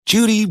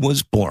Judy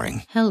was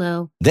boring.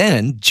 Hello.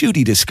 Then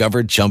Judy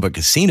discovered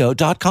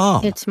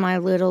ChumbaCasino.com. It's my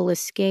little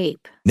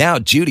escape. Now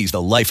Judy's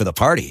the life of the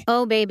party.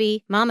 Oh,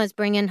 baby, mama's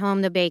bringing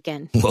home the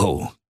bacon.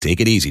 Whoa,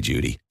 take it easy,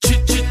 Judy.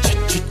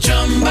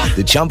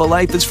 The Chumba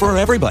life is for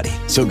everybody.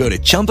 So go to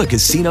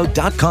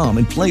ChumbaCasino.com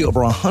and play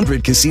over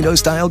 100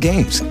 casino-style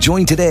games.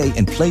 Join today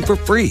and play for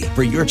free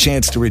for your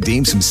chance to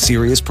redeem some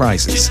serious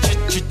prizes.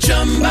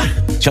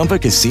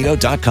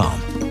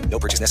 ChumbaCasino.com. No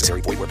purchase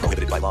necessary. Void where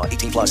prohibited by law.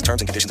 18 plus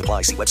terms and conditions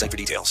apply. See website for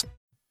details.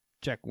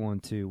 Check 1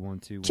 2 1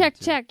 2 1 Check,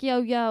 2. check, yo,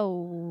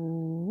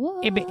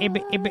 yo.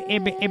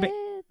 Ibba.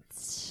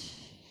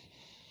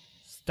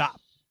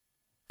 Stop.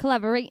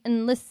 Collaborate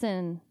and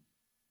listen.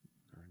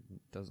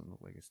 Doesn't look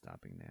like it's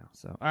stopping now.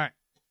 So, all right.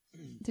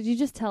 Did you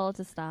just tell it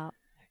to stop?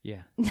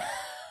 Yeah.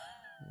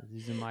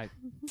 Using my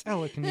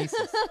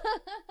telekinesis.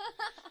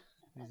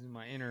 Using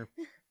my inner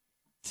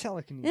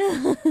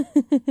telekinesis. All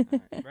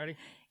right, ready?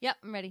 Yep,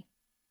 I'm ready.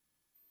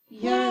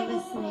 You're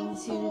listening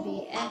to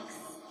the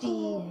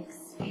XD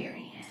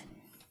Experience.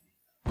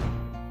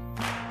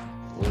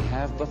 We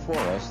have before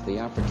us the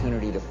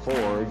opportunity to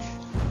forge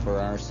for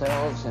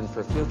ourselves and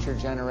for future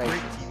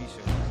generations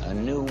a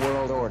new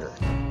world order.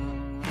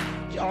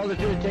 All they're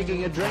doing is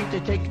taking a drink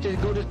to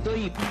go to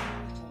sleep.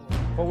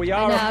 For we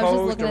are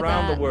opposed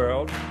around the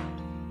world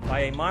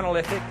by a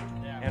monolithic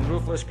and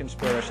ruthless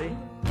conspiracy.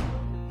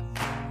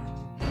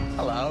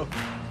 Hello.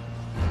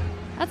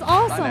 That's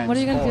awesome. What are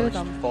you going to do with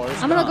them?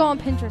 I'm going to go on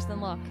Pinterest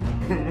and look.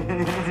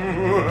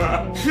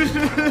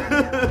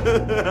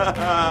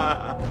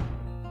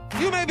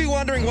 You may be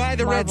wondering why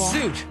the Marvel. red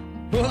suit.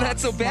 Well,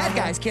 that's so bad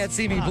guys can't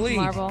see me bleed.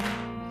 Marvel.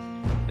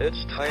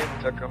 It's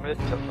time to commit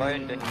to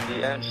finding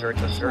the answer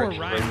to search for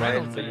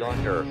life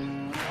beyond Earth.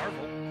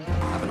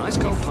 Have a nice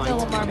cold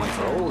Still a pint Marvel.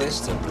 for all this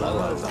to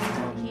blow over.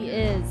 He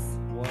is.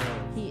 Whoa.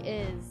 He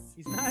is.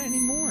 He's not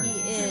anymore. He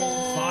is.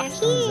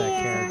 Fox owns that He's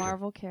a character.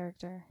 Marvel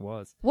character.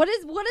 Was. What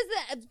is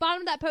the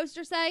bottom of that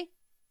poster say?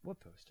 What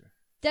poster?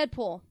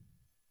 Deadpool.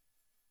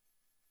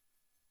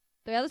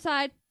 The other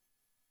side.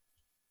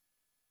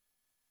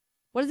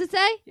 What does it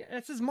say? Yeah,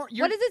 it says What does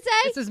it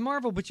say? It says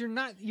Marvel, but you're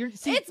not.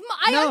 See,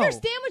 I no.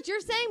 understand what you're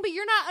saying, but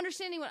you're not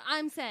understanding what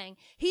I'm saying.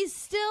 He's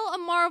still a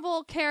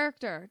Marvel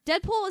character.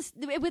 Deadpool is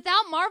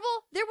without Marvel,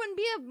 there wouldn't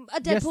be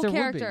a Deadpool Yes, there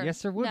character. would be.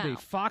 Yes, there would be. No.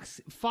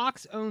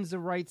 Fox owns the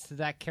rights to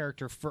that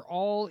character for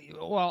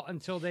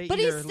until they. But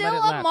either he's let still it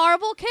a lapse.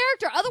 Marvel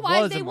character.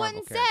 Otherwise, Was they a Marvel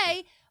wouldn't character.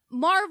 say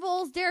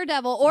Marvel's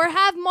Daredevil or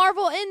have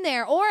Marvel in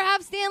there or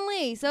have Stan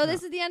Lee. So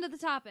this is the end of the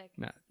topic.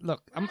 No,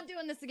 look, I'm not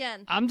doing this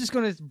again. I'm just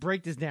going to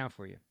break this down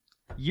for you.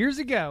 Years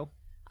ago,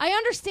 I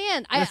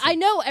understand. Listen. I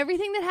know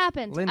everything that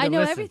happened. Linda, I know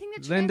listen. everything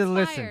that Linda,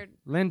 transpired.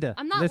 Linda,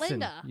 I'm not listen.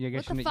 Linda. You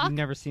guess What the fuck? you've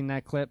never seen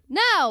that clip?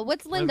 No,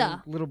 what's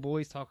Linda? Little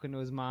boy's talking to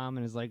his mom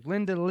and is like,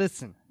 Linda,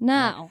 listen. No.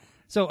 Right?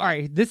 So, all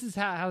right, this is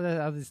how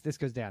this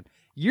goes down.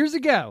 Years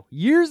ago,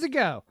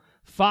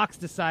 Fox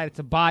decided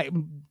to buy.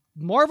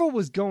 Marvel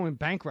was going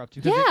bankrupt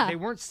because they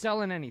weren't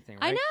selling anything.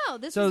 Right? I know.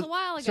 This was a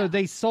while ago. So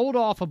they sold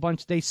off a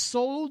bunch. They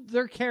sold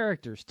their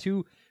characters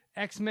to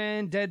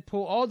X-Men,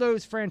 Deadpool. All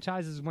those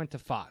franchises went to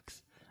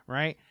Fox,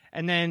 right?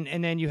 And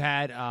then you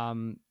had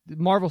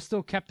Marvel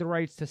still kept the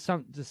rights to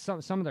some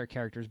of their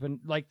characters, but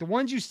like the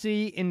ones you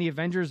see in the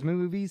Avengers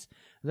movies,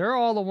 they're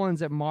all the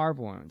ones that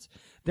Marvel owns.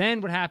 Then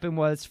what happened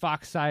was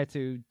Fox decided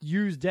to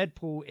use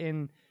Deadpool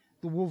in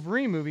the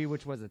Wolverine movie,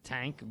 which was a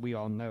tank. We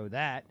all know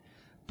that.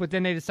 But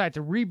then they decided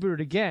to reboot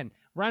it again.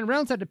 Ryan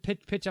Reynolds had to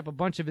pitch up a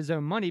bunch of his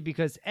own money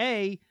because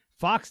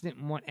Fox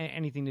didn't want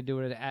anything to do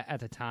with it at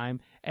the time,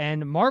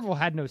 and Marvel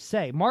had no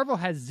say. Marvel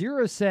has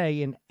zero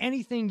say in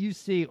anything you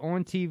see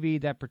on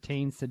TV that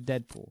pertains to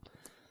Deadpool.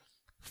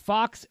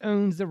 Fox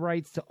owns the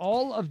rights to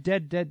all of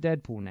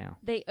Deadpool now.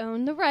 They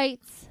own the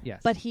rights.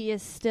 Yes. But he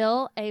is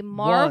still a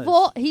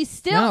Marvel. He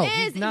still No, is.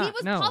 he's not. He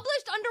was No.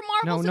 published under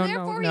Marvel, so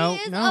therefore he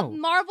is no. a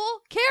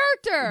Marvel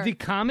character. The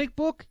comic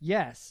book,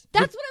 yes.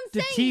 That's what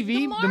I'm saying.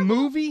 The TV, the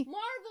movie.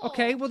 Marvel.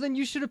 Okay, well then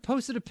you should have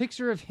posted a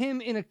picture of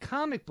him in a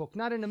comic book,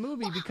 not in a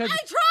movie, because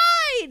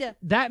I tried.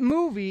 that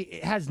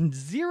movie has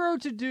zero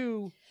to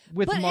do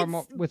with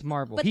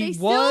Marvel. But He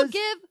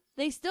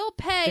they still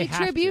pay They have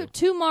tribute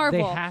to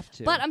Marvel. They have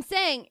to. But I'm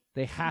saying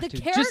They have the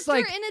to. character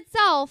in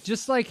itself.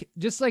 Just like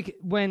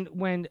when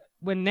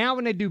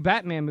they do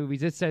Batman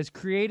movies, it says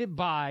created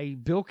by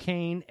Bill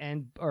Kane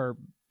and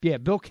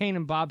Bill Kane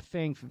and Bob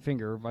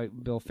Finger, right?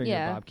 Bill Finger,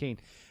 Yeah. Bob Kane.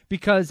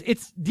 Because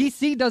it's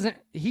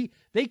DC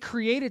they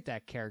created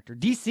that character.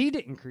 DC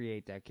didn't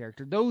create that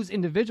character. Those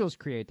individuals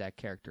create that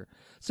character.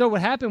 So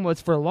what happened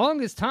was for the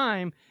longest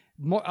time,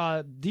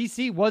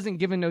 DC wasn't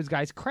giving those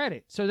guys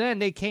credit. So then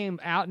they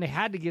came out and they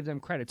had to give them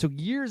credit. It took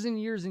years and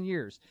years and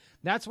years.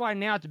 That's why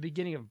now at the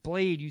beginning of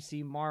Blade, you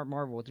see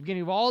Marvel. At the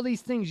beginning of all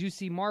these things, you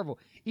see Marvel.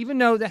 Even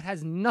though that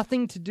has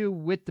nothing to do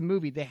with the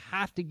movie, they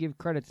have to give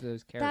credit to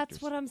those characters.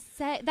 That's what I'm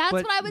saying. That's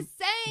But what I was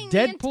saying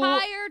Deadpool- the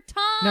entire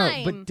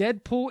time. No, but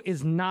Deadpool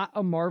is not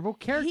a Marvel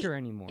character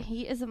anymore.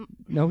 He is a.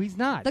 No, he's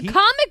not. The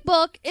comic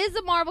book is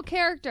a Marvel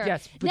character.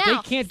 Yes, but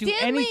now, they can't do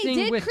Stan Lee anything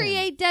did with him.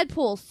 create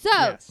Deadpool, so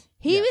Yes.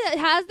 He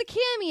has the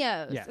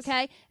cameos. Yes.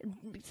 Okay,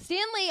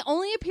 Stan Lee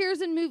only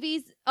appears in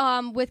movies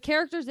with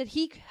characters that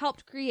he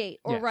helped create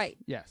or write.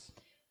 Yes.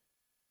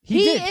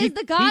 He is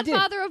the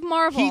godfather of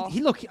Marvel.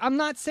 Look, I'm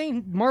not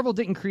saying Marvel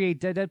didn't create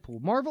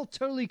Deadpool. Marvel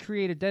totally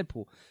created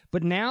Deadpool,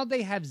 but now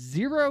they have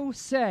zero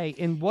say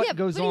in what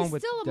goes on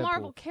with Deadpool. He's still a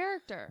Marvel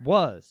character.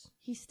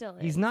 He still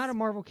is. He's not a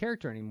Marvel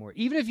character anymore.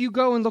 Even if you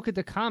go and look at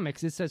the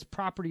comics, it says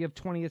property of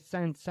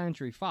 20th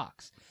Century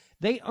Fox.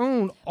 They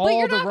own all the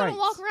rights. But you're not going to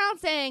walk around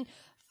saying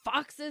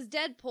Fox is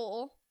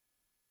Deadpool.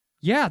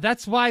 Yeah,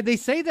 that's why they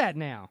say that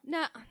now.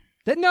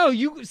 No.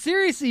 You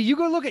seriously, you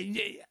go look at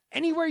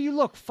anywhere you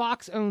look,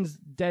 Fox owns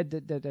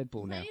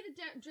Deadpool now. Play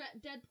the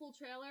Deadpool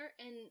trailer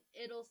and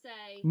it'll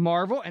say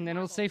Marvel, and then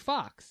it'll say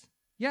Fox.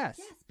 Yes.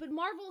 Yes, but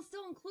Marvel is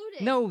still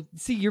included. No,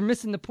 see, you're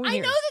missing the point I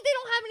here. know that they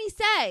don't have any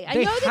say. I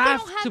They know that have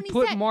they don't have to any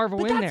put say. Marvel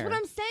but in that's there. what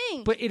I'm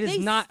saying. But it is They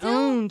not still-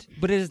 owned.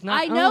 But it is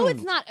not I know owned.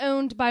 it's not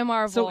owned by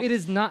Marvel. So it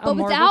is not a But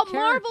Marvel without character.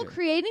 Marvel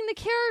creating the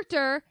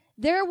character,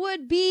 there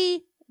would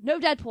be no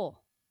Deadpool.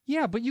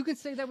 Yeah, but you can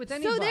say that with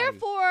anybody. So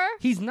therefore,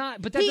 he's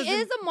not. But that he doesn't-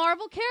 is a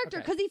Marvel character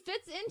because he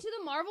fits into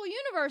the Marvel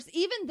universe,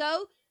 even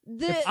though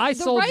the If I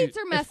the sold rights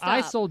you, are messed if I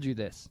up. sold you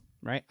this,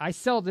 right? I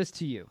sell this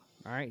to you.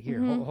 All right, here,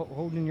 Mhm.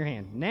 hold it in your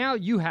hand. Now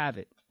you have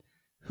it.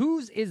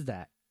 Whose is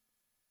that?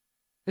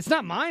 It's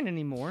not mine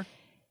anymore.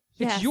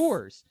 Yes. It's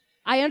yours.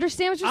 I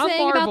understand what you're I'm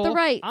saying Marvel, about the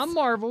rights. I'm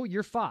Marvel.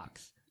 You're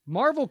Fox.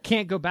 Marvel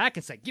can't go back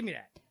and say, "Give me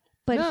that."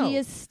 But No. he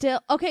is still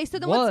okay. So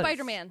then, Was. what's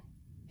Spider-Man?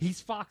 He's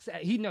Fox.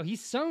 He's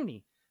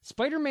Sony.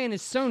 Spider-Man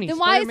is Sony. Then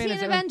why is Spider-Man he an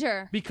owned-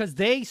 Avenger? Because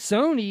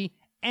Sony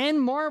and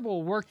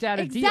Marvel worked out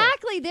a deal.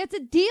 Exactly, that's a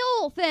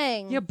deal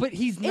thing. Yeah, but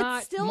he's not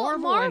It's still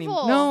Marvel Marvel.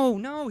 anymore.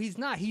 No, he's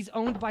not. He's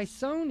owned by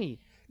Sony.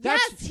 The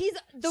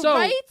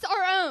rights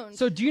are owned.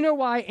 So do you know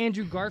why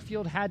Andrew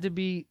Garfield had to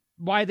be,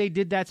 why they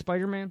did that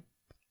Spider-Man?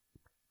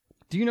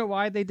 Do you know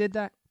why they did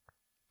that?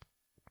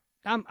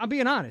 I'm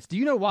being honest. Do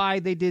you know why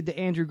they did the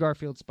Andrew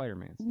Garfield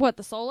Spider-Mans? What,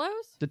 the solos?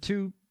 The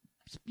two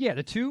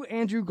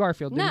Andrew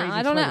Garfield. No,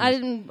 I don't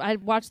know. I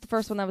watched the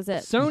first one. That was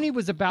it. Sony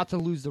was about to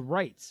lose the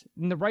rights,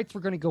 and the rights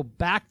were going to go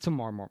back to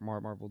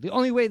Marvel. The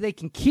only way they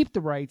can keep the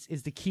rights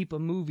is to keep a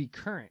movie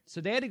current. So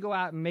they had to go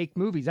out and make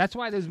movies. That's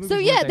why those movies. So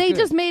weren't yeah, that they good.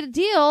 just made a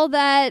deal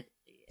that.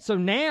 So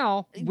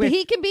now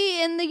He can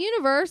be in the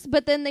universe,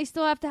 but then they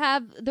still have to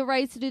have the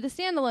rights to do the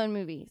standalone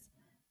movies.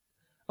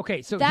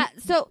 Okay, so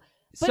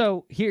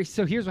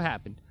here's what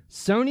happened.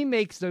 Sony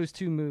makes those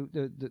two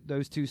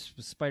those two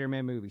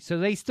Spider-Man movies, so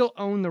they still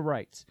own the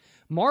rights.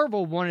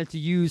 Marvel wanted to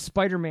use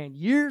Spider-Man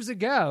years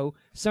ago.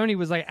 Sony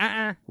was like,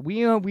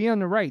 we own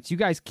the rights. You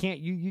guys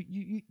can't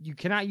you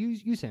cannot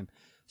use him.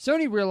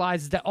 Sony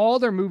realizes that all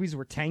their movies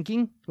were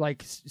tanking,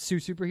 like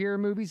superhero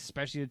movies,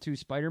 especially the two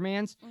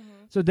Spider-Mans. Mm-hmm.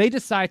 So they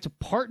decide to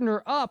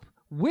partner up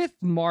with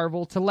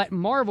Marvel to let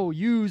Marvel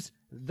use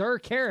their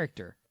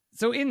character.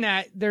 So in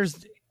that,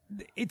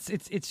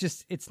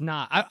 it's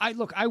not.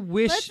 I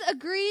wish. Let's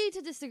agree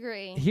to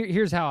disagree.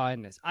 Here's how I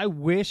end this. I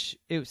wish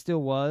it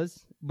still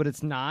was, but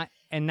it's not.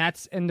 And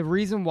the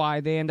reason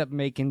why they end up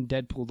making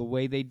Deadpool the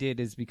way they did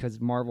is because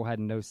Marvel had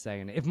no say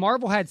in it. If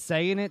Marvel had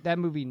say in it, that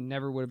movie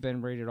never would have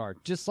been rated R.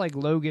 Just like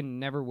Logan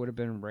never would have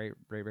been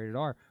rated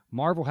R.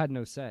 Marvel had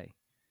no say.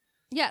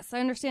 Yes, I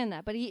understand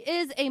that, but he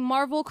is a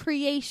Marvel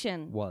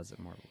creation. Was a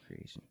Marvel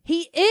creation.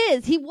 He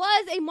is. He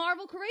was a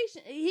Marvel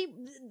creation. He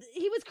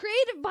was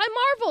created by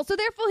Marvel, so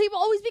therefore he will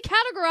always be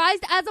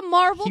categorized as a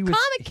Marvel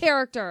comic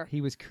character.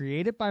 He was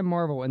created by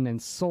Marvel and then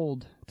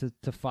sold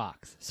to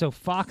Fox. So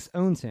Fox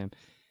owns him.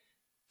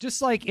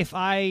 Just like if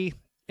I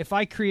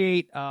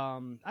create I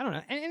don't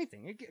know,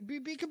 anything.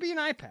 It could be an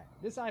iPad.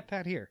 This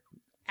iPad here.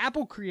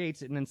 Apple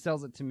creates it and then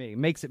sells it to me.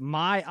 Makes it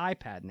my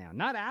iPad now,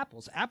 not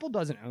Apple's. Apple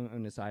doesn't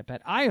own this iPad.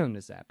 I own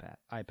this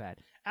iPad.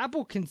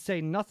 Apple can say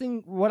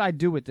nothing what I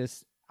do with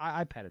this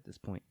iPad at this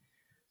point.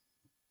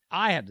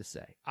 I have to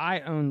say.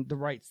 I own the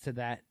rights to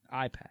that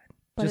iPad.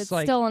 But it's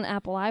still an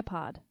Apple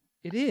iPod.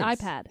 It is.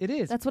 iPad. It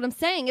is. That's what I'm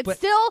saying. It's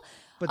still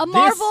a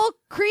Marvel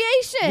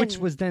creation. Which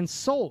was then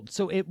sold.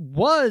 So it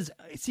was,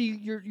 see,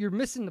 you're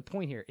missing the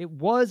point here. It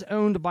was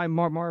owned by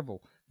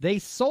Marvel. They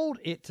sold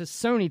it to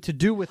Sony to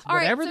do with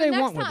whatever they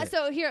want with it.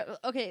 So here,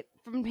 okay,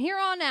 from here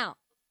on out,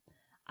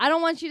 I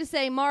don't want you to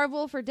say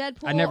Marvel for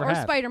Deadpool or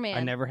Spider-Man.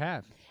 I never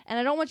have. And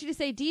I don't want you to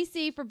say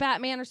DC for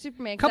Batman or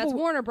Superman, because that's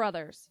Warner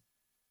Brothers.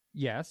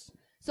 Yes.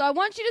 So I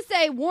want you to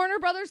say Warner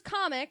Brothers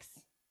Comics.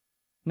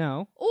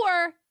 No.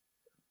 Or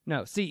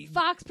see,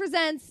 Fox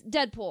presents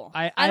Deadpool.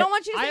 I don't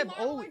want you to say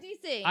Marvel or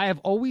DC. I have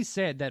always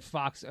said that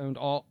Fox owned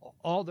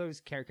all those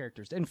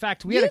characters. In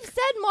fact, You've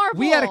said Marvel.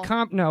 We had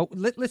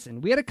listen.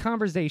 We had a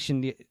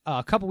conversation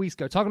a couple weeks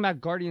ago talking about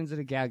Guardians of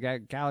the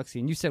Galaxy,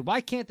 and you said, "Why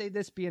can't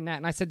this be in that?"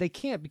 And I said they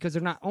can't because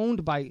they're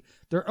owned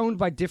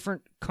by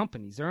different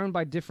companies. They're owned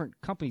by different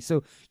companies,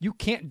 so you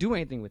can't do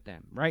anything with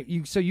them, right?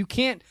 You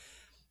can't.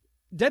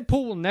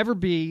 Deadpool will never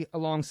be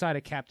alongside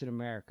of Captain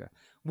America.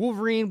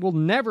 Wolverine will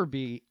never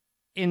be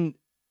in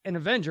an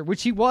Avenger,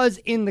 which he was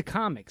in the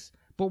comics.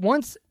 But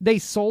once they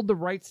sold the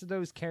rights to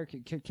those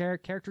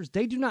characters,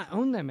 they do not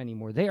own them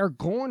anymore. They are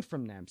gone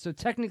from them. So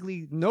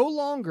technically, no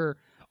longer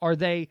are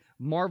they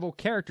Marvel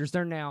characters.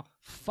 They're now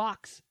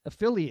Fox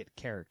affiliate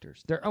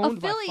characters. They're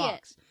owned by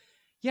Fox.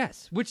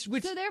 Yes, which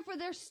so therefore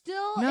they're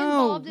still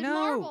involved in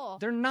Marvel.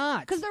 They're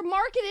not, because they're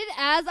marketed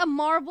as a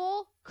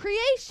Marvel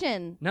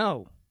creation.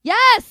 No.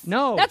 Yes.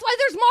 No. That's why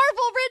there's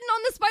Marvel written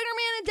on the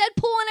Spider-Man and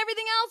Deadpool and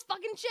everything else.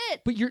 Fucking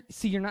shit. But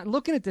you're not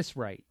looking at this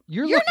right.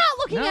 You're not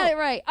looking at it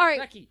right. All right,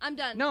 Becky, I'm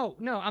done. No,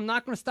 I'm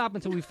not going to stop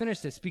until we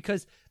finish this,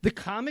 because the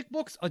comic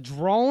books, a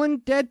drawing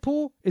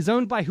Deadpool is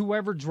owned by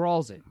whoever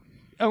draws it.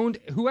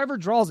 Whoever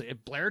draws it.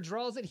 If Blair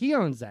draws it, he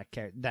owns that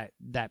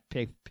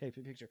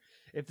picture.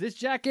 If this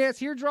jackass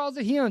here draws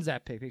it, he owns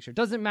that picture.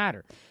 Doesn't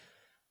matter.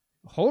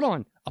 Hold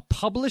on. A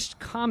published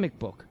comic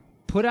book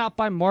put out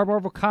by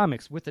Marvel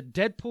Comics with a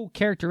Deadpool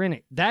character in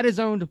it, that is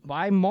owned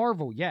by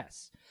Marvel,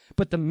 yes.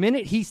 But the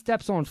minute he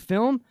steps on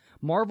film,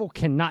 Marvel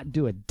cannot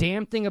do a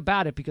damn thing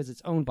about it because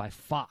it's owned by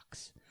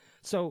Fox.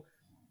 So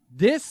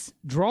this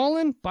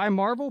drawing by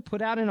Marvel,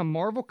 put out in a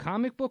Marvel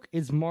comic book,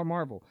 is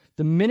Marvel.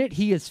 The minute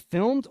he is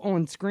filmed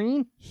on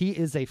screen, he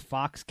is a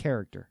Fox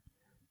character.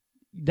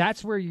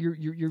 That's where you're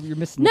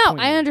missing the point.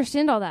 No, I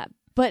understand all that,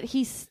 but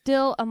he's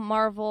still a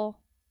Marvel.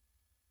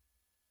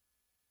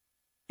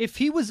 If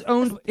he was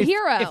owned,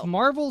 hero. If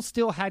Marvel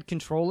still had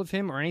control of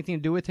him or anything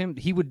to do with him,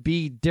 he would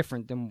be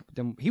different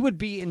than he would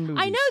be in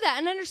movies. I know that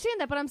and understand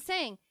that, but I'm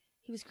saying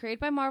he was created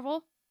by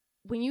Marvel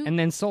and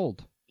then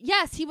sold.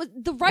 Yes, he was.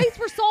 The rights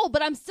were sold,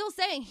 but I'm still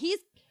saying he's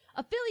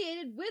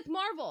affiliated with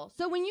Marvel.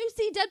 So when you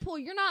see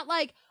Deadpool, you're not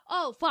like,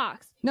 oh,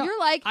 Fox. No, you're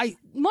like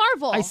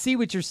Marvel. I see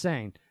what you're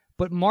saying,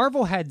 but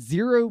Marvel had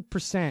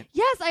 0%.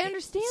 Yes, I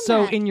understand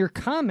so that. So in your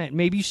comment,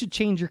 maybe you should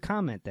change your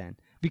comment then.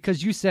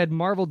 Because you said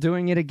Marvel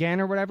doing it again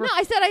or whatever. No,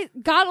 I said I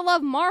gotta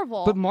love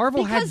Marvel. But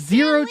Marvel had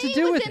zero to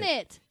do with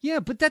it.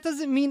 Yeah, but that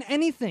doesn't mean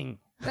anything.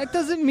 That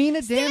doesn't mean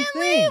a damn thing.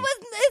 Stan Lee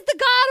is the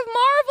god of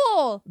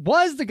Marvel.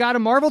 Was the god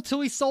of Marvel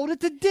till he sold it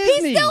to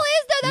Disney. He still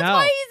is, though. That's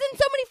why he's in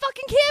so many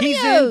fucking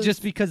cameos. He's in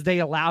just because they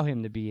allow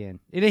him to be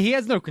in. He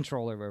has no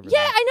control over that.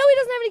 Yeah, I know he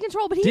doesn't have any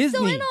control, but he's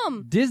still in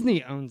them.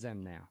 Disney owns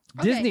them now.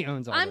 Okay. Disney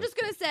owns all I'm just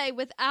going to say,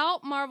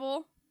 without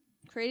Marvel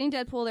creating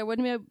Deadpool, there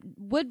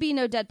would be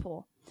no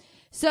Deadpool.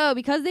 So,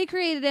 because they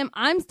created him,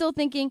 I'm still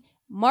thinking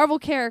Marvel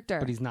character.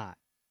 But he's not.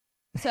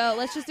 So,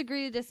 let's just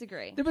agree to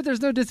disagree. But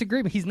there's no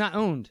disagreement. He's not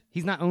owned.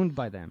 He's not owned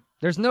by them.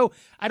 There's no...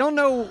 I don't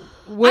know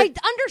what...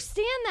 I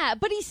understand that,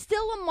 but he's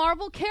still a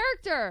Marvel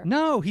character.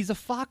 No, he's a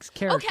Fox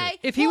character. Okay.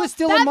 If he was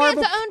still a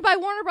Marvel... Batman's owned by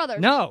Warner Brothers.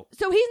 No.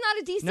 So, he's not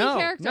a DC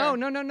character.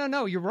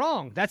 No. You're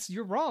wrong.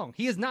 You're wrong.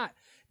 He is not...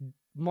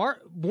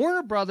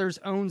 Warner Brothers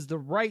owns the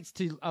rights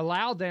to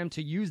allow them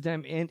to use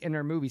them in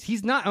their movies.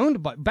 He's not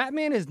owned by...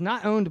 Batman is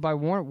not owned by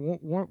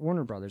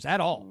Warner Brothers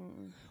at all.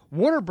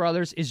 Warner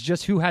Brothers is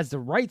just who has the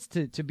rights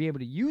to be able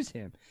to use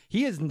him.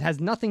 He has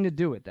nothing to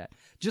do with that.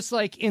 Just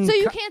like in... So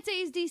you can't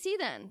say he's DC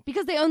then,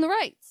 because they own the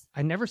rights.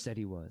 I never said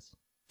he was.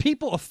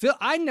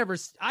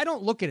 I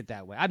don't look at it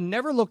that way. I've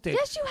never looked at...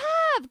 Yes, you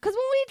have. Because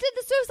when we did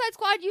the Suicide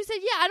Squad, you said,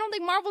 I don't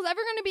think Marvel's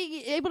ever going to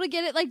be able to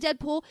get it like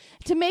Deadpool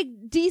to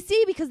make DC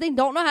because they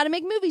don't know how to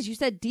make movies. You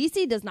said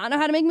DC does not know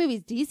how to make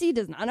movies. DC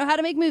does not know how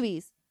to make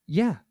movies.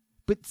 Yeah.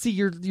 But see,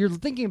 you're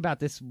thinking about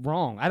this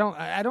wrong. I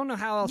don't know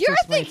how else You're to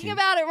explain thinking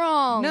about it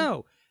wrong.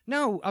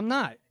 No, I'm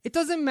not. It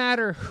doesn't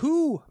matter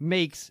who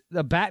makes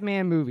the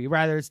Batman movie,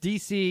 rather it's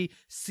DC,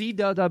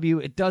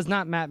 CW, it does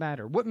not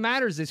matter. What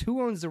matters is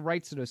who owns the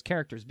rights to those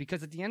characters,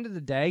 because at the end of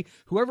the day,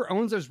 whoever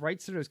owns those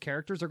rights to those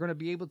characters are going to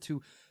be able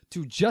to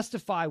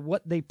justify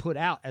what they put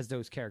out as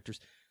those characters.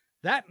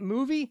 That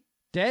movie,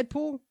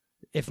 Deadpool,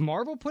 if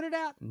Marvel put it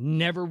out,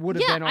 never would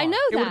have been on. I know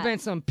that. It would have been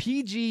some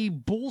PG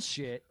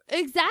bullshit.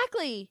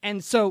 Exactly.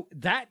 And so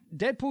that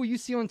Deadpool you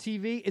see on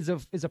TV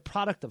is a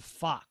product of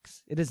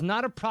Fox. It is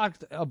not a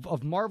product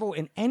of Marvel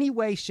in any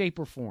way, shape,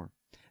 or form.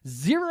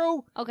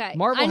 Zero. Okay.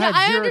 Marvel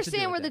I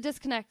understand where the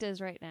disconnect is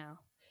right now.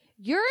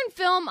 You're in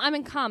film, I'm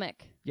in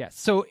comic. Yes.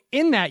 So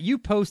in that, you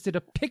posted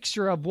a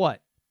picture of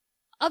what?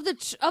 Of the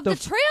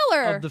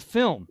trailer. Of the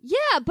film.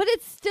 Yeah, but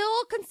it's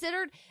still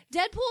considered...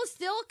 Deadpool is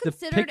still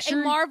considered a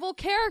Marvel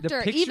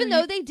character, even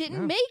though they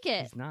didn't make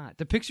it. It's not.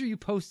 The picture you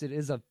posted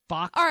is a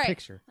Fox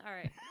picture. All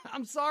right.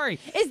 I'm sorry.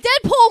 Is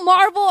Deadpool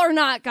Marvel or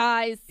not,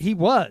 guys? He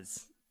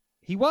was.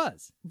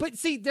 But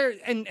see, there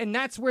and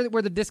that's where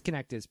the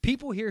disconnect is.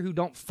 People here who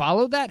don't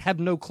follow that have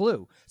no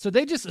clue. So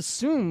they just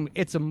assume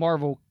it's a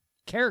Marvel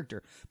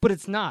character, but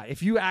it's not.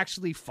 If you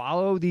actually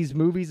follow these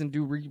movies and do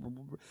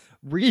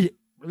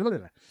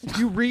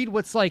you read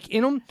what's like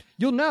in them,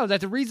 you'll know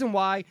that the reason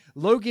why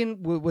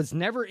Logan was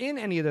never in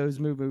any of those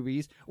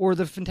movies, or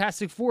the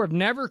Fantastic Four have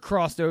never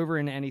crossed over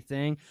into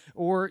anything,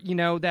 or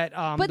that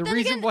the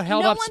reason what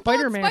held up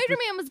Spider-Man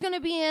was going to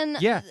be in.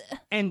 Yeah,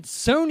 and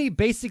Sony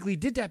basically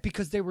did that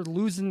because they were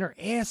losing their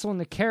ass on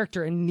the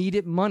character and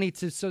needed money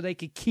so they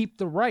could keep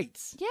the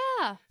rights.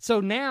 Yeah.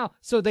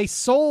 So they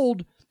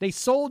sold They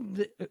sold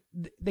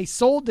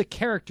the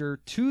character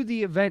to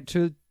the event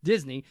to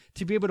Disney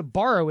to be able to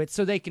borrow it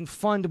so they can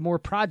fund more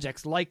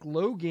projects like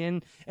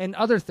Logan and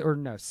other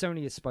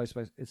Sony is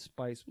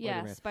Spice.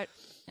 Yeah,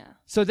 yeah.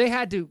 So they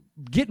had to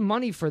get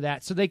money for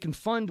that so they can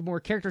fund more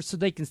characters so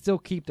they can still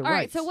keep the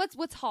rights. All right, so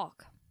what's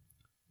Hulk?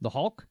 The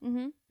Hulk?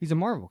 Mm-hmm. He's a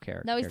Marvel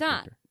character. No, he's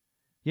not.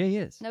 Yeah, he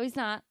is. No, he's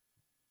not.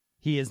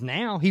 He is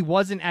now. He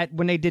wasn't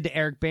when they did the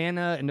Eric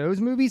Bana and those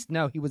movies.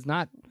 No, he was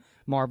not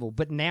Marvel,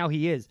 but now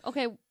he is.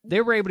 Okay.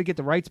 They were able to get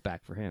the rights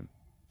back for him.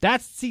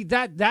 That's the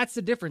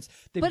difference.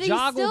 But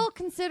he's still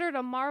considered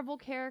a Marvel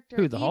character.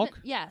 Who, the Hulk?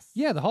 Yes.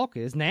 Yeah, the Hulk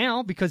is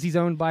now because he's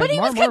owned by But he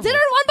was Marvel.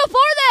 considered one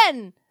before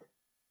then.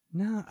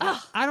 No,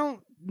 I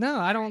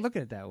don't look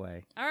at it that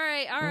way. All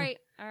right.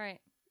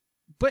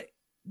 But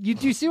do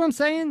you see what I'm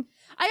saying?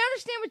 I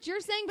understand what you're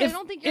saying, but I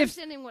don't think you're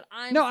understanding what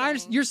I'm saying. No,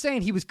 you're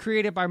saying he was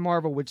created by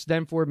Marvel, which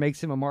then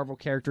makes him a Marvel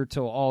character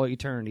till all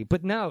eternity.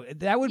 But no,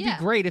 that would be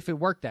great if it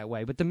worked that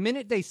way. But the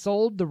minute they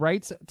sold the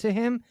rights to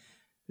him,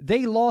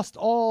 they lost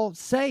all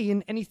say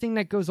in anything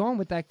that goes on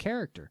with that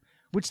character,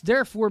 which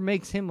therefore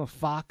makes him a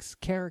Fox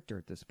character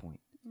at this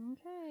point.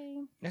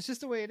 Okay. That's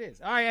just the way it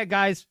is. All right,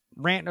 guys,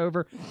 rant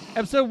over.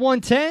 Episode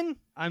 110,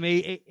 I'm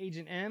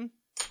Agent M.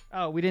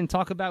 Oh, we didn't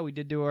talk about, we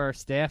did do our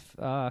staff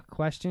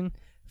question.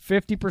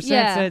 50%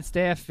 said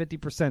staff,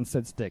 50%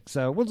 said stick.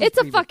 So we'll just It's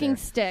a fucking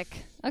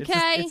stick,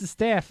 okay? It's a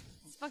staff.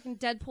 It's fucking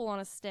Deadpool on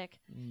a stick.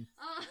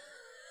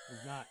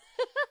 It's not.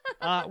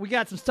 We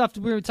got some stuff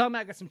we're talking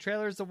about. Got some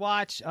trailers to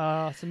watch,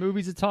 some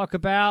movies to talk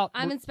about.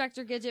 I'm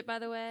Inspector Gidget, by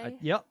the way.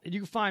 Yep. And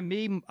you can find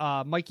me,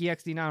 Mikey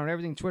XD9 on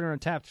everything, Twitter,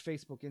 Untapped,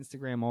 Facebook,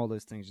 Instagram, all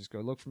those things. Just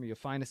go look for me. You'll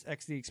find us,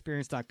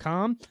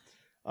 xdexperience.com.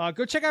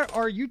 Go check out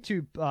our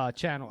YouTube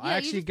channel. Yeah, I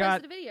actually you just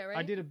posted a video, right?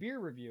 I did a beer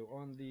review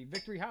on the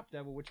Victory Hop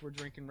Devil, which we're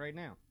drinking right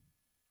now.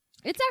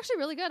 It's actually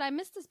really good. I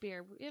missed this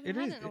beer. We haven't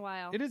had it in a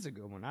while. It is a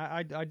good one.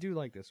 I do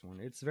like this one.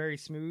 It's very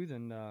smooth,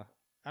 and I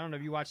don't know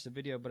if you watched the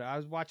video, but I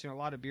was watching a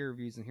lot of beer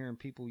reviews and hearing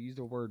people use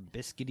the word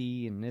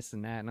biscuity and this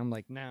and that, and I'm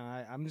like,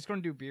 I'm just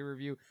going to do a beer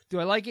review. Do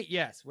I like it?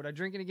 Yes. Would I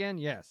drink it again?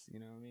 Yes. You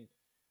know what I mean?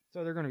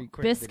 So they're going to be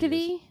quick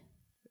biscuity? Videos.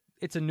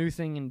 It's a new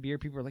thing in beer.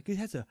 People are like, it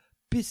has a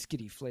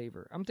biscuity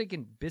flavor. I'm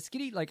thinking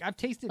biscuity? Like, I've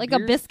tasted like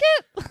beers. A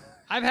biscuit?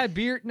 I've had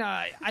beer. No,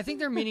 I think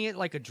they're meaning it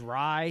like a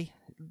dry.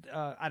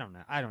 I don't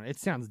know. It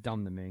sounds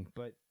dumb to me,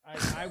 but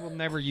I will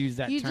never use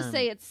that term. You just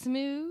say it's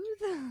smooth?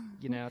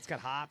 You know, it's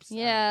got hops.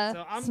 Yeah,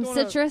 so I'm some doing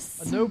citrus.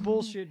 A no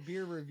bullshit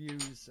beer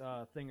reviews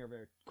thing over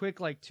there. Quick,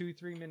 like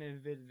 2-3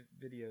 minute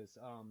videos.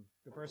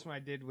 The first one I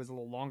did was a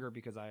little longer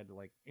because I had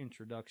the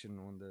introduction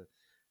on the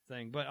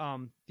thing. But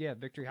yeah,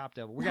 Victory Hop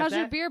Devil. How's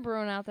your beer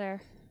brewing out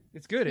there?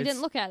 It's good. You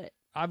didn't look at it.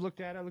 I've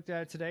looked at it. I looked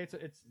at it today.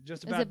 It's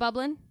just about. Is it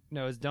bubbling?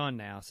 No, it's done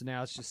now. So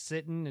now it's just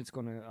sitting. It's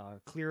going to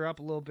clear up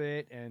a little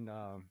bit, and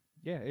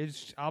yeah,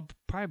 I'll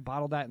probably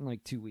bottle that in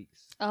like 2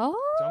 weeks. Oh,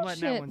 so I'm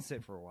letting that one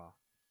sit for a while.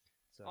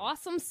 So.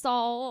 Awesome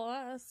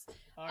sauce.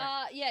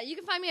 Right. Yeah, you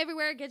can find me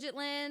everywhere.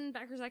 GidgetLyn,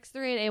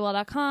 BackersX3 at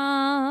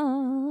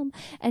AOL.com.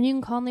 And you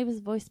can call and leave us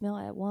a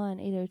voicemail at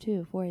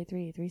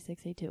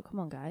 1-802-483-3682. Come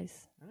on,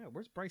 guys. I know.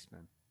 Where's Bryce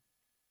been?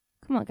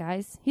 Come on,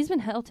 guys. He's been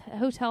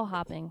hotel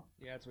hopping.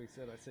 Yeah, that's what he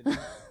said. I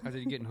said,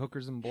 you getting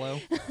hookers and blow?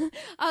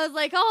 I was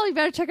like, oh, you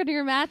better check under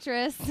your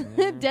mattress.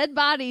 Yeah. Dead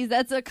bodies,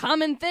 that's a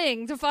common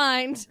thing to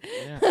find.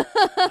 Yeah.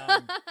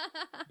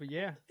 But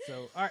yeah,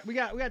 so, all right, we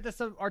got this.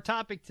 Our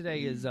topic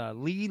today is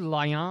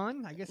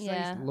Loyon. I guess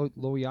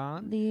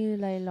Loyon.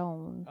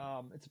 Loyon.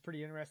 It's a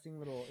pretty interesting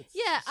little, it's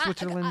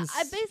Switzerland's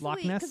I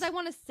basically, because I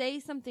want to say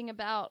something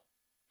about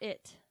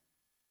it.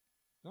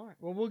 All right,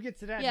 well, we'll get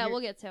to that. Yeah,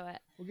 we'll get to it.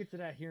 We'll get to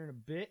that here in a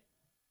bit.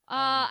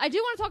 I do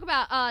want to talk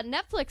about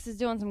Netflix is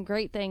doing some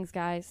great things,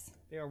 guys.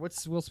 Yeah,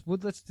 let's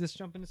just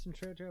jump into some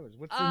trailers.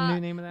 What's the new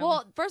name of that?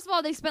 Well, first of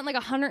all, they spent like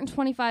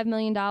 $125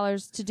 million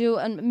to do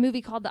a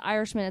movie called The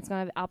Irishman. It's going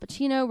to have Al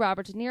Pacino,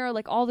 Robert De Niro,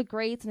 like all the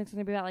greats, and it's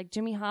going to be about like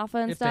Jimmy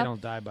Hoffa and stuff. If they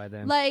don't die by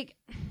then. Like,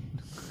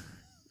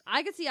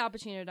 I could see Al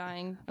Pacino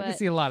dying. But... I could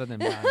see a lot of them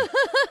dying.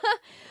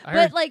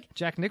 But like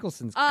Jack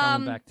Nicholson's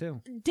coming back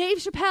too. Dave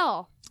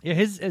Chappelle. Yeah,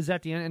 his is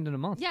at the end of the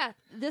month. Yeah,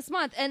 this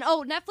month. And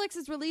Netflix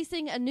is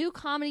releasing a new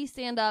comedy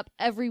stand-up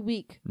every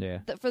week.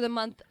 Yeah. For the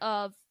month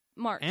of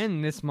March.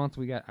 And this month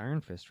we got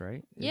Iron Fist,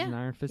 right? Yeah.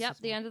 Iron Fist. Yep,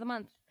 the end of the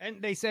month.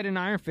 And they said in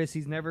Iron Fist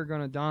he's never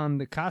going to don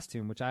the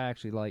costume, which I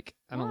actually like.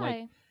 I don't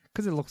like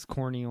because it looks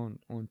corny on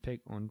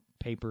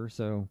paper.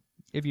 So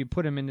if you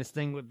put him in this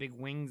thing with big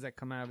wings that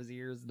come out of his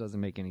ears, it doesn't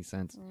make any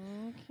sense.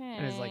 Okay.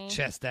 And it's like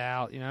chest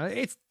out,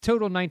 it's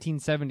total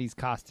 1970s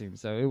costume,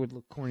 so it would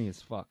look corny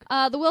as fuck.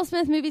 The Will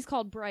Smith movie's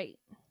called Bright.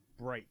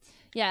 Bright.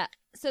 Yeah.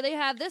 So they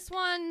have this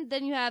one,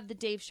 then you have the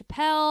Dave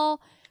Chappelle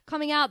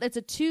coming out. It's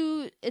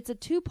a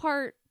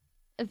two-part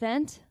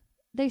event.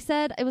 They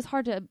said it was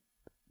hard to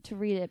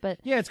read it, but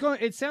yeah,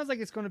 it sounds like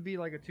it's going to be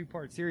like a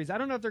 2-part series. I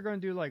don't know if they're going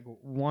to do like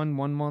one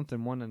month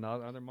and one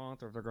another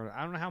month, or if they're going to.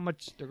 I don't know how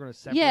much they're going to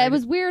separate. Yeah, it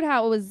was weird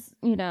how it was.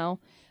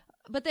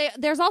 But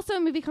there's also a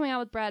movie coming out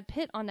with Brad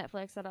Pitt on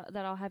Netflix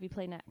that I'll have you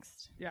play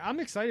next. Yeah, I'm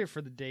excited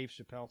for the Dave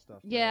Chappelle stuff.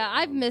 Yeah,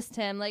 I've missed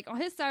him. Like,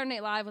 his Saturday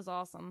Night Live was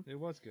awesome. It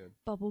was good.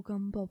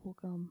 Bubblegum.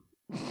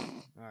 All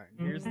right,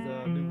 here's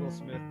the new Will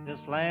Smith. This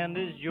land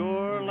is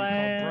your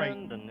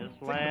land, and this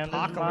land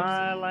is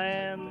my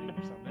land.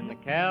 From the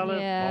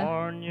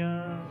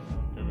California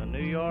to the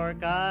New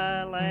York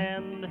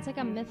Island. It's like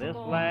a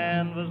mythical. This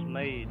land was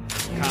made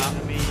to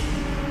me.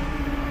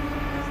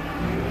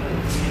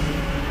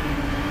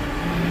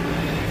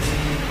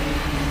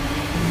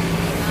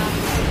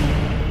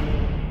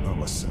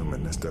 I'm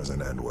assuming this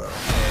doesn't end well.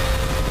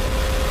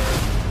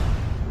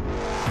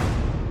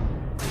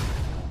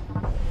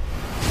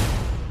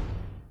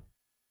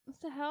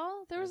 What the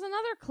hell? There was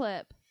another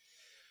clip.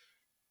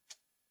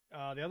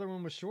 The other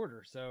one was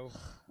shorter, so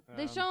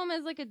they show him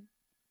as like a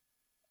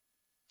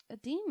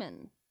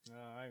demon.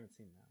 I haven't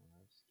seen that one.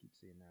 I just keep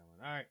seeing that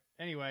one. All right.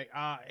 Anyway,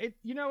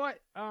 you know what?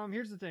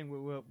 Here's the thing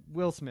with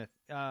Will Smith.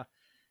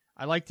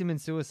 I liked him in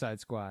Suicide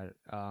Squad.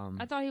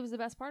 I thought he was the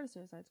best part of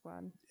Suicide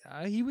Squad.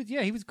 He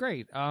was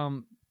great.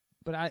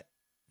 But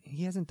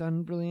he hasn't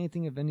done really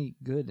anything of any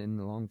good in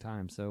a long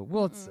time. So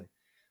we'll see.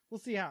 We'll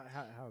see how it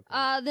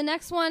goes. The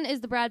next one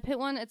is the Brad Pitt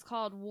one. It's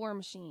called War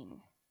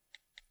Machine.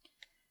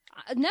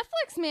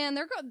 Netflix, man,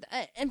 they're good,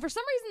 and for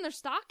some reason their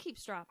stock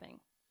keeps dropping.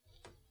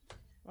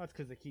 Well, it's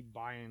because they keep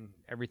buying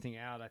everything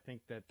out. I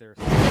think that their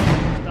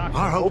stock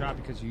Our hope drop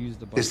because you used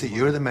the is that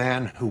you're the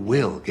man who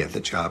will get the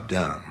job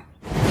done.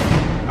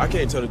 I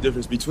can't tell the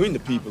difference between the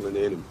people and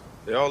the enemy.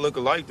 They all look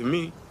alike to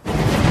me.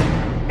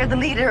 You're the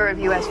leader of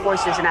U.S.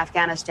 forces in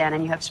Afghanistan,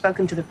 and you have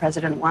spoken to the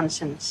president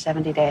once in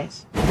 70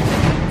 days.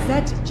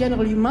 That,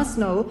 General, you must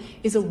know,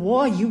 is a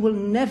war you will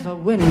never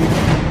win.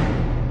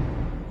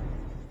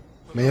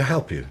 May I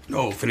help you?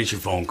 No, finish your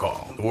phone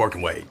call. The war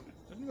can wait.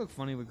 Doesn't he look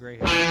funny with gray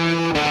hair?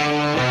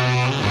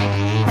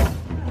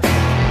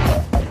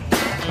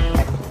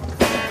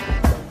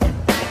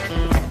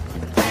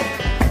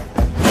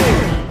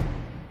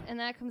 And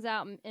that comes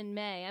out in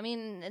May. I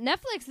mean,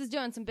 Netflix is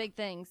doing some big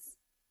things.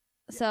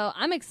 So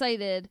I'm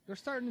excited. They're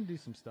starting to do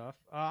some stuff.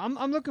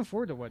 I'm looking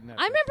forward to what Netflix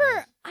I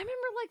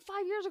remember like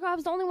 5 years ago, I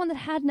was the only one that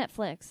had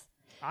Netflix.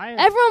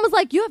 Everyone was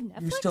like, "You have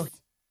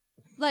Netflix?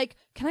 Like,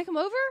 can I come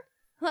over?"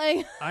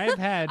 Like, I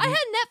had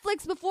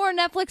Netflix before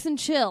Netflix and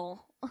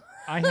chill.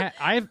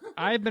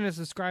 I've been a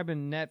subscriber to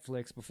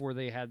Netflix before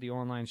they had the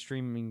online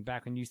streaming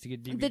back when you used to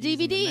get DVDs. The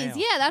DVDs,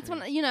 yeah, that's when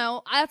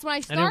that's when I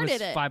started and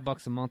it was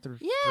 $5 a month or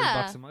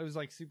 $3 a month. It was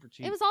like super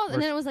cheap. It was all,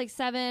 and then it was like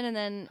 $7, and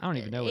then I don't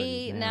even know what it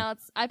is now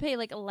I pay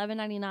like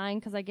 $11.99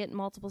 because I get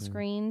multiple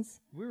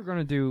screens. We were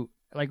gonna do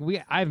I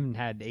haven't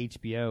had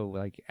HBO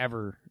like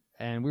ever,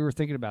 and we were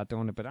thinking about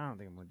doing it, but I don't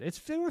think I'm gonna. It's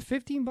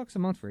 $15 a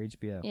month for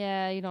HBO.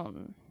 Yeah, you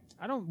don't.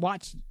 I don't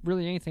watch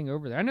really anything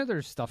over there. I know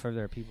there's stuff over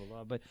there people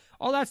love, but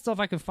all that stuff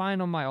I can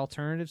find on my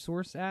alternative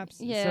source apps.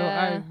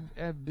 Yeah.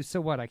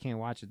 So what? I can't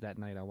watch it that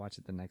night. I'll watch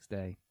it the next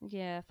day.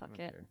 Yeah, fuck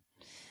it.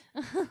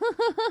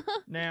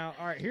 Now,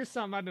 all right, here's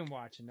something I've been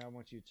watching that I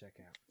want you to check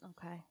out.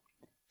 Okay.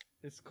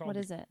 It's called What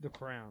is it? The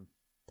Crown.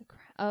 The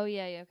Crown. Oh,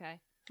 yeah,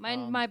 okay.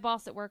 My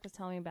boss at work was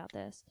telling me about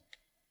this.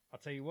 I'll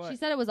tell you what. She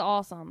said it was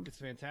awesome. It's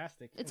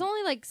fantastic. It's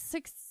only like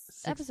six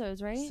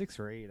episodes, right? 6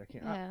 or 8. I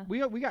can't. Yeah.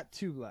 We got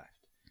 2 left.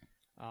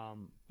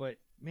 But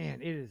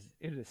man, it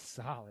is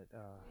solid.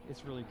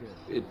 It's really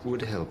good. It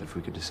would help if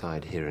we could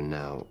decide here and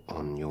now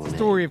on your name.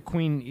 Story of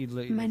Queen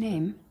Elizabeth. My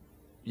name?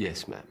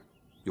 Yes, ma'am.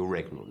 Your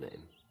regnal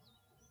name.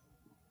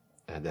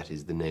 That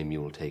is the name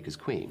you will take as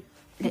queen.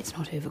 Let's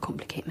not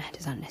overcomplicate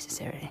matters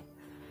unnecessarily.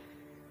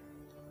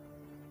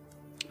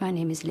 My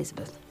name is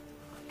Elizabeth.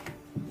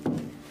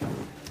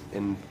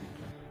 And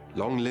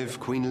long live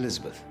Queen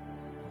Elizabeth.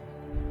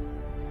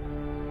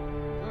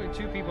 There's only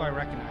 2 people I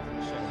recognize in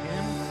the show.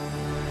 Him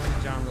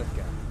and John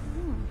Lithgow.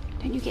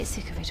 Don't you get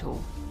sick of it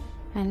all?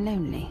 And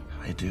lonely?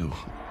 I do.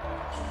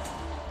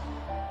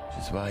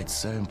 Which is why it's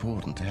so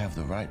important to have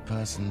the right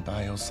person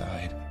by your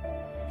side.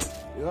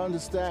 You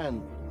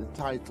understand, the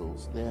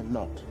titles, they're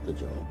not the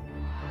job.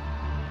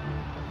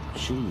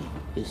 She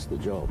is the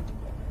job.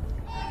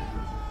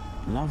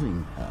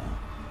 Loving her,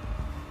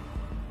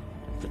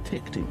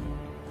 protecting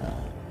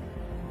her.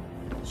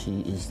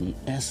 She is the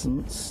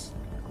essence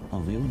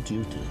of your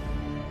duty.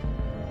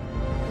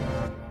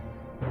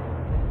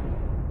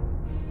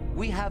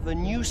 We have a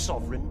new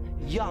sovereign,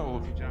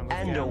 young,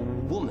 and a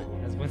woman.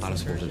 I'll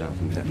escort it out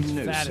from there.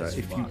 No, sir,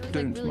 if you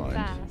don't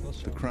mind,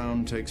 the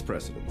crown takes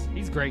precedence.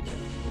 He's great.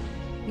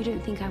 You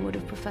don't think I would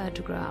have preferred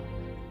to grow up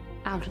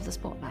out of the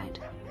spotlight?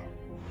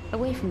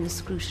 Away from the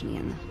scrutiny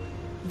and the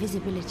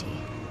visibility?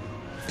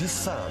 Be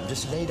firm,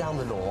 just lay down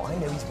the law. I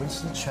know he's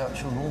Winston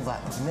Churchill and all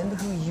that, but remember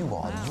who you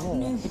are.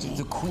 You're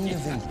the Queen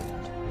of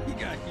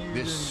England.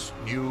 This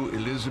new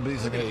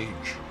Elizabethan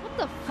age. What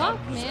the fuck,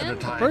 man?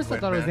 At first I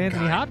thought it was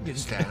Anthony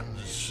Hopkins.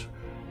 Stands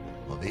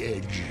on the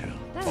edge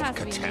That of has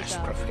to be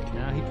catastrophe.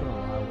 Nah, he put on a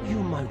lot of weight.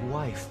 You're my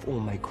wife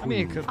or my queen. I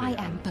mean, it could be. I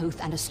am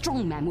both, and a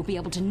strong man will be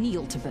able to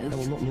kneel to both. I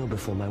will not kneel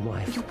before my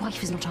wife. Your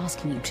wife is not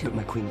asking you to. But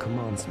my queen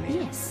commands me.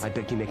 Yes. I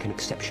beg you make an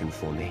exception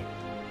for me.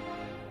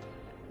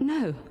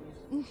 No.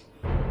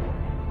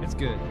 It's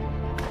good.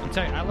 I'm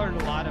telling you, I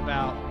learned a lot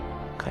about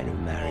What kind of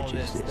marriage all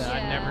this is this? that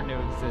I never knew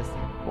existed.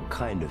 What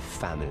kind of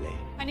family?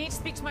 I need to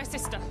speak to my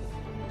sister.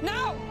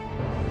 Now!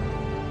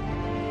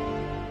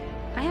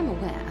 I am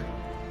aware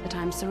that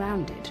I'm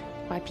surrounded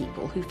by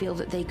people who feel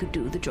that they could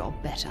do the job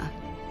better.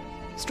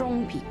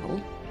 Strong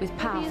people with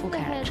powerful the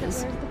head that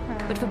characters. wears the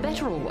crown. But for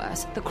better or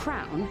worse, the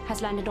crown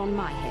has landed on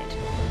my head.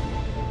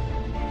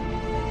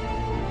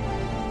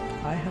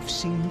 I have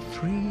seen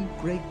 3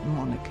 great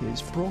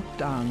monarchies brought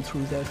down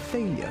through their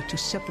failure to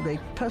separate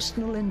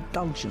personal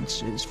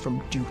indulgences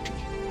from duty.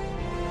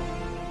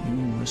 You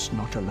must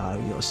not allow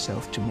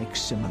yourself to make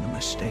similar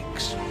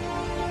mistakes.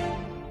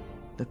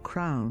 The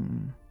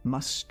crown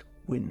must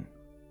win.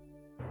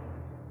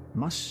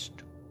 Must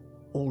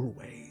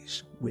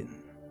always win.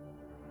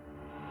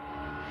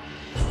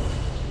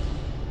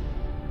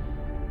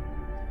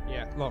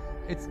 Yeah, look,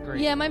 it's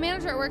great. Yeah, my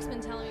manager at work's been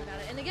telling me about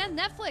it. And again,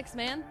 Netflix,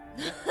 man.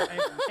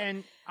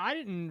 and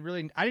I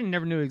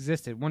never knew it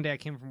existed. One day I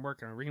came from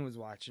work and Irene was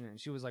watching it, and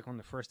she was like on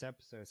the first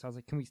episode. So I was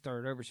like, "Can we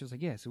start it over?" She was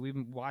like, "Yeah." So we've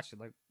watched it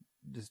like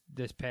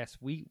this past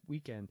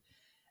weekend,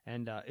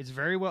 and it's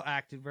very well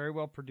acted, very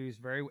well produced,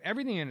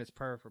 everything in it's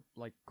perfect,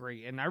 like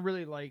great. And I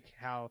really like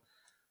how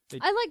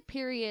I like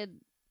period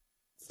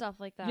stuff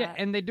like that. Yeah,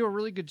 and they do a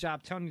really good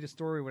job telling you the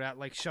story without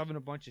like shoving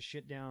a bunch of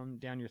shit down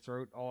your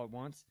throat all at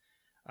once.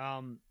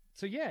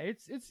 So yeah,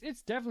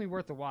 it's definitely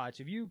worth a watch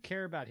if you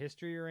care about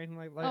history or anything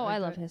like that. Oh, I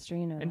love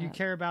history, you know. And you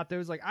care about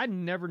those. Like I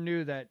never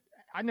knew that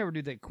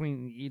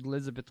Queen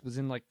Elizabeth was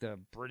in like the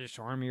British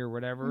Army or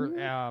whatever.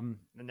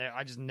 Mm-hmm. And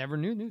I just never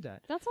knew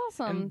that. That's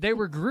awesome. And they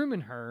were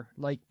grooming her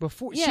like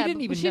before. Yeah, she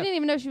didn't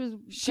even know she was.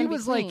 She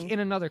was like in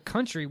another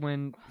country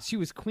when she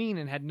was queen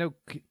and had no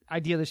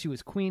idea that she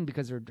was queen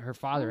because her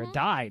father had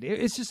died.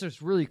 It's just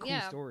this really cool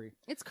story.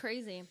 It's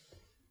crazy.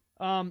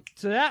 So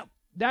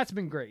that's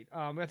been great.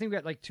 I think we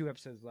got like 2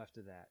 episodes left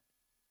of that.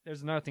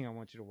 There's another thing I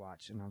want you to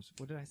watch, and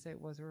what did I say it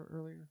was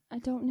earlier? I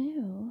don't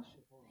know.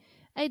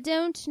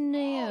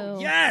 Oh,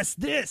 yes,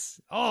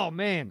 this. Oh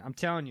man, I'm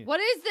telling you.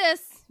 What is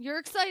this? You're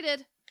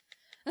excited.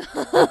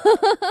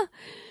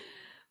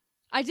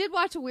 I did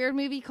watch a weird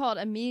movie called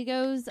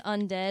Amigos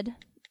Undead.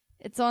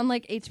 It's on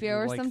like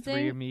HBO or like something.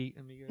 3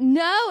 Amigos?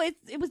 No,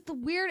 it was the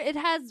weird. It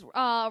has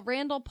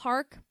Randall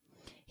Park.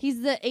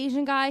 He's the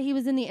Asian guy. He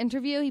was in the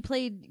interview. He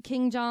played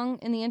King Jong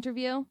in the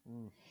interview.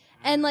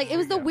 And like it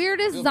was the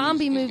weirdest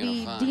zombie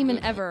movie demon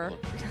ever.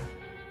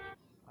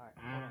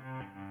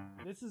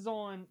 This is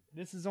on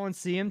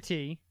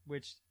CMT,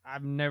 which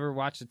I've never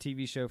watched a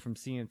TV show from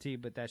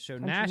CMT, but that show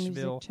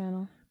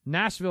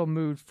Nashville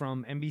moved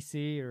from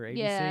NBC or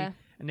ABC,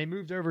 and they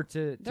moved over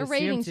to their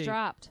ratings CMT.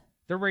 dropped.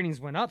 Their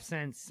ratings went up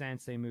since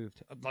they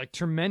moved, like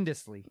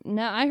tremendously.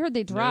 No, I heard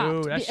they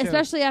dropped,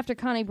 especially after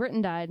Connie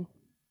Britton died.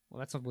 Well,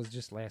 that was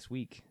just last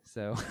week,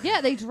 so yeah,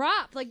 they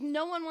dropped. Like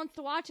no one wants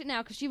to watch it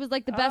now because she was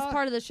like the best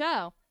part of the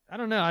show. I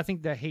don't know. I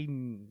think the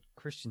Hayden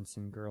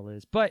Christensen girl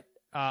is, but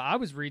I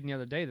was reading the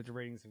other day that the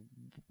ratings have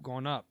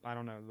gone up. I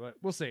don't know, but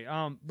we'll see.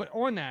 But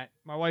on that,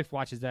 my wife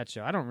watches that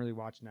show. I don't really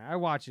watch that. I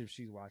watch it if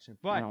she's watching it,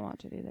 but I don't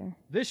watch it either.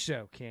 This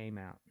show came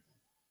out.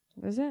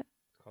 What is it?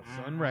 It's called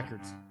Sun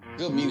Records.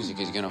 Good music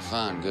is gonna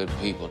find good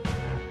people.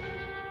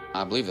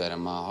 I believe that in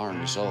my heart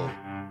and soul.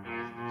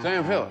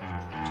 Sam Phillips.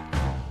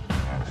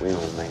 We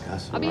will make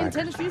us I'll be in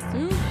Tennessee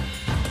soon. You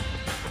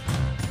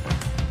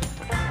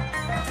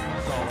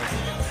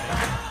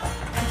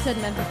said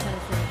Memphis,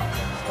 Tennessee.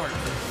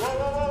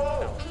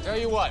 Whoa. Tell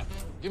you what,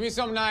 give me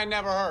something I ain't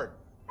never heard.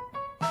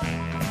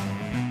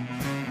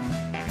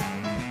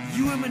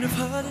 You women have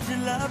heard of the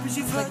love,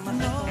 you've heard the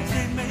noise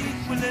they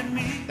make. Well, let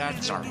me.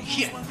 That's our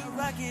hit.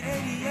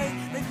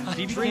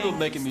 Deep dream of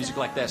making music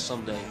like that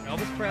someday.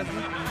 Elvis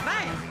Presley.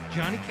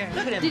 Johnny Cash.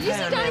 Did you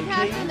see Johnny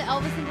Cash in the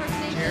Elvis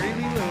impersonation? Jerry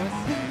Lee Lewis.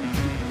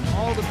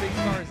 All the big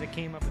stars that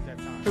came up at that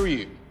time. Who are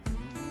you?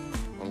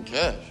 I'm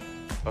Cash.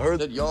 I heard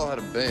that y'all had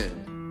a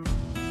band.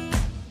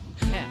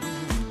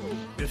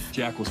 If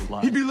Jack was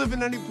alive, He'd be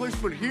living any place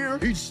but here.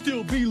 he'd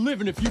still be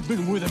living if you'd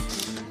been with him.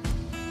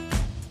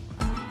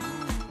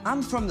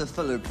 I'm from the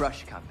Fuller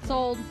Brush Company.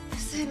 Sold.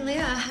 Certainly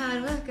a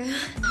hard worker.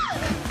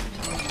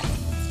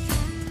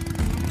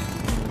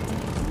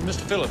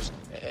 Mr. Phillips,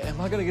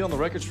 am I gonna get on the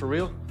records for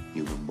real?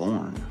 You were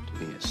born to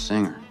be a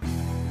singer.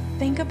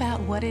 Think about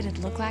what it'd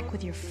look like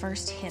with your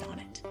first hit on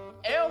it.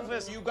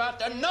 Elvis, you got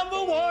the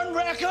 #1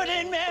 record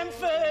in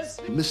Memphis.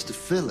 Mr.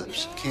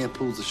 Phillips can't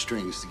pull the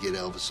strings to get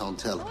Elvis on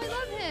television. I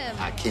love him.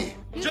 I can.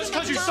 Just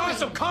because you signed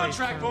some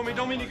contract for me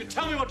don't mean you can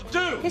tell me what to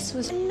do. This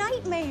was a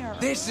nightmare.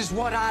 This is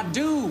what I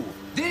do.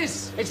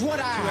 This is what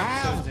I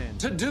have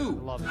to do.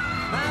 Love it.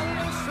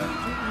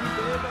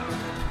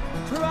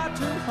 Try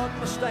to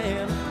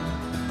understand.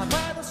 I'd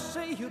rather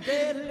see you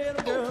dead,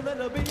 little girl, than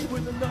to be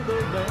with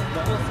another man.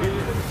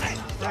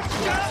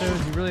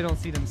 Shows you really don't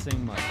see them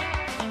sing much.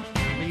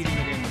 Leading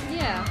it in.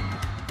 Yeah.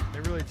 They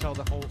really tell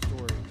the whole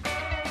story.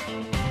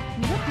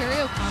 Is that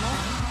Perry O'Connell?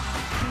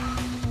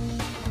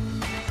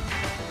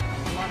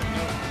 A lot of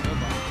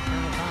nobody.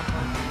 Colonel Tom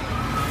Parker.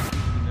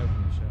 You know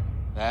from the show.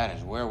 That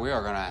is where where we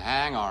are going to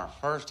hang our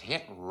first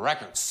hit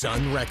record.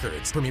 Sun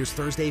Records premieres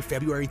Thursday,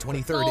 February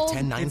 23rd at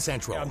 10, 9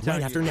 Central,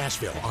 right after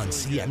Nashville on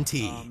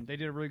CMT. They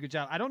did a really good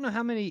job. I don't know if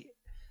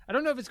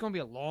it's going to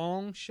be a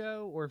long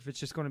show or if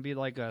it's just going to be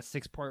like a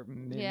 6-part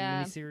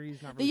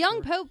miniseries. Not really The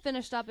Young sure. Pope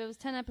finished up. It was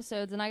 10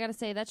 episodes, and I got to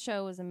say, that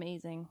show was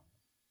amazing.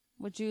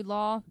 With Jude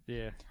Law.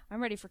 Yeah.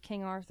 I'm ready for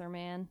King Arthur,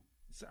 man.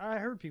 So I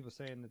heard people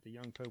saying that The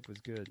Young Pope was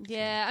good.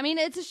 Yeah, I mean,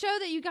 it's a show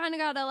that you kind of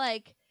got to,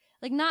 like,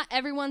 not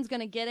everyone's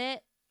going to get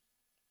it,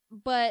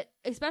 but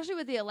especially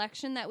with the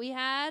election that we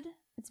had,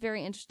 it's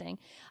very interesting.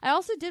 I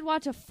also did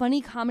watch a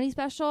funny comedy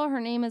special. Her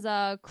name is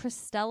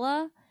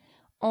Christella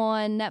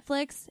on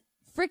Netflix.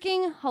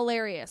 Freaking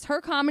hilarious.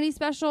 Her comedy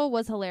special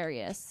was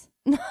hilarious.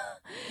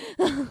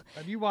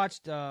 Have you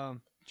watched Joe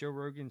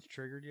Rogan's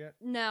Triggered yet?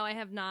 No, I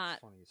have not.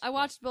 I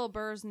watched Bill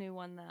Burr's new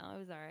one, though. It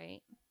was all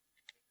right.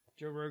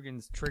 Joe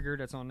Rogan's Triggered,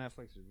 that's on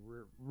Netflix, is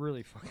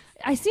really fucking.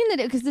 I seen that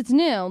because it's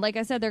new. Like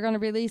I said, they're going to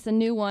release a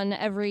new one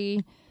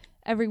every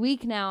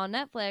week now on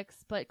Netflix.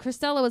 But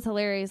Christella was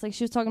hilarious. Like,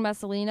 she was talking about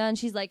Selena, and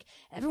she's like,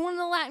 everyone in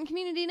the Latin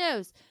community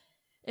knows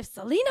if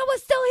Selena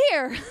was still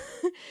here,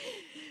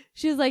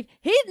 she was like,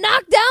 he'd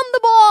knock down the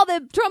ball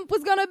that Trump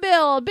was going to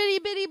build. Bitty,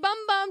 bitty, bum,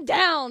 bum,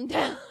 down.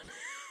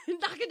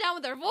 Knock it down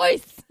with her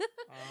voice.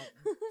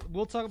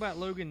 We'll talk about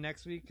Logan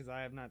next week because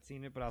I have not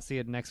seen it, but I'll see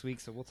it next week.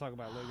 So we'll talk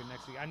about Logan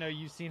next week. I know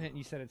you've seen it and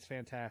you said it's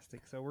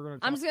fantastic. So we're going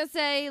to. I'm just going to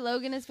say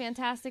Logan is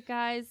fantastic,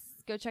 guys.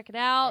 Go check it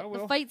out.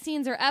 The fight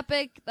scenes are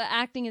epic. The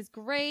acting is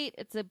great.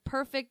 It's a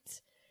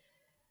perfect.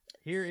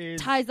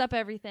 Ties up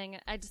everything.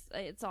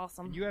 It's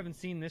awesome. You haven't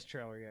seen this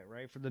trailer yet,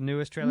 right? For the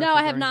newest trailer? No, for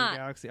I have Guardians not. of the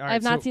Galaxy? I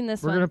have not seen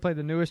this We're one. going to play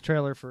the newest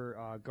trailer for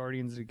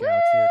Guardians of the Galaxy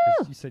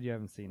because you said you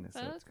haven't seen this.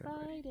 So it's good.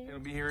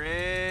 It'll be here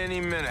any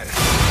minute.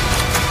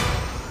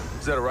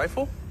 Is that a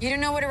rifle? You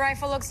don't know what a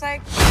rifle looks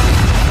like?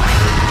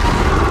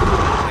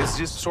 It's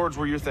just swords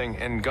were your thing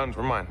and guns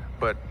were mine.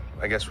 But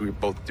I guess we're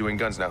both doing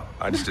guns now.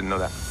 I just didn't know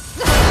that.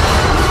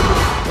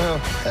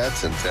 Well,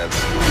 that's intense.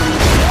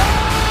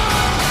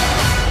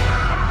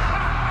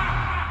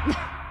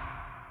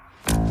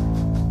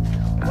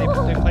 They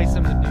play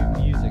some of the new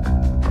music.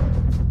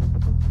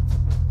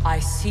 I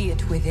see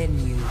it within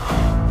you.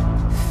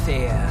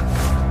 Fear,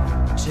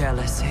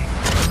 jealousy,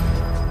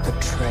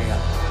 betrayal.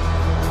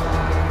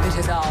 It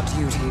is our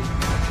duty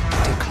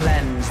to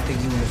cleanse the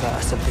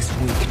universe of this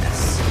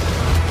weakness.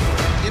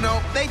 You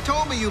know, they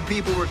told me you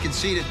people were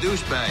conceited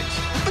douchebags,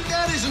 but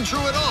that isn't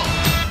true at all.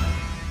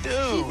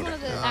 Dude,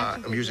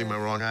 I'm using my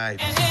wrong eye.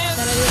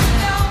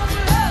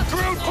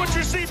 Groot, put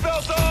your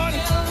seatbelt on!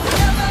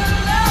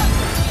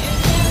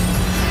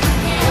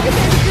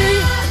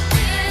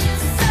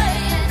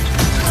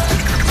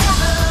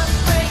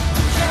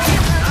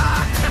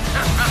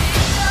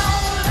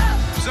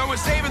 So we're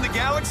saving the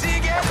galaxy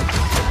again?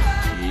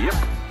 Yep.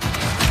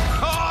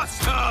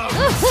 Awesome!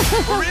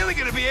 We're really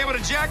gonna be able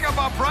to jack up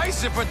our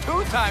prices for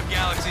 2-time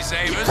galaxy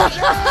savers.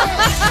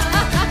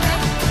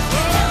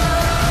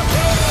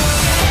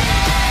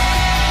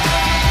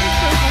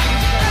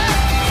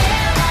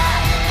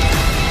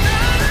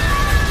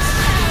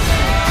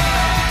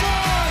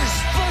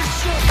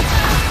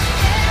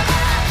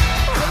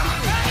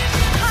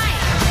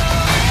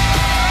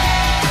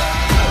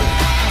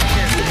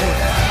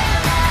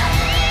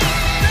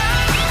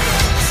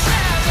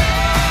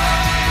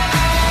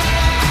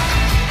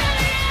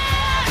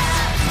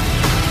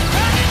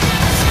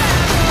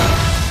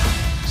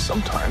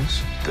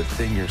 Sometimes the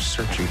thing you're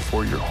searching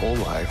for your whole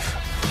life,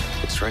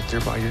 it's right there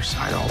by your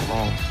side all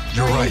along.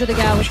 You're right. Into the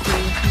Galaxy. Volume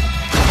 2.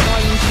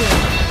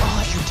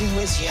 All you do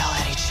is yell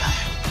at each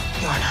other.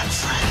 You're not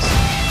friends.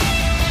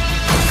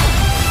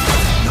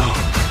 No,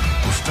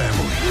 we're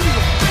family.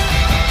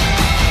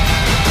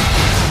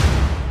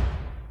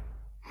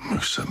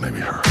 Except maybe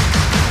her.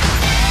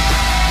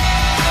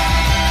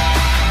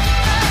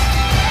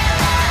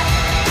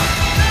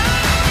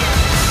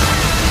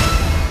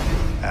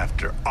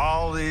 After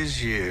all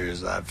these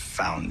years, I've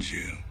found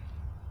you.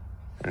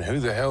 And who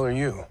the hell are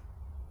you?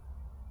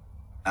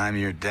 I'm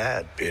your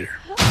dad, Peter.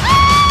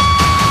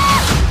 I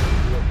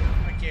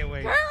can't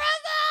wait.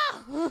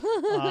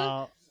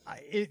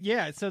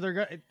 So they're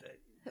going to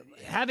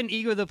have an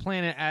Ego the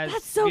Planet as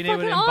That's so being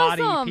able to fucking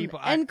embody awesome. people.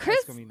 And Chris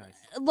that's gonna be nice.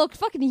 looked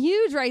fucking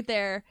huge right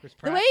there. The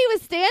Pratt. way he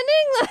was standing,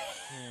 like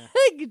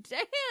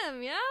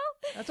damn, yo.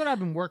 That's what I've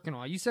been working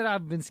on. You said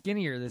I've been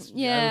skinnier this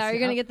year. Yeah, are you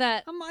gonna get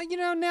that?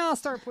 Now I'll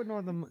start putting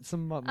on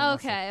some muscle.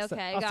 Okay, I'll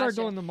gotcha. start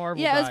doing the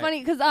Marvel Yeah, diet. it was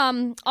funny because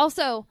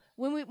also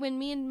when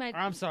me and my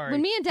I'm sorry.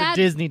 when me and the Dad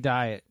Disney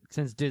diet,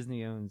 since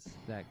Disney owns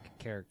that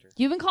character.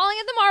 You've been calling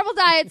it the Marvel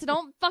diet, so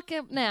don't fuck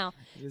it now.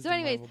 It is So the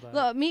anyways, Marvel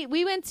diet. look,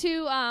 we went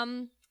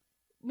to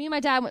me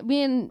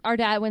and our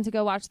dad went to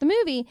go watch the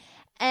movie,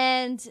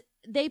 and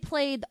they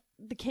played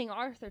the King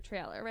Arthur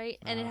trailer, right?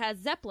 And it has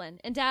Zeppelin.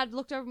 And Dad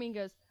looked over at me and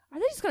goes, "Are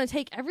they just gonna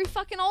take every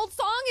fucking old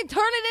song and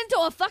turn it into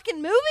a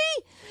fucking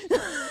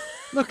movie?"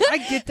 Look, I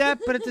get that,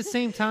 but at the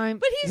same time,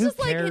 But he's who just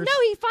cares? like, no,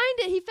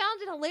 he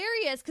found it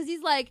hilarious because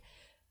he's like,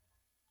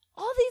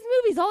 all these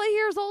movies, all I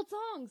hear is old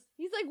songs.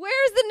 He's like,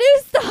 where's the new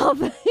stuff?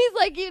 He's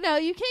like, you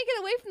can't get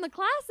away from the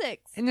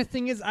classics. And the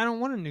thing is, I don't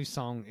want a new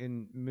song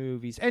in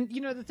movies. And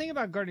the thing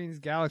about Guardians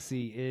of the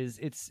Galaxy is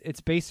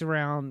it's based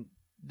around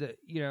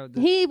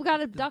he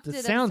got abducted the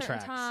at soundtracks. a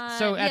certain time.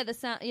 So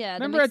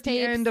remember the at the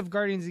end of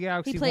Guardians of the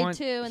Galaxy he played 1,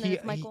 2, and then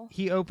it's Michael.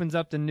 He opens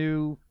up the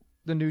new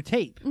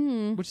tape,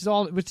 which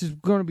is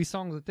going to be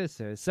songs like this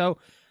is. So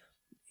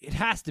it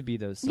has to be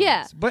those songs.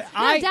 Yeah, but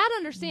Dad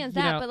understands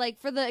that. But like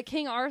for the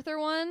King Arthur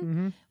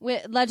one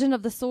with Legend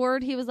of the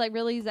Sword, he was like,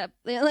 really?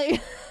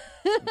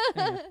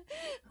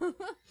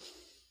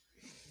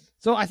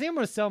 So I think I'm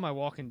going to sell my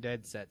Walking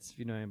Dead sets if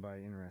you know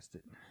anybody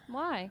interested.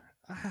 Why?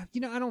 I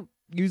don't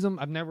use them.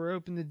 I've never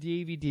opened the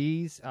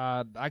DVDs.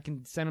 I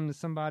can send them to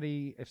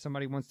somebody if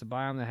somebody wants to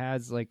buy them that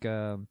has like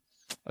a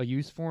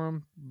use for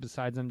them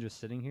besides them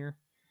just sitting here.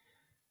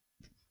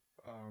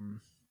 I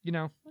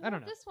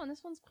don't know.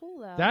 This one's cool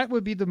though. That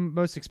would be the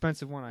most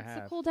expensive one I have.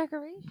 It's a cool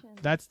decoration.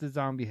 That's the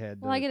zombie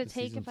head. Will I get a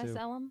take if I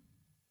sell them?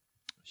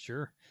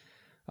 Sure.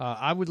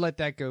 I would let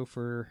that go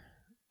for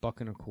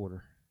 $1.25.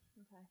 Okay.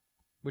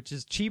 Which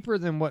is cheaper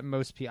than what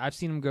most people. I've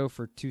seen them go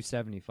for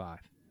 $2.75.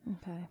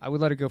 Okay. I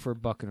would let it go for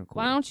 $1.25.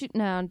 Why don't you?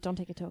 No, don't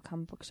take it to a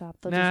comic book shop.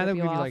 They'll they'll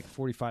give you off. like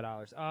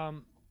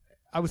 $45.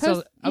 I would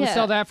sell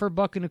that for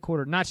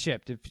 $1.25, not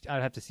shipped.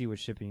 I'd have to see what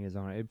shipping is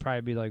on it. It'd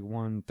probably be like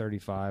 $135,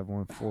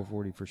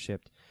 $440 for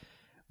shipped.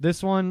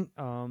 This one,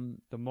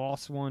 the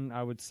Moss one,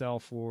 I would sell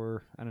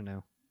for I don't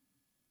know,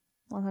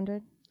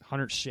 100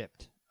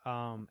 shipped.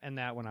 And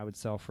that one I would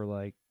sell for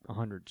like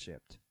 100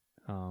 shipped.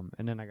 And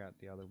then I got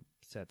the other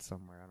set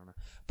somewhere. I don't know,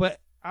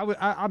 but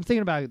I'm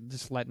thinking about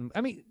just letting.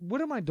 I mean, what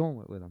am I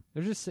doing with them?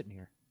 They're just sitting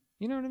here.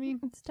 You know what I mean?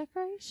 It's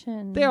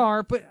decoration. They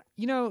are, but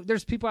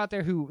there's people out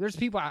there there's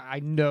people I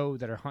know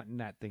that are hunting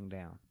that thing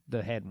down,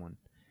 the head one.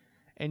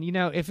 And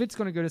if it's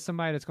going to go to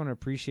somebody that's going to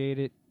appreciate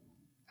it,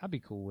 I'd be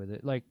cool with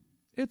it. Like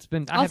it's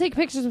been. I'll take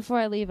pictures before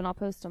I leave and I'll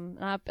post them.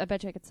 And I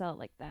bet you I could sell it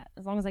like that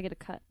as long as I get a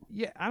cut.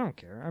 Yeah, I don't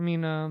care. I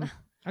mean, I'll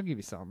give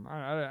you some.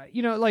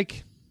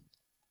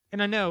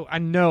 And I know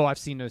I've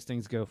seen those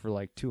things go for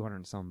like $200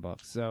 and some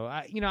bucks. So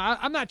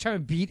I'm not trying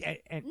to beat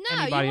anybody up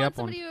on. No, you want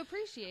somebody to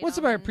appreciate. Want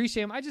somebody to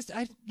appreciate them. I'm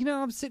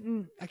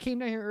sitting. I came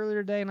down here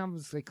earlier today and I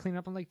was like cleaning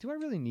up. I'm like, do I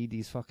really need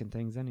these fucking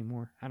things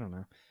anymore? I don't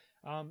know.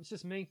 It's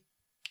just me.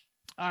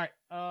 All right.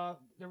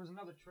 There was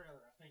another trailer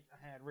I think I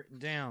had written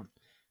down.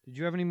 Did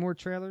you have any more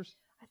trailers?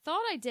 I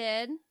thought I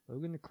did.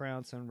 Logan the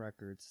Crown, Sun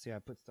Records. See, I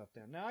put stuff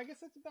down. No, I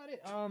guess that's about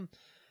it.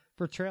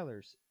 For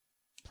trailers.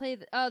 Play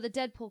the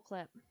Deadpool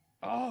clip.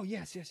 Oh,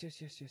 yes. We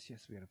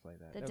gotta play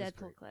that. The that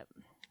Deadpool clip.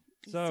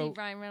 You so see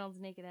Ryan Reynolds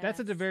naked ass. That's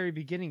at the very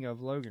beginning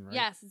of Logan, right?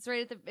 Yes, it's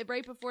right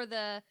before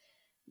the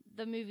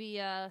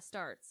movie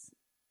starts.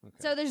 Okay.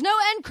 So there's no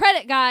end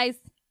credit, guys.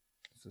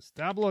 So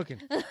stop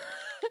looking. Everyone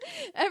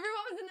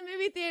was in the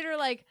movie theater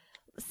like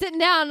sitting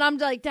down, and I'm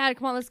like, Dad,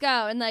 come on, let's go.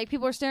 And like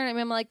people are staring at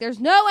me. I'm like, there's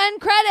no end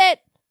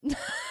credit. It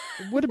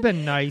would have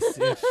been nice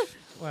if.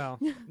 Well,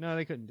 no,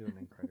 they couldn't do an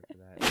end credit for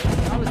that.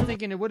 I was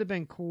thinking it would have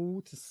been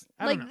cool to.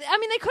 I mean,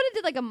 they could have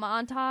did like a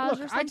montage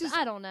or something.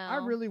 I don't know. I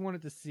really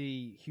wanted to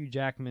see Hugh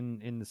Jackman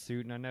in the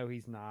suit, and I know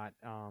he's not.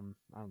 I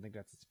don't think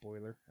that's a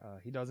spoiler.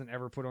 He doesn't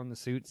ever put on the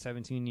suit.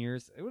 17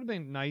 years. It would have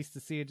been nice to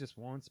see it just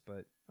once,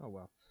 but oh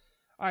well.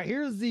 All right,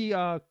 here's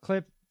the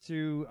clip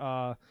to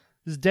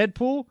this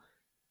Deadpool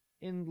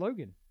in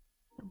Logan.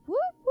 Woo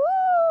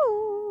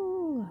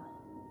woo!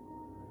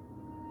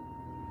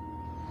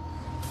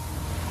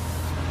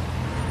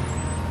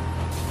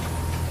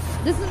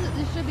 This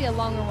should be a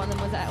longer one than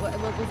what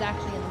was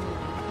actually in the movie.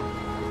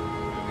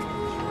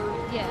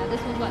 Yeah,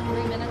 this was what,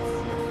 3 minutes?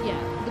 Yeah,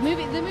 the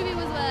movie was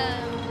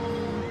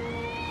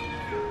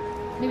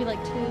maybe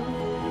like 2. You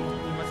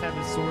must have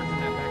the swords in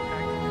that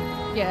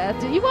backpack. Yeah,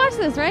 did you watch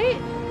this, right?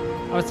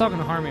 I was talking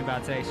to Harmony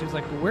about it today. She was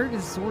like, well, where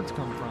does swords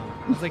come from?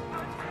 I was like,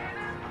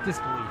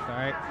 disbelief, all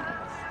right?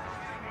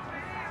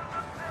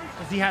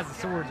 Because he has the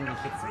swords when he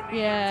fits it.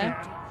 Yeah.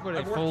 What, they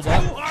I've fold worked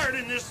up? so hard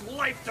in this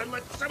life to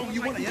let someone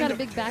He's got a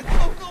big back.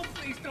 Oh, no,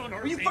 please don't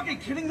hurt me. Are you fucking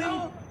kidding me?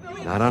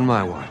 Not on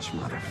my watch,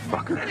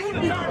 motherfucker.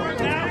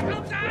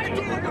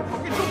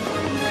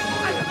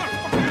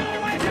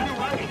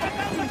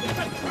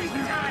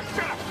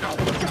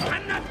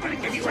 I'm not gonna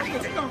give you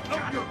anything.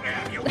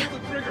 You pull the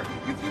trigger.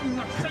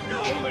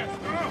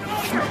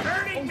 You're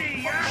hurting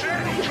me. You're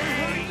hurting me.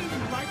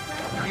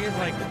 He was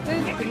like,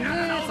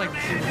 it's like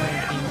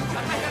Superman theme.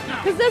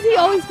 Because does he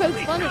always poke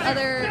fun at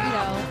other, he's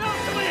like his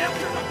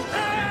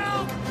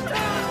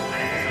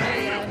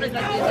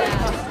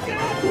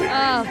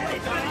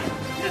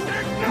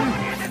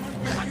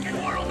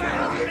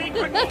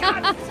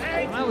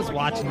When I was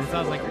watching this, I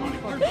was like, it's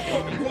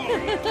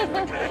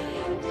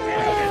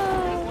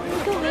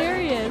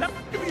hilarious.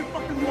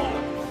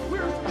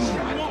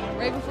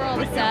 Right before all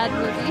the sad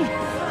movies.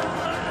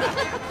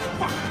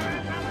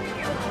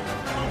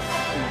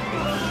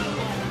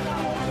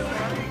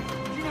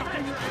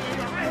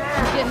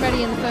 Getting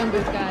ready in the phone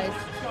booth, guys.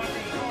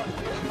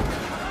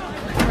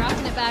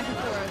 Rocking it back and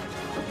forth.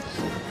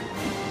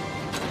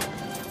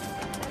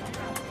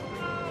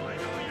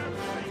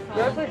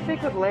 called. actually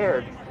speak with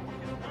Laird.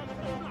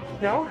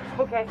 No?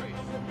 Okay.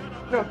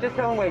 No, just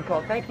tell him Wade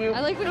called. Thank you.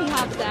 I like when he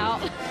hops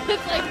out.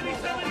 It's like,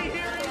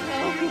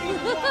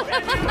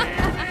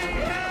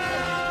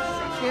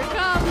 here it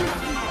comes.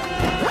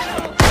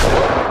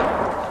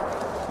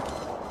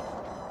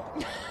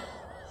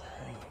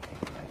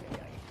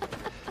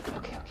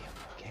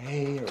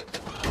 Okay.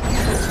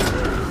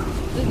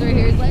 This right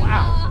here is like,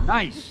 wow,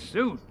 nice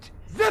suit.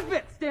 Zip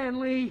it,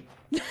 Stanley.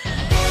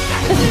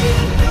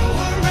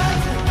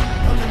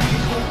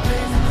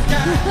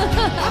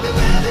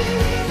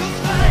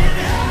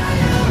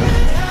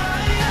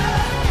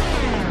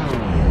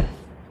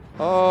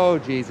 Oh,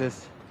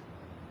 Jesus.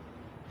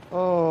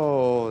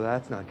 Oh,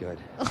 that's not good.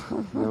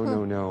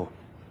 No.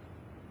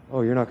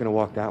 Oh, you're not going to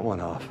walk that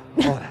one off.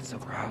 Oh, that's so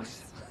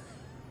gross.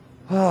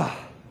 Oh,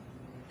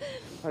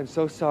 I'm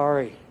so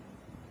sorry.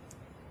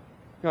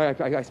 No,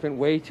 I spent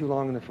way too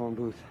long in the phone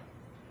booth.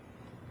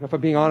 If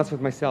I'm being honest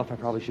with myself, I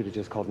probably should have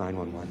just called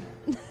 911.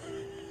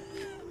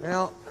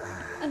 Well,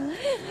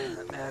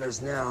 that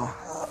matters now.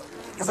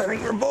 Because I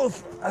think we're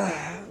both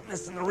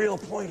missing the real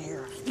point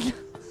here.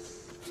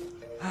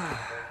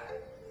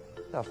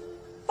 The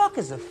fuck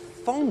is a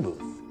phone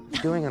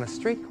booth doing on a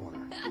street corner?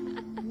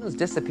 Those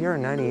disappear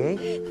in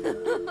 98?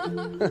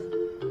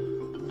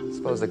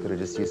 Suppose I could have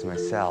just used my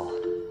cell.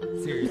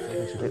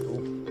 Seriously.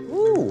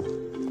 Ooh.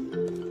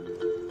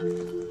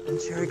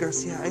 And Cherry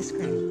Garcia ice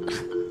cream.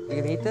 You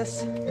gonna eat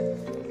this?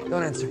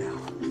 Don't answer now.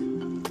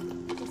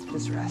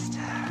 Just rest.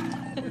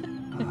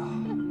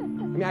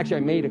 Actually,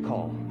 I made a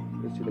call.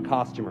 It was to the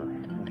costumer.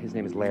 His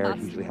name is Laird.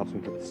 He usually helps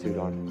me put the suit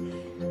on.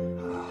 I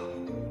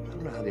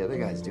don't know how the other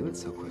guys do it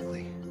so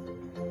quickly.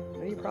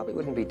 Well, you probably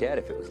wouldn't be dead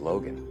if it was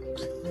Logan.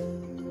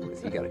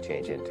 Because he got to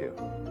change into.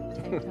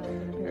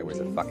 There was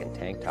a fucking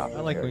tank top. I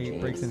like when he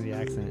breaks into the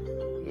accent.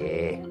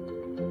 Yeah.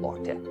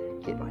 Like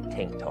to get my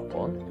tank top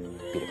on,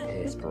 bit of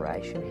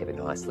perspiration, have a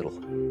nice little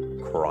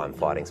crime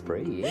fighting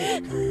spree.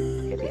 Yeah.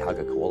 Happy hug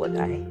a koala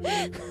day.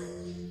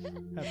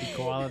 Happy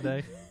koala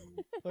day.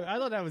 Look, I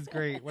thought that was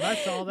great. When I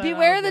saw that,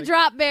 beware the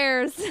drop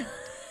bears.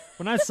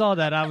 When I saw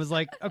that, I was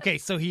like, okay,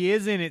 so he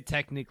is in it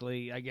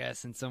technically, I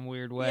guess, in some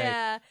weird way.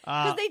 Yeah,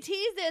 because they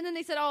teased it and then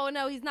they said, "Oh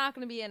no, he's not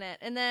going to be in it,"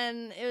 and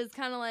then it was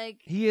kind of like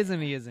he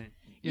isn't. You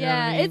know what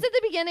I mean? It's at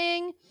the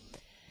beginning.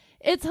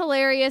 It's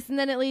hilarious, and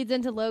then it leads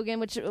into Logan,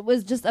 which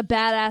was just a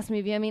badass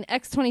movie. I mean,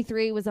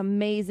 X-23 was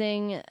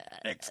amazing.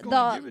 X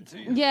gonna give it to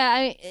you.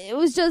 Yeah, it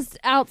was just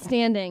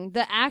outstanding.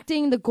 The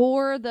acting, the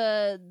gore,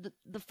 the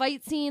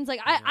fight scenes. Like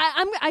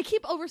I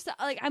keep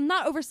I'm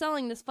not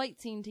overselling this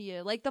fight scene to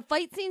you. Like the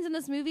fight scenes in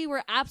this movie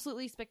were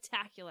absolutely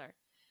spectacular.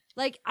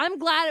 Like I'm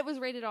glad it was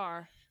rated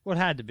R. Well, it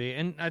had to be.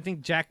 And I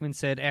think Jackman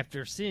said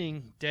after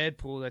seeing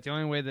Deadpool that the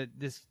only way that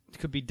this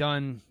could be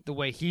done the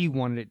way he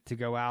wanted it to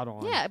go out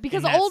on. Yeah,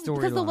 because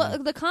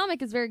the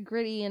comic is very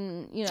gritty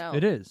and,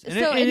 It is. And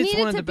so it it's needed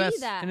one of to the best,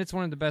 be that. And it's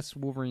one of the best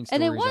Wolverine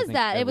stories. And it was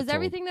that. It was told.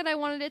 everything that I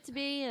wanted it to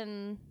be,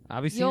 and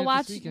Obviously you'll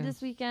watch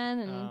this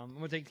weekend. And I'm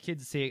going to take the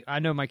kids to see it. I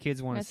know my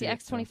kids want to see it.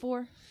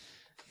 X-24.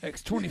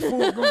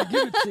 X-24, going to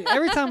give it to you.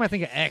 Every time I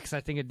think of X,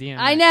 I think of DMX.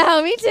 I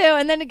know, me too.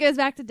 And then it goes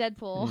back to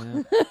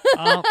Deadpool.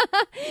 Yeah.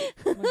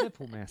 My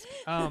Deadpool mask.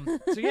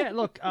 So yeah,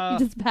 look. You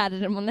just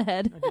patted him on the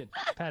head.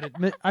 I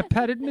did. I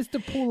patted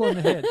Mr. Pool on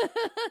the head.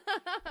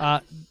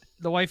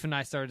 The wife and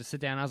I started to sit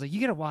down. I was like,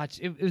 "You gotta watch."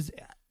 It was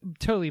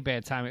totally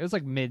bad timing. It was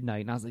like midnight,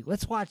 and I was like,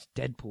 "Let's watch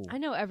Deadpool." I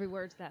know every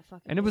word to that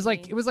fucking. And it was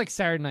like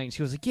Saturday night. And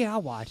she was like, "Yeah,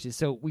 I'll watch it."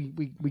 So we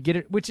get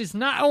it, which is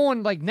not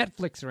on like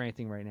Netflix or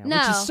anything right now, no.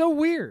 which is so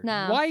weird.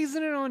 No. Why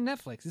isn't it on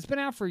Netflix? It's been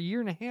out for a year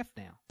and a half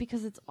now.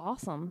 Because it's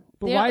awesome.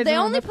 But why is they it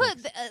on only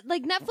Netflix? put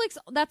like Netflix?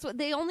 That's what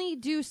they only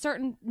do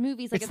certain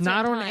movies. Like It's at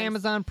not certain on times.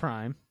 Amazon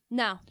Prime.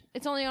 No,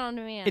 it's only on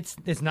demand.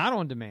 It's not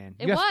on demand.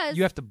 It was.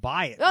 You have to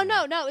buy it. Oh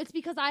no, it's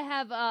because I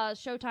have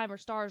Showtime or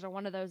Stars or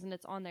one of those, and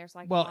it's on there, so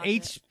I can watch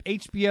it.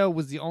 HBO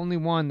was the only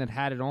one that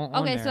had it on.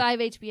 Okay, there. so I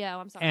have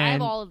HBO. I'm sorry, I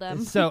have all of them.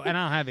 And I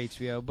don't have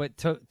HBO, but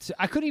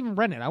I couldn't even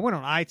rent it. I went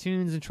on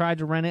iTunes and tried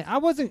to rent it.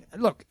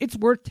 Look, it's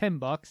worth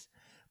 $10,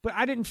 but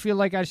I didn't feel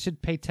like I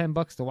should pay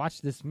 $10 to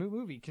watch this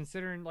movie,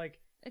 considering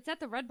like it's at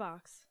the Redbox.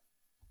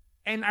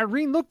 And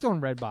Irene looked on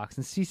Redbox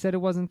and she said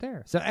it wasn't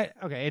there. So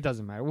okay, it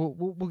doesn't matter.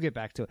 We'll get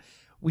back to it.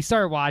 We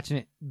started watching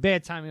it.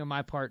 Bad timing on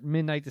my part.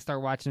 Midnight to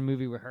start watching a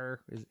movie with her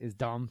is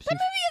dumb. The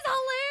movie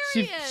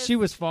is hilarious. She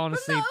was falling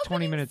asleep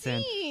 20 minutes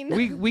in.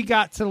 We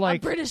got to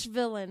like a British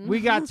villain.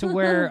 We got to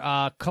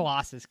where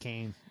Colossus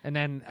came, and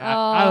then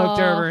I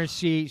looked over and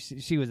she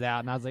was out,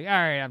 and I was like, all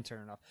right, I'm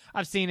turning off.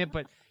 I've seen it,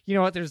 but you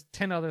know what? There's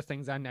 10 other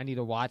things I need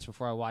to watch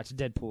before I watch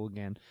Deadpool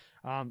again.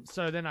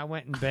 So then I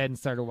went in bed and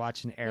started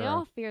watching Arrow. They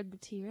all feared the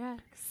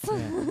T-Rex.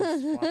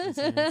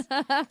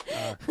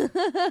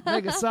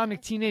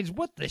 Megasonic Teenage,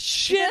 what the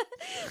shit?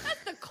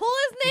 That's the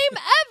coolest name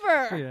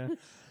ever.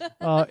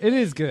 Yeah. It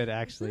is good,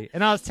 actually.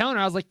 And I was telling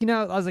her, I was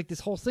like,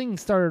 this whole thing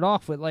started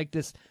off with like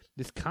this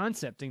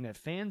concept thing that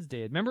fans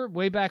did. Remember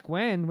way back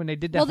when they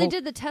did that Well, they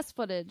did the test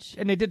footage.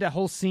 And they did that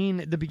whole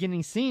scene. The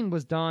beginning scene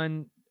was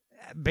done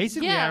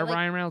basically out of like,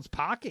 Ryan Reynolds'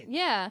 pocket.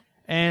 Yeah.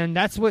 And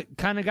that's what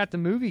kind of got the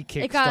movie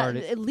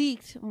kick-started. It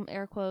leaked,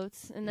 air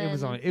quotes, and then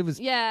it was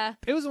yeah.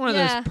 It was one of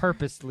those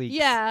purpose leaks.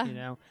 Yeah, you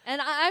know.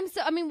 And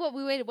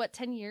we waited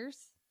 10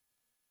 years?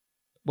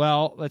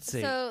 Well, let's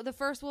see. So the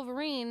first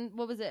Wolverine,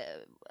 what was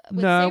it?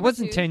 No, it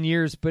wasn't 10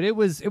 years, but it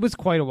was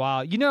quite a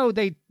while. You know,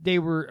 they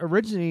were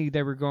originally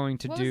going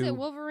to what do. Was it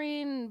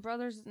Wolverine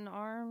Brothers in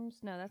Arms?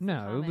 No, that's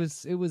no.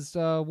 It was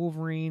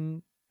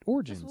Wolverine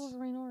Origins. That's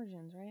Wolverine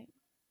Origins, right?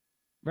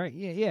 Right.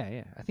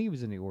 Yeah. I think it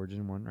was in the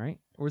Origin one, right?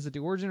 Or was it the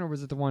Origin, or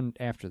was it the one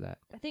after that?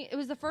 I think it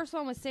was the first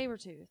one with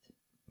Sabretooth.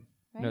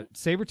 Right? No,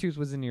 Sabretooth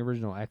was in the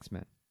original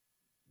X-Men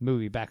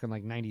movie back in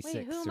like 96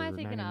 Wait, who am or I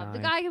thinking 99. of? The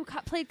guy who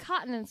played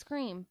Cotton in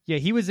Scream. Yeah,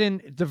 he was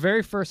in the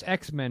very first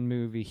X-Men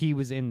movie. He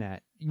was in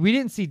that. We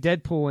didn't see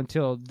Deadpool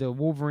until the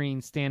Wolverine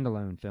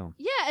standalone film.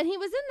 Yeah, and he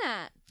was in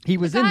that. He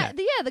was in that.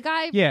 The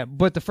guy. Yeah,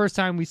 but the first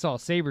time we saw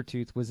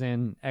Sabretooth was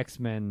in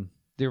X-Men,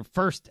 their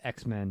first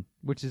X-Men,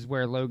 which is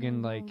where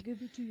Logan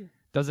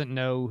doesn't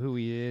know who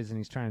he is, and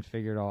he's trying to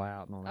figure it all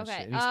out and all that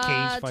shit. And he's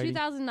cage fighting.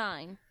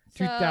 2009.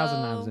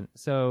 2009 was in it.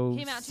 So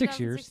came out 6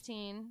 years.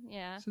 2016.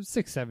 Yeah. So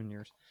 6-7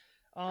 years.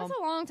 That's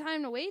a long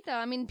time to wait, though.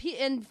 I mean,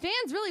 and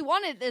fans really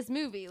wanted this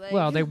movie. Like,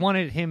 well, they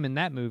wanted him in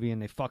that movie,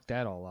 and they fucked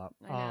that all up.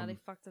 I know, they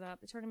fucked it up.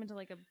 They turned him into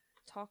like a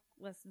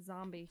talkless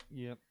zombie.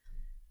 Yep.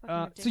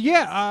 So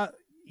yeah,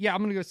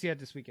 I'm gonna go see that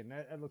this weekend.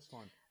 That looks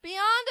fun.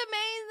 Beyond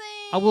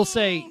amazing. I will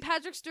say,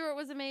 Patrick Stewart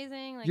was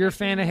amazing. Like, you're a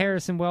fan of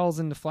Harrison Wells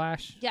in The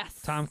Flash? Yes.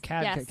 Tom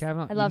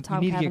Cavanaugh. I love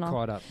Tom You need Cavanaugh. to get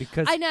caught up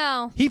because I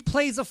know he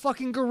plays a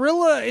fucking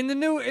gorilla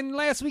in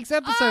last week's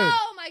episode.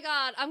 Oh my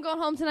god, I'm going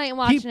home tonight and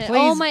watching it.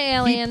 Oh my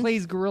alien. He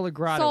plays Gorilla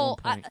Grodd at one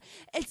point.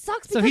 It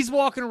sucks. So he's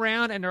walking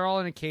around and they're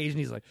all in a cage and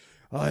he's like,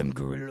 I'm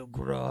Gorilla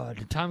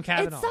Grodd. Tom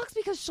Cavanaugh. It sucks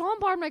because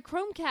Sean barred my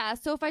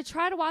Chromecast, so if I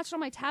try to watch it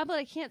on my tablet,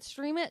 I can't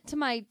stream it to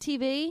my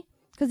TV.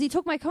 Because he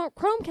took my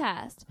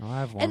Chromecast. Oh,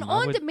 I have one. And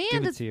on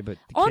demand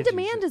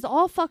is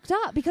all fucked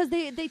up because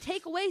they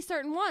take away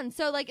certain ones.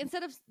 So like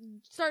instead of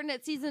starting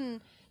at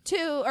season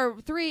 2 or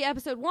 3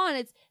 episode 1,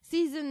 it's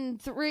season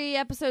 3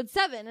 episode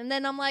 7, and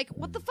then I'm like,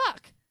 what the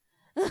fuck?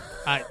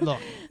 Look,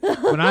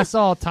 when I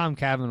saw Tom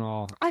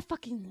Cavanaugh, I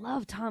fucking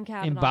love Tom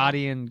Cavanaugh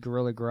embodying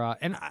Gorilla Grodd,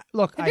 and have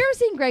you ever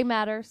seen Gray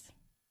Matters?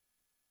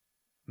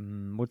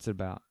 What's it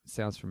about?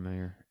 Sounds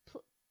familiar.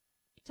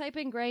 Type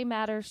in Gray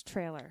Matters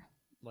trailer.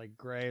 Like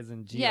gray as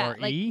in GRE? Yeah,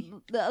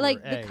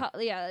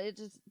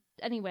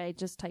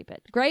 just type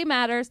it. Gray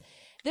Matters.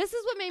 This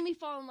is what made me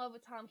fall in love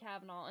with Tom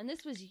Cavanaugh, and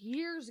this was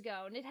years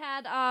ago. And it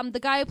had the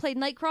guy who played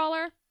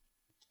Nightcrawler.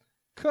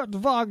 Kurt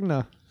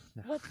Wagner.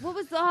 What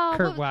was the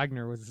Kurt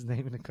Wagner was his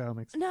name in the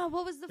comics. No,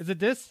 what was the? Is it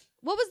this?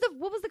 What was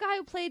the guy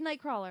who played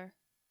Nightcrawler?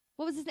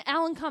 What was his name?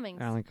 Alan Cummings.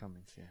 Alan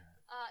Cummings. Yeah.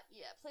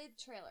 Yeah. Play the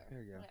trailer.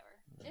 There you go. Whatever.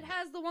 It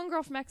has the one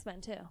girl from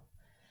X-Men too.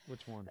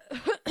 Which one?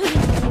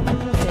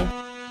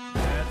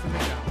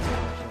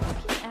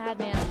 Ad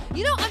man.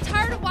 You know, I'm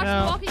tired of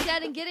watching Walking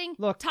Dead and getting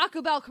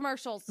Taco Bell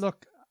commercials.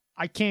 Look,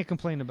 I can't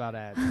complain about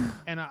ads,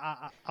 and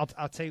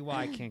I'll tell you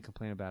why I can't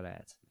complain about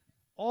ads.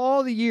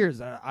 All the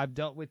years I've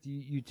dealt with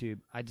YouTube,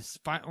 I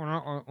just find on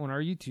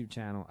our YouTube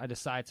channel, I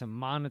decide to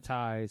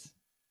monetize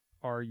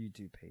our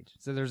YouTube page.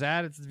 So there's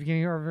ads at the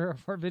beginning of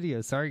our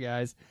videos. Sorry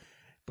guys,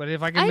 but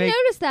if I can, I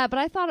noticed that, but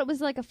I thought it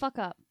was like a fuck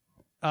up.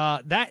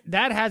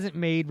 That hasn't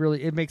made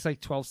really. It makes like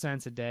 12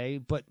 cents a day.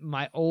 But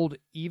my old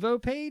Evo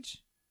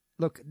page,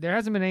 look, there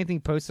hasn't been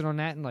anything posted on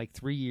that in like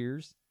 3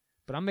 years.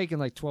 But I'm making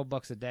like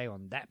 $12 a day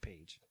on that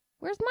page.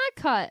 Where's my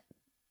cut?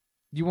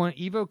 You want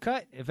Evo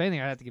cut? If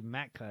anything, I'd have to give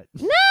Matt cut.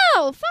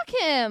 No, fuck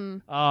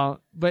him.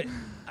 But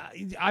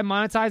I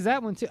monetize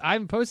that one too. I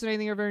haven't posted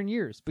anything over in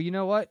years. But you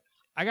know what?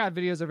 I got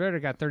videos over there that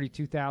got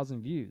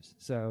 32,000 views.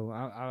 So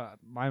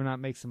why not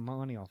make some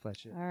money off that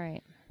shit? All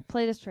right.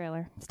 Play this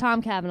trailer. It's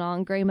Tom Cavanaugh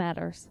and Gray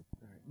Matters.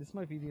 All right. This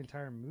might be the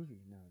entire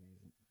movie. No,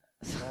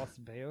 it isn't. Los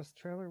Bayos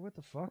trailer? What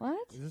the fuck?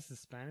 What? Is this the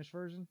Spanish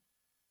version?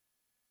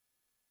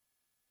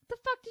 What the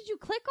fuck did you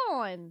click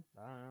on?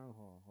 I don't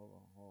know. Hold on.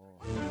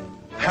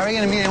 How are you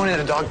going to meet anyone at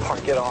a dog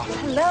park? Get off.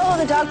 Hello,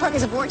 the dog park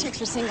is a vortex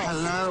for singles.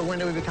 Hello, when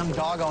do we become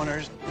dog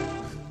owners?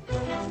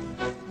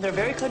 They're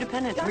very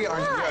codependent. We are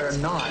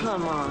not.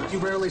 Come on. You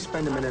rarely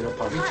spend a minute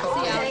apart. We talk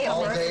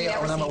all day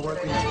when I'm at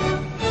work.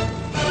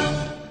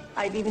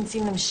 I've even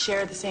seen them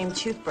share the same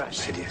toothbrush.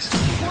 Hideous.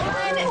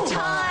 One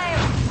time!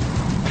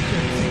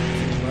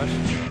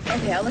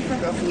 Okay, I'll look for a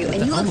girl for you,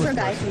 and you look for a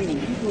guy for me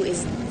who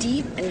is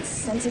deep and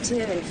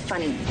sensitive and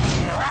funny.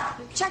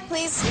 Check,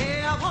 please.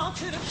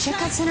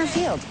 Check out center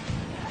field.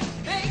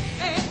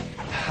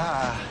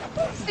 Hi.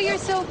 Oh, you're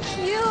so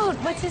cute.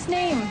 What's his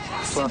name?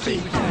 Fluffy.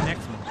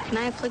 Can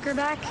I have Flicker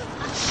back?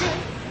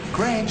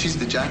 Great. She's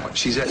the jackpot.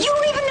 She's at... You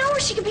don't even know her.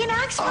 She could be an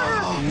expert.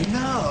 Oh,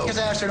 no. Because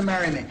I asked her to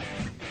marry me.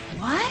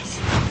 What?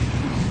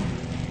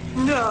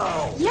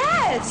 No.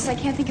 Yes. I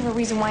can't think of a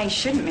reason why he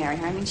shouldn't marry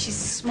her. I mean, she's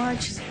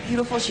smart, she's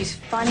beautiful, she's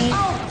funny.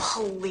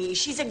 Oh, please.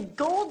 She's a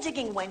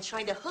gold-digging wench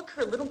trying to hook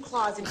her little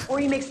claws in before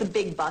he makes the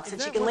big bucks,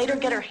 and she can later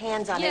get her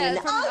hands on him.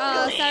 Yeah,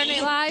 from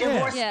Saturday Night Live.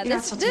 Divorce. Yeah, You're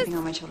not still taking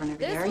all my children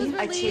every day, are you? was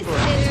I released in table.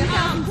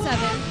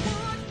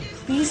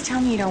 2007. Please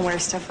tell me you don't wear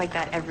stuff like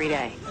that every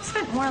day. I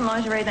spent more on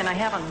lingerie than I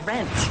have on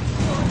rent.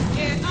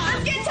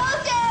 Let's get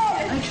toasted!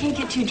 I can't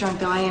get too drunk,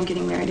 though. I am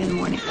getting married in the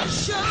morning.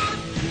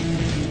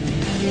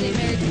 Getting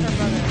married to her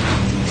brother.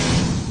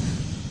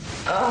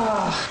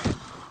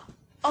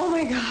 Oh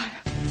my God.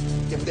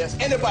 If there's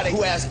anybody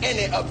who has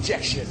any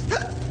objection.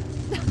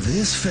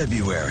 This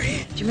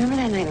February. Do you remember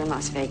that night in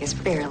Las Vegas?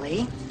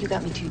 Barely. You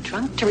got me too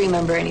drunk to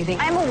remember anything.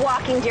 I'm a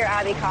walking Dear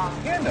Abby call.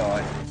 You know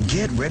it.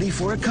 Get ready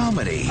for a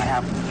comedy. I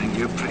happen to think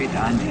you're pretty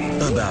dandy.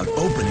 About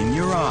opening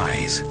your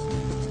eyes.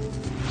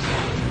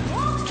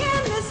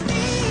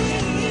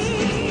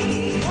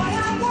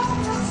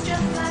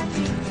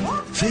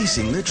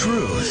 Facing the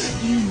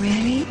truth. You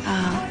really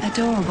are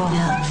adorable.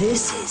 Now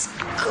this is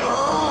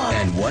good.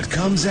 And what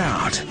comes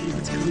out.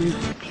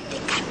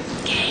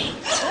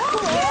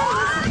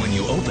 When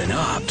you open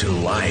up to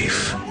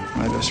life.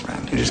 My best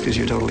friend. Just because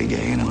you're totally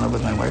gay and in love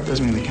with my wife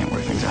doesn't mean we can't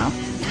work things out.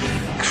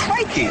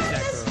 Crikey!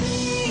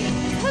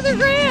 Heather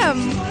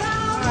Graham.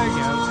 There you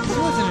go. She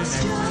wasn't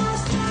in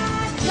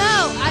X-Men. No,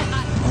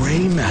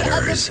 Gray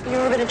Matters. You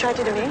ever been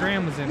attracted to me?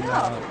 Graham was in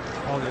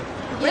all the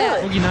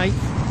Yeah. Boogie Nights.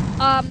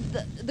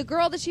 The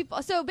girl that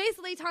so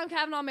basically Tom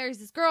Cavanaugh marries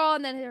this girl,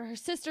 and then her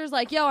sister's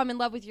like, yo, I'm in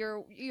love with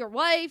your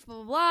wife, blah,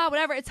 blah, blah,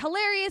 whatever. It's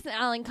hilarious, and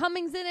Alan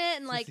Cummings in it,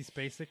 and like, it's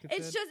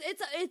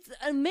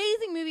an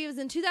amazing movie. It was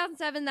in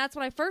 2007. That's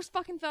when I first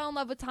fucking fell in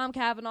love with Tom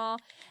Cavanaugh,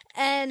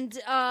 and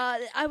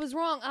I was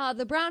wrong.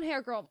 The brown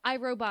hair girl,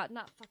 iRobot,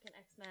 not fucking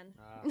X-Men.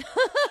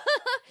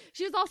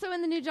 She was also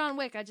in the new John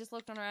Wick. I just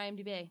looked on her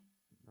IMDb.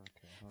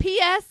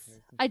 P.S.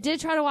 I did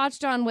try to watch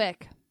John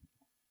Wick.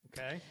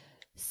 Okay.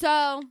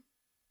 So,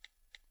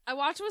 I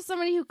watched with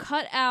somebody who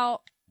cut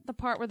out the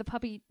part where the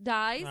puppy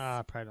dies.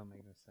 Probably don't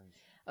make no sense.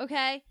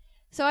 Okay.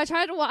 So, I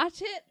tried to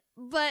watch it,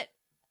 but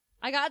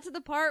I got to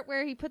the part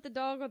where he put the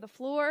dog on the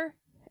floor,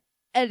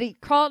 and he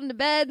crawled into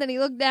bed, then he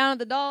looked down at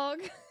the dog.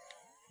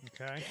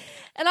 Okay.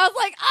 And I was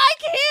like, I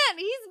can't!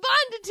 He's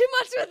bonded too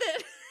much with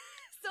it!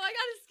 So, I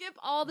gotta skip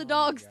all the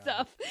dog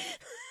stuff.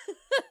 The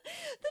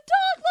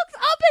dog looks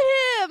up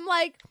at him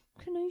like,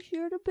 can I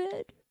share the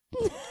bed?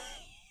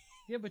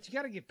 Yeah, but you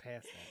got to get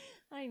past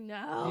that. I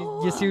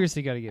know. You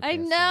seriously got to get past I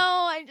know.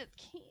 that. I just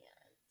can't.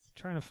 I'm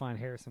trying to find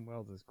Harrison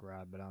Wells'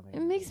 grad, but I don't think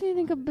It makes me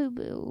think of Boo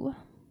Boo.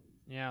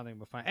 Yeah, I don't think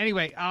we'll find.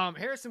 Anyway,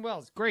 Harrison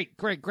Wells, great.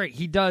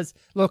 He does.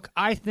 Look,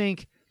 I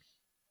think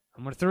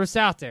I'm going to throw this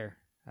out there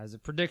as a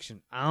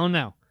prediction. I don't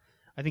know.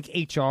 I think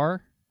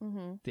HR,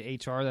 the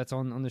HR that's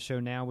on the show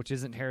now, which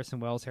isn't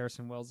Harrison Wells.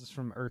 Harrison Wells is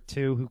from Earth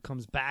 2, who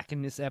comes back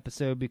in this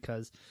episode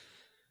because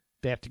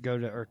they have to go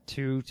to Earth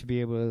 2 to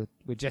be able to,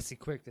 with Jesse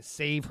Quick, to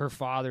save her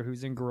father,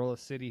 who's in Gorilla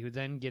City, who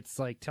then gets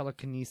like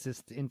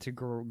telekinesis into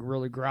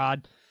Gorilla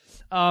Grodd.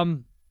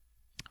 I'm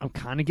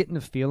kind of getting the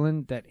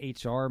feeling that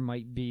HR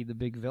might be the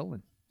big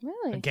villain.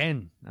 Really?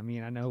 Again, I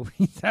mean, I know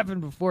he's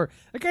happened before.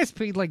 That guy's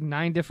played like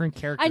 9 different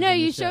characters. I know, in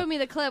you the show. showed me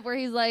the clip where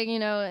he's like,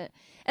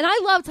 and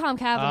I love Tom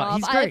Cavanaugh.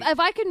 He's great. If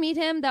I could meet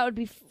him, that would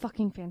be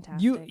fucking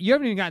fantastic. You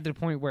haven't even gotten to the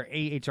point where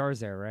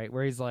AHR's there, right?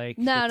 Where he's like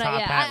No, the not top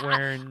yet. hat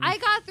wearing. I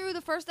got through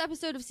the first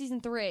episode of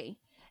season 3,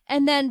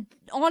 and then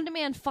On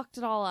Demand fucked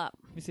it all up.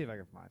 Let me see if I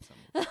can find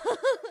something.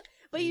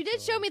 But you did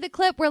show me the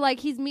clip where like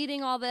he's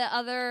meeting all the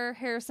other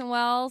Harrison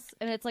Wells,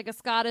 and it's like a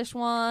Scottish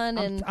one.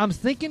 And I'm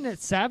thinking that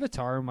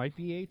Savitar might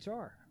be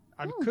HR.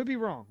 I could be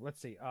wrong. Let's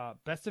see.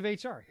 Best of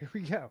HR. Here we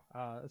go.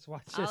 Let's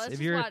watch this. Let's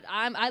just watch.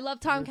 I love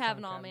Tom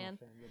Cavanaugh, man.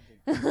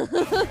 As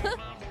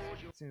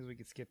soon as we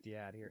can skip the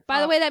ad here.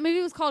 By the way, that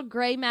movie was called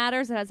Gray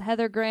Matters. It has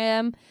Heather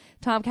Graham,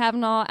 Tom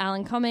Cavanaugh,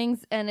 Alan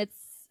Cummings, and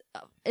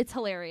it's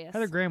hilarious.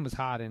 Heather Graham was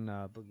hot in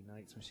Boogie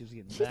Nights when she was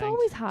getting banged. She's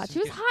always hot. She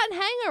was hot in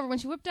Hangover when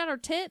she whipped out her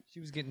tit. She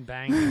was getting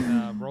banged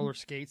in roller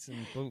skates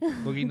and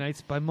Boogie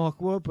Nights by Mark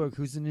Wahlberg,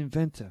 who's an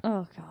inventor.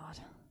 Oh, God.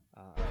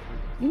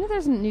 You know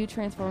there's new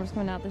Transformers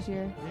coming out this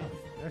year?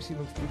 Yeah, it actually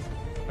looks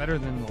decent. Better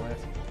than the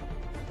last one.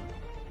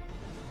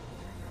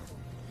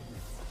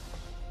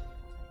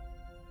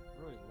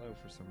 Really low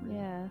for some reason.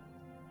 Yeah.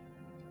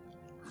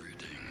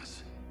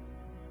 Greetings,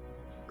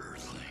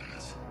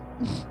 Earthlings.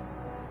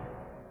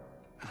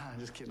 I'm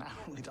just kidding. I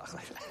don't really talk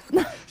like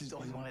that. Just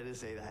always wanted to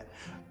say that.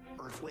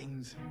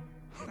 Earthlings.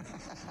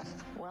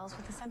 Wells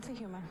with a sense of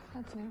humor.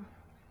 That's new.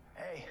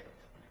 Hey,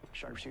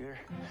 sharpshooter.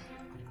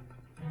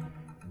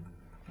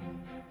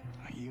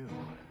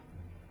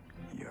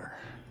 You're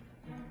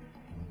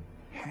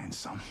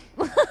handsome.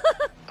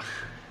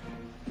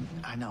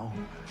 I know.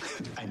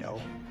 I know.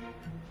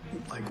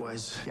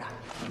 Likewise. Yeah,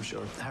 I'm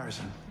sure.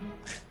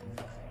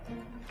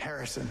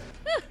 Harrison.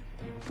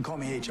 Call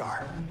me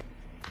HR.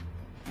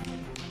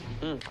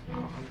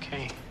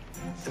 Okay.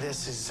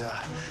 This is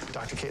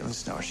Dr. Caitlin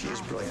Snow. She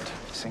is brilliant.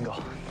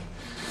 Single.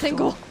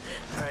 Single.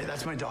 All right,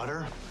 that's my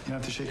daughter. You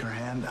don't have to shake her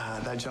hand.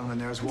 That gentleman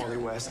there is Wally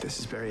West. This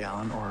is Barry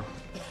Allen, or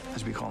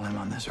as we call him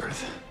on this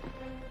earth,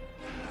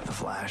 the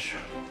Flash.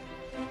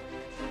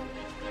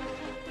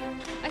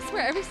 I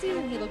swear, every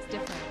season he looks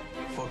different.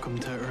 Welcome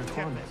to Earth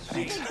One.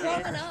 Thanks. He's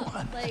growing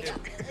up. Like,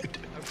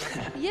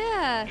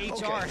 yeah.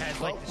 HR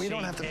has like we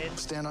don't have to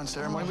stand on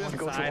ceremony. We have to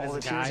go through side all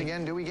as the a tiers guy.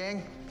 again, do we,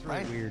 gang? It's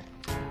really weird.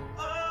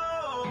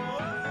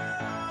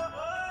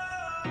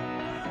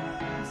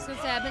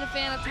 gonna say I've been a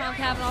fan of Tom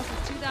Cavanaugh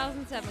since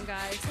 2007,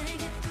 guys.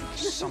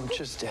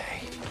 Sumptuous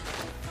day.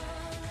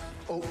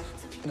 Oh,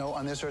 no,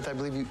 on this earth, I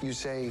believe you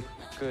say...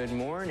 Good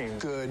morning.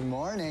 Good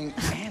morning.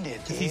 And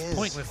it is... He's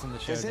pointless on the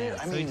show Isn't now,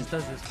 it? I so mean, he just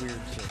does this weird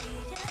shit.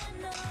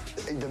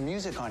 The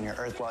music on your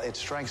earth, while it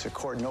strikes a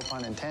chord, no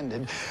pun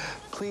intended,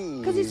 please.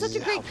 Because he's such a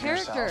great help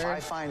yourself. character. I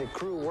find a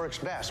crew works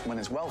best when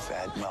it's well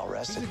fed and well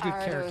rested.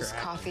 Are those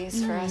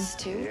coffees for us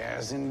too?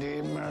 Yes,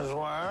 indeed, Ms.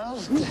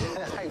 Wells.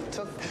 I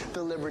took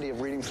the liberty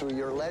of reading through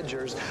your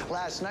ledgers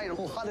last night. A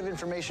lot of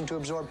information to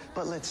absorb,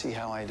 but let's see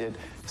how I did.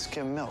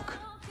 Skim milk,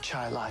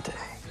 chai latte.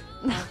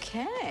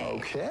 Okay.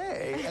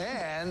 Okay,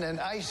 and an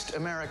iced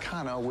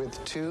Americano with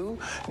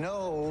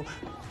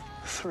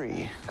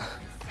 3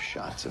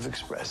 shots of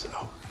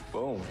espresso.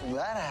 Boom.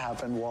 That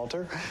happened,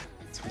 Walter.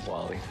 It's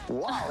Wally.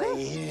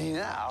 Wally,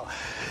 now.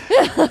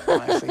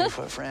 My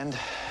Fleetfoot friend.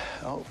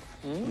 Oh,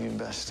 you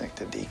best stick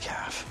to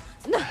decaf.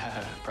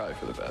 Probably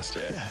for the best,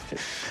 yeah.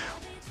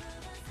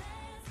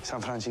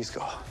 San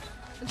Francisco.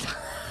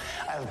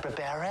 I've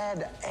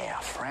prepared a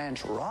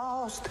French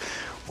roast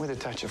with a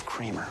touch of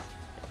creamer.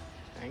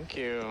 Thank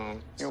you.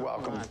 You're so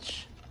welcome.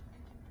 Much.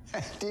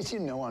 Did you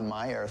know on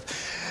my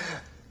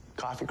earth,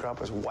 coffee crop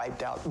was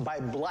wiped out by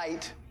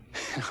blight?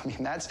 I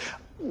mean, that's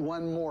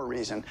one more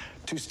reason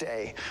to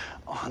stay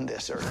on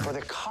this earth for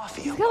the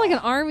coffee. He's got like an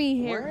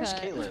army haircut.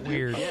 Where is Caitlin?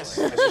 Weird. Yes,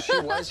 she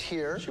was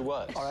here. She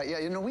was. All right,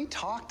 yeah, we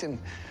talked, and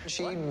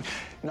she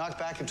knocked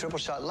back a triple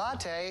shot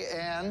latte,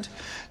 and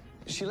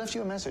she left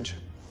you a message.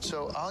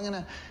 So I'm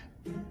gonna,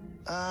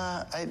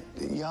 let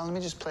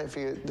me just play it for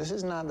you. This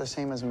is not the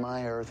same as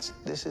my earth.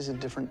 This is a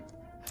different.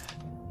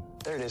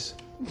 There it is.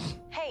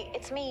 Hey,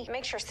 it's me.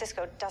 Make sure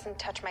Cisco doesn't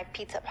touch my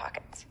pizza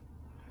pockets.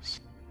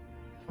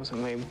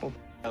 Wasn't labeled.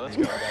 Let's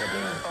go. I gotta be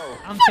on. Oh,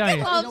 I'm telling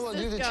you. you know, we'll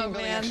do the team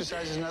building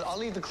exercises. And I'll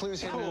leave the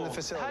clues here in the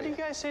facility. How do you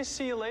guys say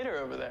see you later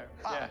over there?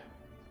 Yeah.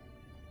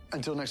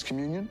 Until next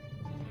communion.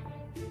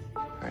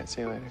 All right, see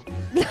you later.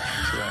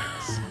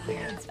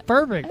 It's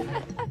perfect.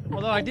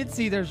 Although I did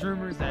see there's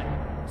rumors that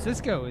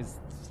Cisco is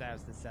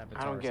stabbed the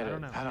saboteur. I don't get so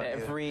it. I don't know.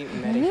 Every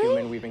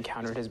meta-human we've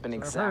encountered has been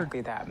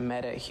exactly that,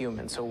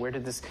 meta-human. So where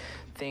did this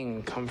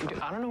thing come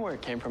from? I don't know where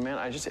it came from, man.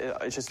 It just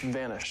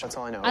vanished. That's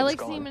all I know. I It was like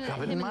gone. seeing him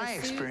But in in the my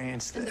suit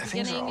experience, in the things are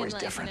beginning, always and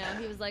like, different.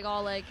 he was like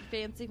all like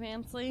fancy.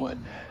 What?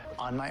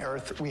 On my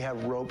earth, we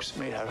have ropes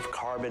made out of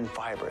carbon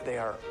fiber. They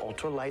are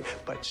ultralight,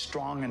 but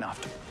strong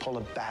enough to pull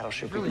a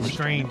battleship. Really We can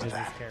strange stand as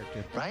with this that.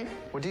 character. Right?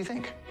 What do you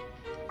think?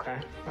 Okay.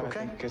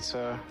 Okay. I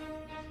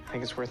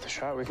think it's worth a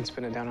shot. We can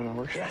spin it down on my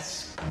workshop.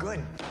 Yes. Good.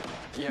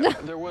 Yeah,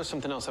 there was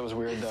something else that was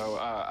weird, though.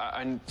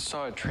 I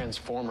saw a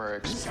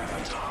transformer. That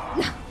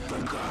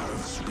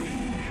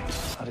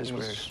is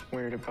weird. What's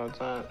weird about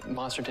that?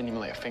 Monster didn't even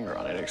lay a finger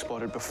on it. It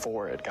exploded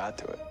before it got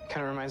to it.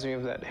 Kind of reminds me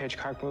of that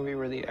Hitchcock movie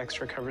where the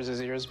extra covers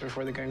his ears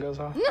before the gun goes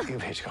off.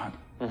 You've Hitchcock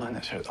on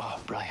this earth. Oh,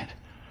 brilliant.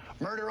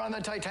 Murder on the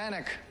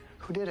Titanic.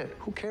 Who did it?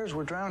 Who cares?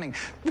 We're drowning.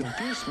 The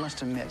beast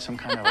must emit some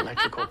kind of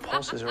electrical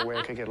pulses or way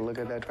I could get a look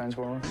at that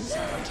transformer. No,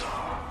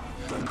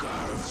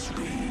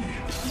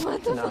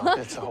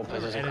 it's the whole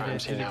place is a crime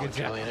scene now with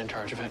Julian in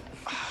charge of it.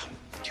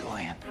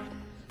 Julian.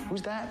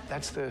 Who's that?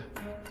 That's the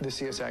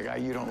CSI guy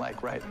you don't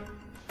like, right?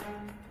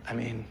 I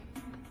mean...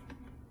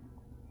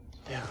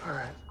 Yeah, all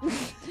right.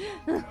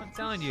 I'm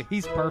telling you,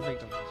 he's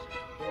perfect on this.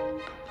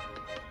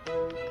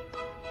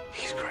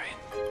 He's great.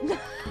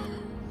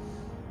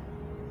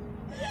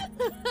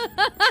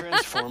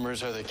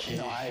 Transformers are the key.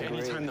 No, I agree.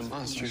 Anytime the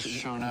monsters have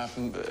shown up,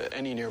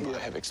 any nearby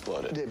have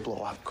exploded. They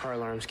blow up. Car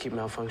alarms keep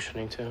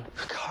malfunctioning, too.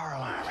 Car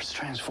alarms,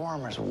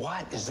 transformers.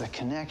 What is the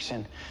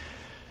connection?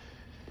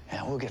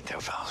 Yeah, we'll get there,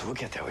 fellas. We'll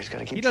get there. We just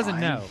gotta keep He doesn't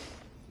trying. know.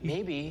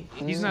 Maybe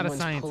He's not a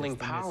one's scientist pulling in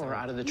this power earth.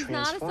 out of the He's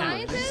not a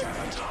transformers. scientist?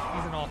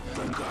 He's an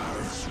author.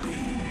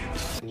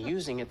 And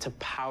using it to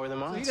power the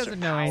monster. He doesn't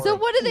know anything. So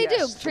what did they do?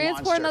 Yes, the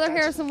Transport monster. another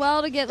That's- Harrison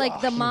Well to get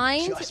like the you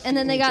mind, just and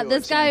then they beat me got to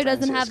this it, guy who San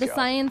doesn't have the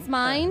Francisco. science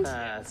mind.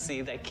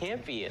 See, that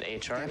can't be an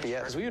HR. Can't be it.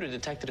 Because we would have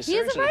detected a He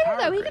is surge a in the writer power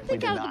though. He grid. can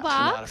think did out of the not.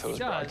 Not box. if it was He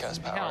does. broadcast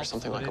He power or helps,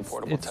 something but like a it's-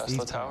 portable it's- Tesla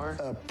he's tower.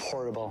 A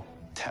portable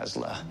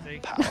Tesla See?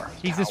 power.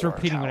 He's just Tower,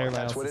 repeating what tower.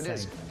 everybody That's else what is it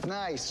is.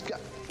 Nice.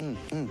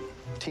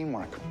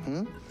 Teamwork.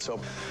 So,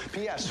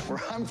 P.S. Where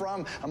I'm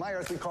from, on my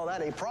earth, we call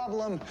that a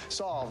problem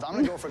solved. I'm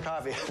gonna go for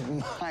coffee.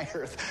 My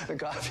earth, the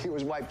coffee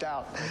was wiped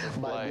out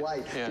by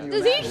blight. Yeah. Can you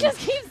Does imagine? he just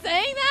keep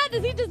saying that?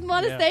 Does he just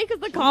want to Yeah. say because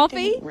the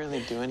coffee? Didn't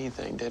really do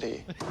anything, did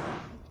he?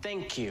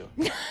 Thank you.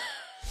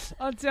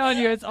 I'm telling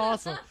you, it's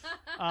awesome.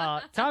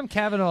 Tom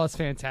Cavanaugh is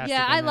fantastic.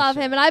 Yeah, on I this love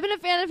show. him, and I've been a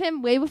fan of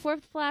him way before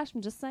The Flash.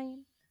 I'm just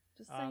saying.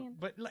 Just saying.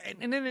 But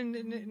and then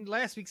in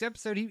last week's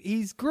episode,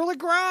 he's Gorilla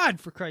Grodd,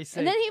 for Christ's sake.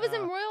 And then he was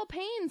in Royal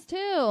Pains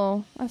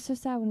too. I was so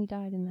sad when he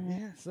died in that.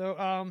 Yeah. So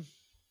oh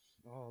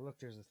look,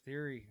 there's a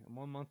theory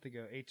 1 month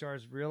ago.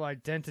 HR's real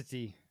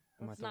identity.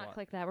 Let's not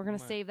click that. We're gonna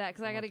save that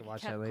because I gotta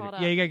watch get that later. caught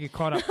up. Yeah, you gotta get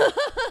caught up.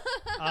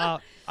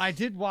 I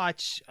did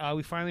watch.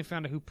 We finally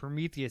found out who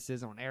Prometheus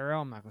is on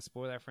Arrow. I'm not gonna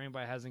spoil that for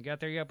anybody who hasn't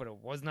got there yet, but it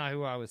was not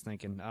who I was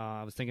thinking.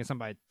 I was thinking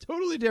somebody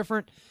totally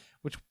different,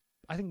 which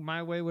I think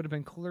my way would have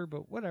been cooler,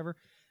 but whatever.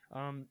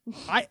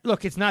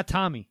 Look, it's not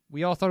Tommy.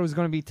 We all thought it was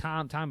going to be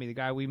Tommy, the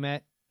guy we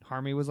met.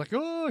 Harmony was like,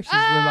 "Oh, she's the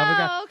love of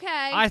guy."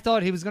 Okay. I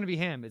thought he was going to be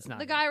him. It's not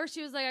The him. guy where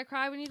she was like, I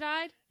cried when you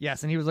died?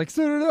 Yes, and he was like,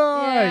 "So did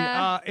I."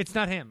 Yeah. It's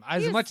not him.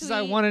 As was much as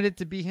I sweet. wanted it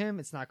to be him,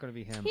 it's not going to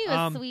be him. He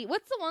was sweet.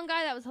 What's the one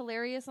guy that was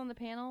hilarious on the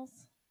panels?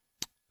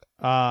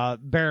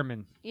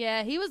 Behrman.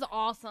 Yeah, he was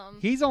awesome.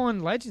 He's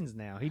on Legends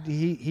now.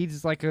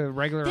 He's like a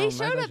regular. They on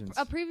showed Legends.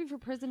 a preview for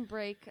Prison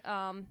Break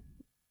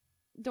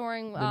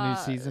during The new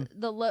season?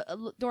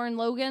 during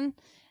Logan.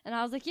 And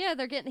I was like, yeah,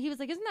 he was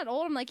like, isn't that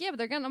old? I'm like, yeah, but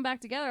they're getting them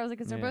back together. I was like,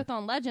 because they're Yeah. both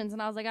on Legends. And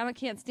I was like, I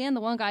can't stand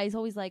the one guy. He's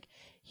always like,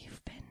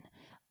 you've been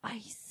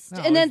iced. No,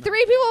 and then he's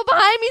three people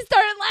behind me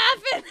started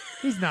laughing.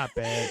 He's not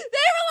bad. They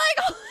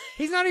were like,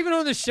 He's not even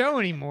on the show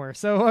anymore.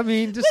 So I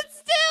mean, just but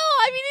still,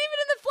 I mean, even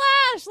in the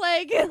Flash,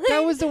 like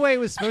that was the way it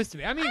was supposed to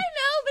be. I mean, I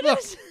know, but look,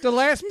 it was the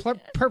last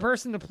per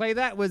person to play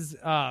that was it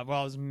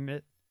was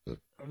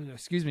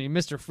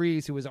Mr.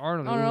 Freeze, who was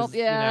Arnold. who Arnold, was,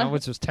 yeah.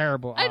 which was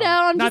terrible. I know,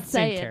 I'm not just the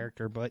same saying.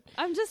 character, but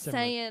I'm just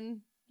similar.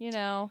 saying, you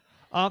know.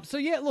 So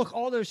yeah, look,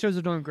 all those shows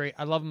are doing great.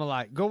 I love them a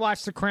lot. Go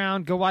watch The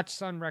Crown. Go watch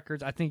Sun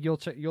Records. I think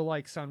you'll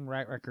like Sun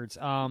Records.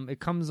 It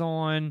comes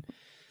on.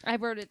 I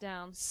wrote it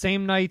down.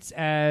 Same nights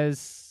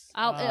as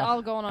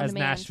I'll go on as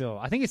demand. Nashville.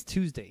 I think it's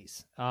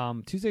Tuesdays.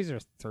 Tuesdays or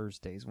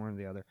Thursdays, one or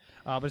the other.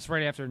 But it's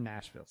right after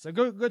Nashville. So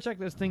go check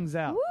those things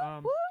out.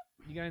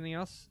 You got anything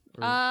else?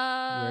 Or you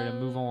ready to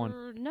move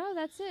on? No,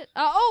 that's it.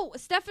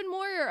 Stephen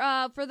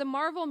Moyer for the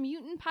Marvel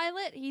Mutant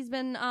pilot. He's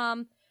been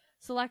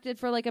selected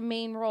for like a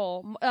main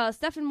role.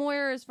 Stephen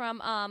Moyer is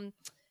from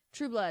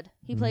True Blood.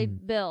 He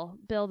played Bill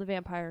the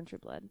vampire in True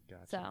Blood.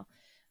 Gotcha. So I'm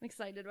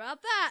excited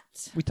about that.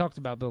 We talked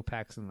about Bill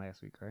Paxton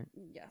last week, right?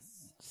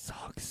 Yes.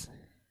 Sucks.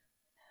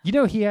 You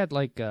know, he had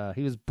like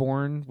he was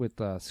born with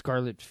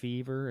scarlet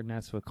fever, and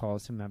that's what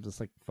caused him to have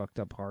this like fucked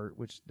up heart,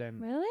 which then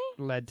Really?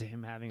 led to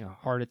him having a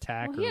heart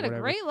attack. Well, or he had whatever.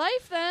 a great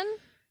life then.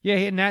 Yeah,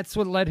 and that's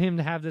what led him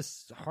to have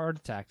this heart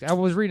attack. I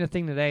was reading a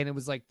thing today, and it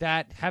was like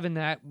that having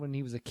that when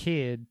he was a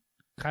kid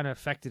kind of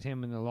affected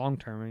him in the long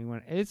term, and he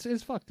went,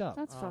 "It's fucked up."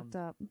 That's fucked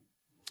up.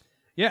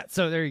 Yeah,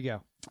 so there you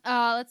go.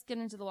 Let's get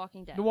into The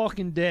Walking Dead. The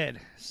Walking Dead.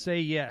 Say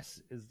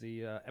Yes is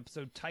the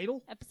episode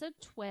title. Episode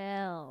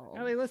 12.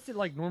 Now they listed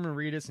like Norman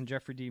Reedus and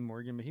Jeffrey D.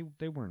 Morgan, but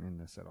they weren't in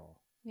this at all.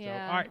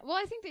 Yeah. So, all right. Well,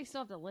 I think they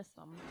still have to list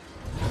them.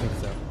 I think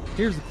so.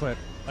 Here's the clip.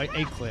 A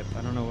clip.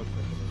 I don't know what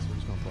clip it is. We're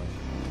just gonna play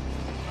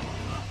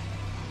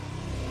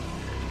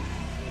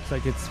it. Looks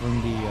like it's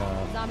from the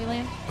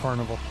Zombieland?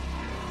 carnival.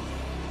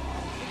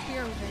 Which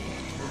beer was it?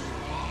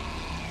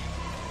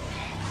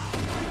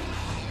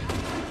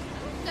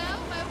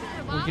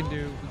 We can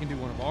do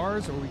one of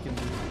ours, or we can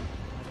do.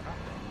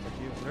 It's up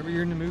to you. Whatever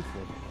you're in the mood for.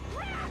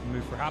 In the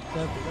mood for hot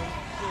stuff.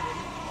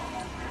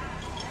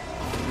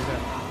 Do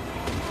that.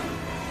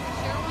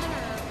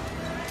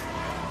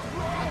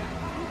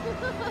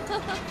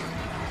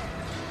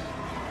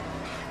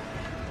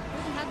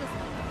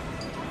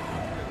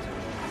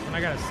 When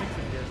I got a 6 in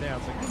the other day, I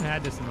was like, I haven't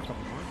had this in a couple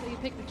months. So you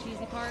pick the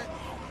cheesy part?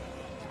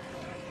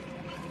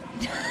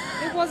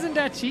 It wasn't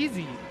that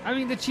cheesy. I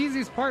mean, the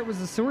cheesiest part was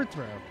the sword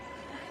throw.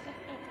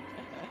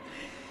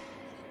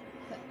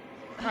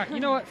 All right,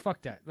 you know what?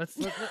 Fuck that. Let's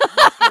hear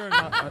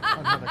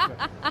another clip.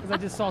 Because I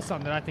just saw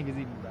something that I think is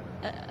even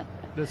better.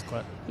 This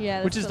clip.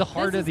 Yeah. Which is the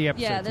heart of the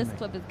episode. Yeah, to this me.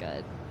 clip is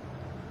good.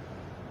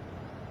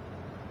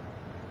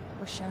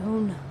 We're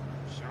shown.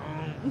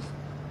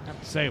 I have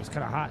to say, it was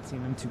kind of hot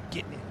seeing them two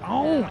getting it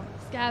on.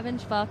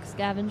 Scavenge fuck.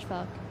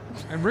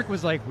 And Rick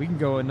was like, we can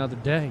go another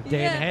day and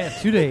a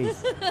half, 2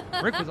 days.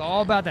 Rick was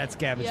all about that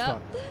scavenge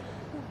fuck.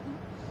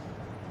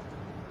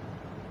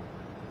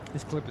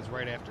 This clip is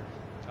right after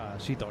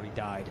she thought he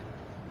died.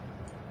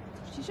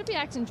 She should be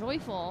acting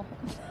joyful.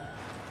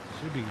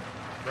 Should be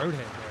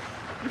roadhead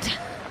there.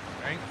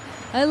 Right?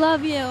 I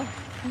love you.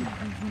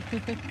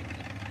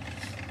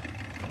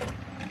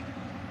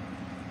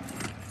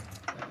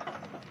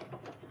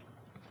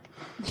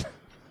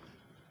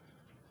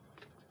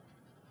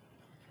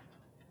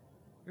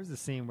 There's a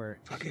scene where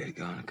I could have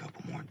gone a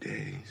couple more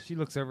days. she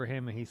looks over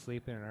him and he's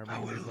sleeping, and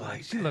everybody's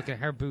like, she looking at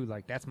her boo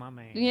like, that's my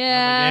man.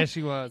 Yeah. Yeah,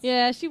 she was.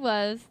 Yeah, she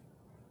was.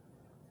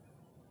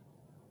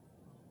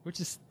 Which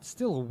is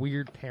still a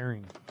weird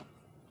pairing.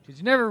 Because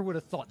you never would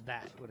have thought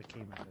that would have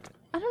came out of it.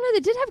 I don't know. They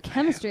did have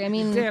chemistry. I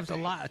mean, they have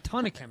a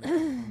ton of chemistry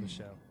on the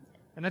show.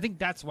 And I think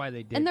that's why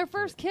they did. And their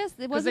first kiss, it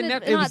 'Cause wasn't they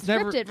not was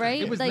never, scripted, right?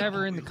 It was Like-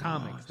 never in the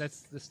comics.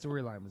 That's the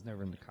storyline was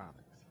never in the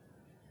comics.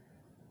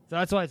 So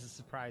that's why it's a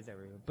surprise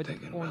everyone. But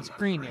on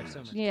screen, they have so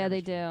much. Yeah,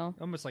 they do.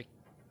 Almost like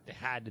they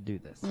had to do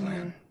this.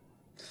 Mhm.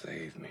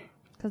 Save me.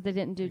 Because they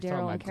didn't do You're talking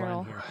Daryl and about Glenn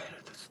Carol. here. Right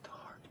at the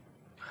start.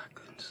 I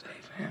couldn't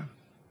save him.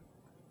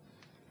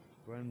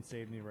 Glenn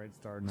saved me right at the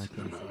start, and I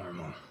couldn't save him.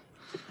 Normal.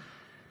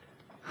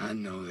 I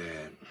know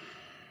that.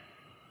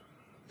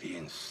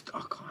 Being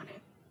stuck on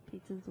it.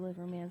 Pizza's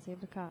delivery man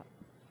saved a cop.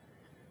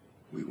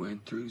 We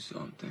went through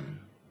something.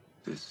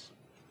 This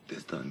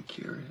doesn't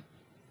cure it.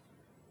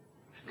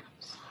 And I'm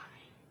sorry.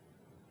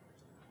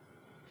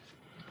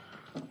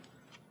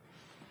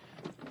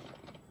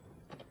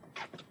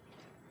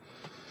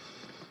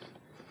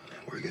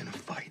 We're gonna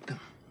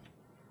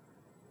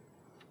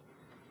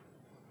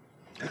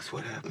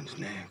That's what happens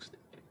next.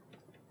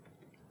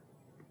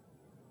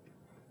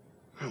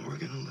 And we're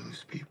gonna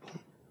lose people.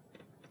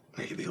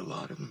 Maybe a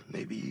lot of them,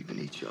 maybe even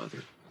each other.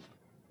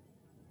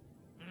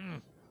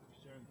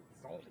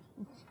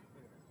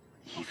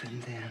 Even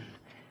then,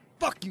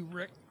 Fuck you,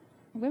 Rick.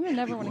 Women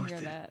never want to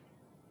hear that.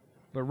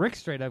 But Rick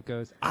straight up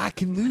goes, I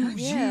can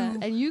lose Yeah, you.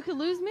 and you could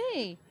lose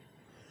me.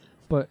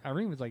 But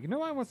Irene was like, you know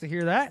why wants to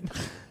hear that?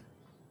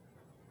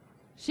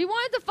 She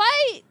wanted to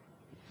fight.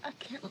 I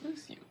can't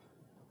lose you.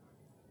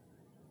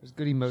 There's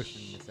good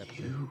emotion in this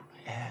episode. You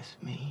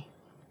asked me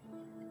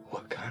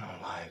what kind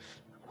of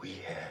life we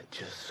had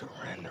just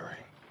surrendering.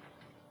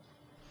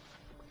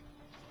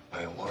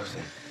 It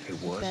wasn't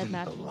Bad the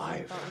match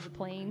life. thought it was a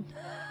plane.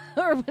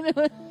 Or when it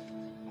was...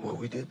 What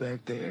we did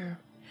back there,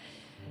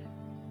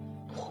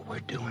 what we're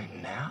doing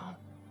now,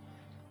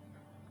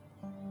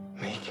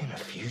 making a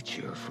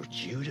future for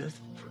Judith,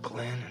 for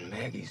Glenn and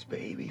Maggie's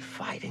baby,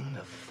 fighting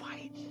the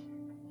fight.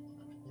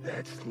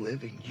 That's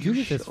living.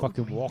 Judith is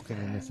fucking walking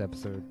in this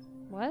episode.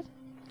 What?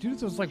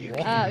 Judith was like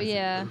walking. Oh,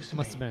 yeah.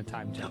 Must have been a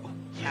time jump.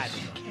 Yes,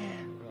 you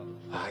can.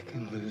 I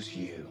can lose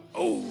you.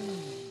 Oh,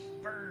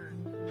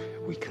 burn.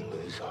 We can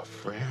lose our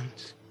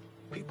friends,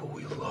 people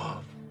we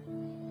love.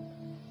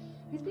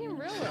 He's being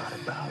real. It's not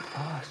about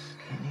us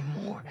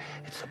anymore.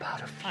 It's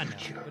about a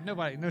future. But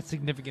nobody, no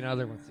significant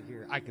other wants to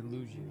hear, I can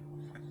lose you.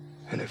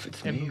 And if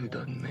it's me who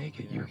doesn't make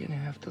it, you're gonna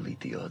have to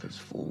lead the others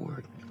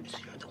forward. So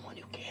you're the one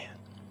who can.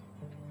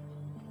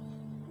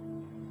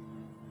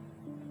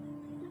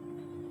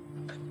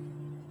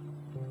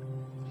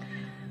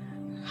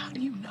 How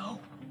do you know?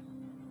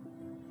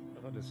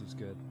 I thought this was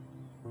good.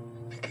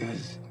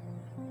 Because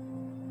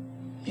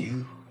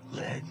you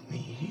led me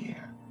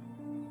here.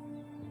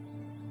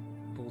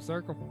 Full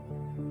circle.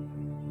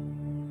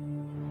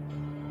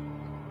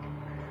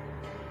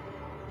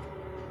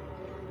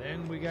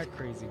 Then we got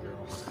Crazy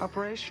Girl.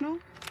 Operational?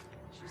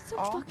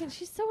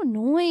 She's so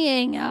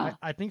annoying.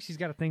 I think she's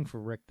got a thing for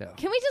Rick, though.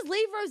 Can we just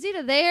leave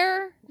Rosita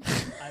there?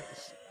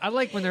 I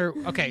like when they're...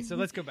 Okay, so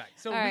let's go back.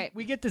 So All right.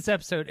 we get this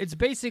episode. It's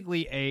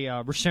basically a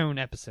Michonne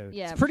episode.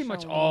 Yeah, it's pretty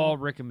much Michonne. all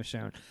Rick and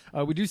Michonne.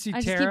 We do see I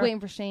just Tara... keep waiting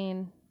for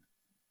Shane.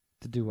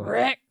 To do what?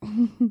 Rick.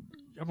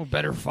 I'm a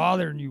better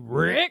father than you,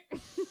 Rick.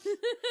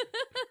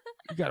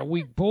 You got a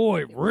weak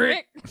boy,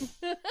 Rick.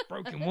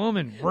 Broken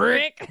woman,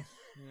 Rick.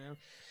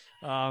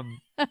 It would have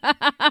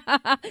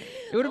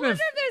I been... wonder if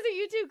there's a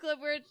YouTube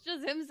clip where it's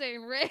just him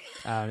saying Rick.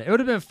 It would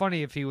have been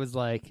funny if he was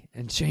like,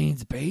 and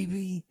Shane's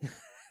baby.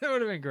 That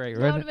would have been great,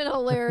 That right? would have been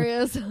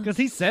hilarious. Because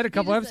he said a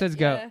couple episodes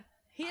ago,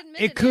 He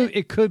admitted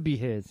it could be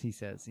his. He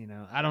says,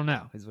 I don't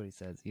know, is what he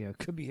says. It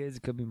could be his,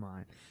 it could be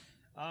mine.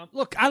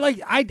 Look,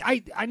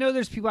 I know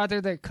there's people out there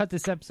that cut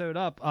this episode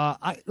up.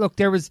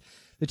 There was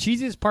the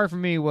cheesiest part for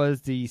me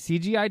was the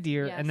CGI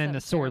deer Yes, and then that the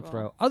was sword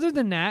terrible. throw. Other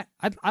than that,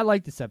 I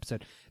like this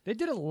episode. They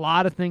did a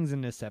lot of things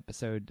in this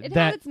episode. It that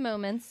had its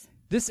moments.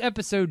 This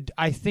episode,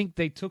 I think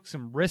they took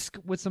some risk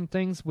with some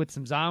things, with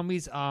some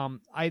zombies.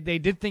 They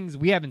did things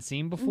we haven't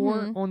seen before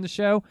Mhm. on the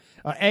show.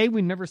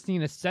 We've never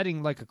seen a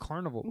setting like a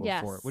carnival before,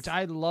 Yes. which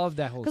I love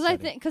that whole Because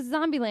setting.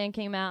 Zombieland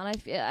came out,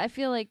 and I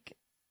feel like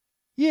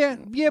Yeah,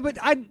 but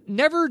I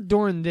never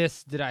during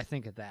this did I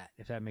think of that.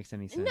 If that makes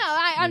any sense. no, I You know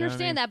what I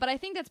understand mean? that, but I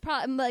think that's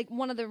probably like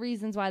one of the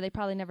reasons why they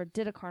probably never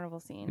did a carnival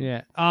scene.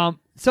 Yeah.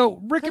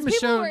 So Rick and Because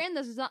people were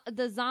Michonne. in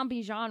the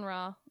zombie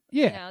genre.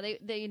 Yeah.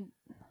 They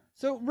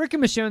So Rick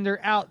and Michonne,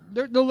 they're out.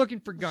 They're looking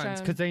for guns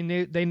Michonne.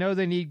 because they know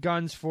they need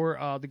guns for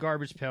the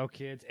Garbage Pail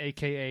Kids,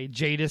 aka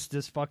Jadis,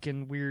 this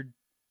fucking weird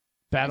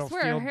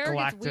Battlefield her gets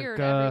Galactic. weird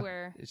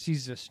everywhere.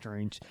 She's just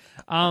strange.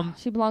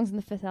 She belongs in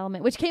The Fifth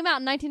Element, which came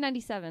out in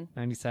 1997.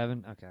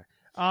 97. Okay.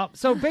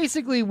 So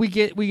basically, we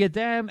get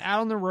them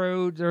out on the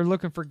road. They're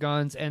looking for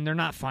guns, and they're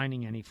not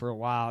finding any for a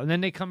while. And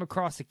then they come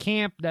across a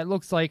camp that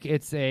looks like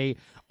it's a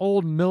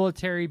old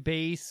military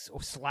base /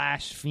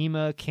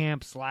 FEMA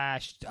camp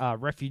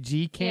 /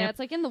 refugee camp. Yeah, it's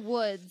like in the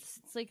woods.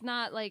 It's like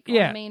not like on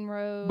Yeah, the main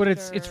road. but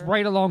it's or-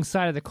 right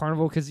alongside of the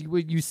carnival because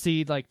you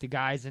see like the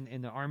guys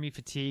in the army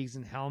fatigues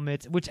and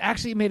helmets, which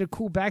actually made a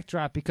cool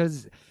backdrop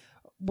because.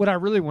 What I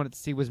really wanted to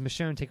see was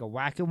Michonne take a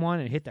whack at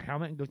one and hit the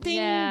helmet and go ding,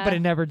 Yeah, but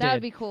it never did. that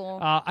would be cool.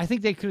 I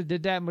think they could have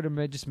did that and would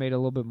have just made it a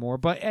little bit more.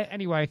 But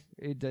anyway,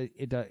 it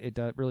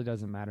really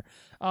doesn't matter.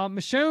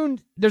 Michonne,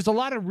 there's a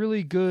lot of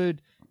really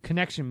good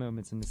connection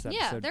moments in this episode.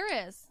 Yeah,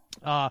 there is.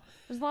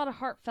 There's a lot of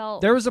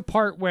heartfelt. There was a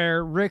part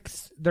where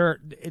Rick's there.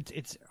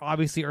 It's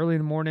obviously early in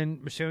the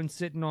morning. Michonne's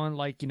sitting on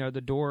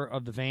the door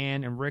of the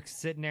van, and Rick's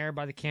sitting there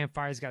by the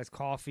campfire. He's got his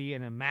coffee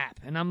and a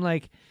map, and I'm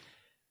like.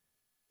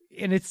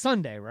 And it's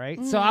Sunday,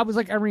 right? So I was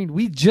like, Irene,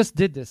 we just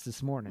did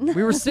this morning.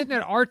 We were sitting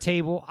at our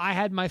table. I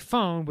had my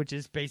phone, which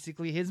is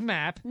basically his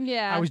map.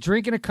 Yeah. I was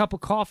drinking a cup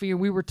of coffee,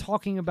 and we were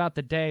talking about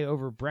the day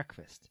over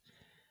breakfast.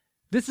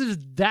 This is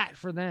that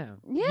for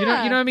them. Yeah. You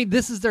know what I mean?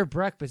 This is their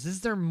breakfast. This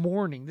is their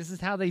morning. This is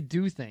how they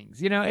do things.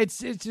 It's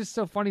just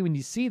so funny when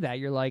you see that.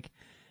 You're like,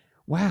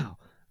 wow,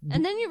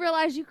 And then you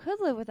realize you could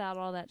live without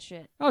all that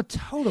shit. Oh,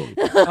 totally.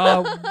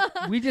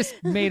 We just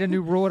made a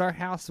new rule at our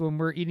house when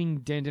we're eating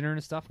dinner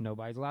and stuff.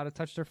 Nobody's allowed to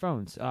touch their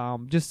phones,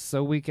 just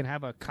so we can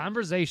have a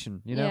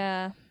conversation, you know?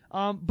 Yeah.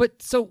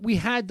 But so we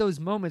had those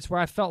moments where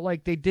I felt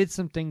like they did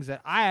some things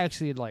that I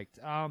actually liked.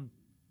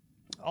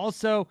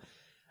 Also,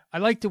 I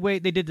liked the way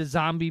they did the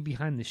zombie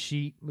behind the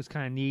sheet. It was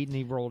kind of neat, and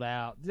he rolled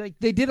out. Like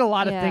they did a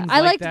lot of things.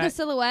 I like liked that. the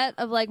silhouette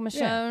of like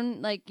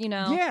Michonne, like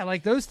Yeah,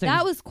 like those things.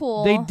 That was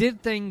cool. They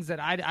did things that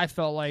I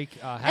felt like.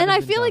 And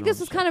I feel like this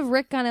was kind of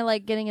Rick kind of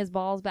like getting his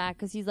balls back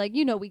because he's like,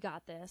 we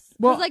got this.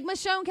 Well- Because like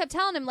Michonne kept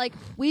telling him like,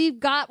 we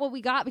got what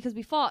we got because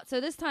we fought.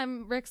 So this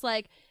time Rick's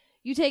like,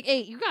 you take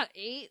 8. You got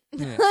 8.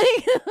 Yeah.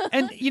 Like-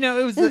 And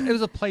it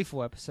was a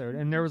playful episode,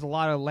 and there was a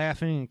lot of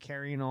laughing and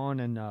carrying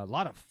on, and a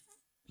lot of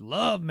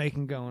love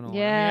making going on.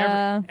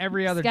 Yeah. I mean,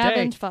 every other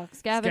Scavenge day. fuck.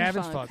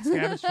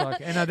 Scavenge fuck.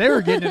 And they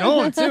were getting it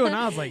on too, and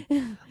I was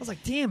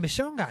like, damn,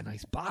 Michonne got a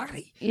nice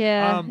body.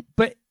 Yeah.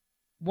 But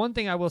one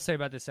thing I will say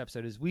about this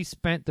episode is we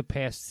spent the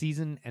past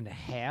season and a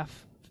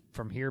half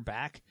from here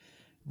back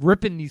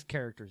ripping these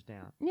characters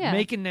down,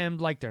 making them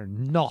like they're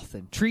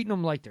nothing, treating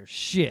them like they're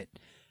shit.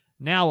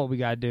 Now what we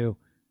gotta do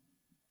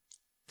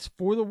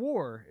for the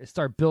war is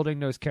start building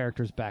those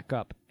characters back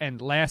up.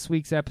 And last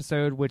week's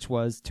episode, which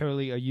was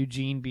totally a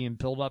Eugene being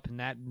built up in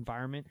that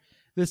environment,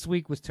 this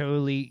week was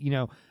totally,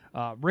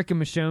 Rick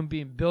and Michonne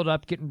being built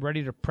up, getting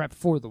ready to prep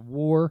for the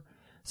war.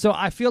 So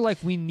I feel like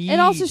we need. It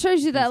also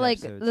shows you that like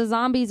episodes. the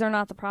zombies are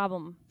not the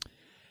problem.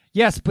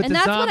 Yes, but and the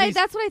that's zombies,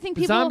 that's what I think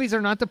the people. zombies are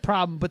not the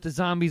problem, but the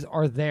zombies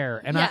are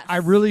there. And Yes. I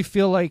really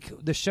feel like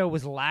the show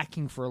was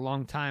lacking for a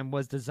long time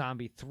was the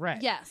zombie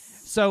threat. Yes.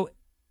 So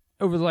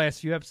over the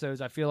last few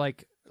episodes, I feel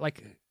like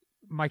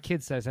my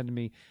kid said to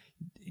me,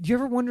 do you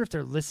ever wonder if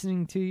they're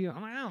listening to you?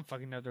 I'm like, I don't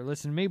fucking know if they're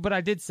listening to me, but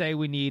I did say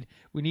we need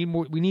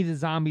the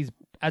zombies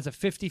as a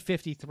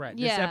 50-50 threat.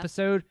 This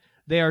episode,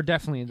 they are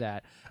definitely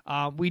that.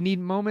 We need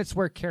moments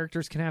where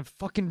characters can have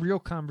fucking real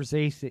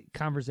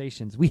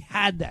conversations. We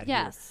had that.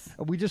 Yes.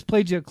 Here. We just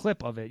played you a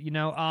clip of it,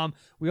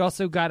 We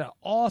also got an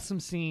awesome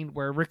scene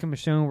where Rick and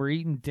Michonne were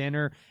eating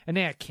dinner and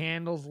they had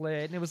candles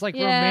lit and it was like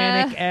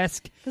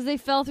romantic-esque. Because they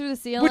fell through the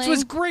ceiling. Which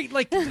was great.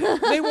 Like,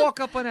 they walk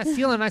up on that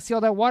ceiling and I see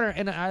all that water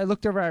and I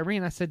looked over at Irene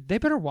and I said, they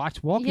better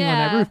watch walking on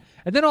that roof.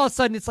 And then all of a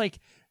sudden it's like,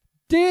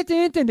 and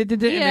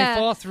they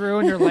fall through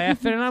and they're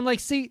laughing. And I'm like,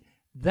 see,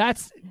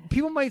 that's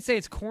people might say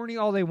it's corny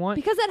all they want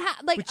because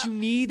but you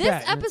need this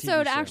that in a TV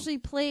episode show. actually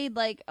played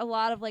like a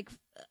lot of like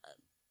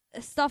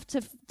stuff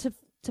to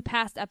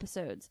past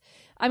episodes.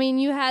 I mean,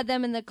 you had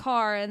them in the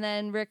car and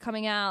then Rick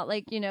coming out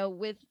like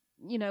with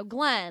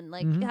Glenn,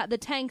 like the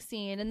tank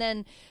scene, and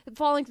then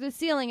falling through the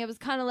ceiling. It was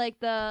kind of like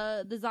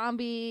the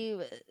zombie.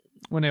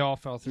 When they all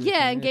fell through.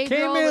 Yeah, and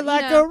Gabriel came in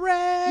like a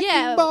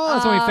wrecking ball.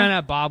 That's when we found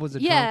out Bob was a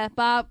drunk. Yeah,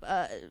 Bob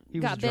he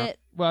got was a drunk. bit.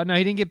 Well, no,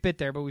 he didn't get bit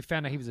there, but we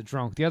found out he was a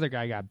drunk. The other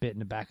guy got bit in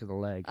the back of the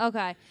leg.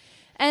 Okay.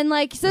 And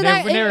like so when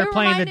that they were it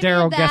playing the reminded me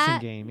Daryl of guessing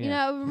that, game. It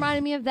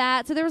reminded me of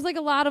that. So there was like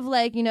a lot of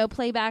like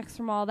playbacks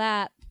from all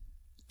that.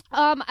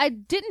 I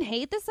didn't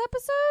hate this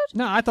episode.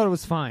 No, I thought it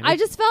was fine. I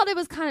just felt it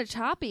was kind of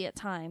choppy at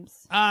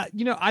times.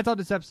 I thought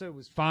this episode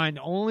was fine.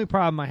 The only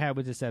problem I had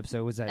with this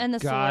episode was that And the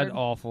god sword.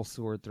 awful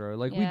sword throw.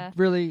 Like Yeah.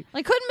 we really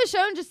Like couldn't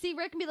Michonne just see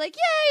Rick and be like,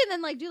 "Yay!" and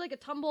then like do like a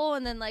tumble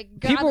and then like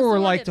grab people the were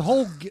sword like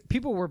and-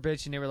 people were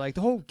bitching. They were like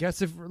the whole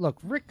guess if look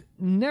Rick.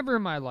 Never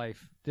in my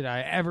life did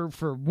I ever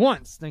for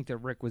once think that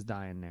Rick was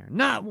dying there.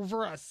 Not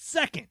for a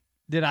second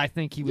did I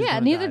think he was. Yeah,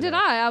 gonna neither die did there.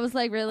 I was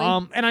like, really?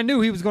 And I knew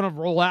he was going to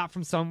roll out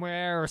from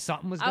somewhere or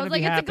something was I going was to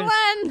be like, happening. it's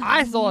a Glenn.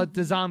 I thought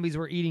the zombies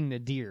were eating the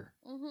deer.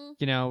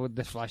 Mhm. With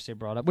the flesh they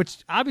brought up, which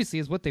obviously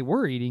is what they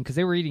were eating because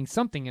they were eating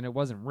something and it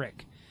wasn't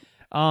Rick.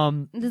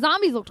 The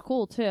zombies looked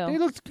cool too. They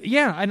looked,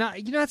 and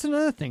that's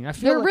another thing. I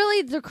feel They're like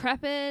really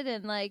decrepit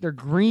and like they're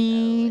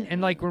green, and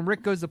like when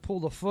Rick goes to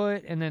pull the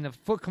foot, and then the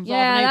foot comes off,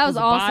 Yeah, and then he that pulls was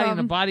the body, and awesome.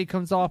 the body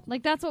comes off,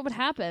 like that's what would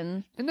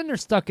happen. and then they're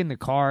stuck in the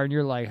car, and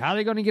you're like, how are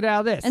they going to get out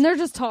of this? And they're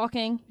just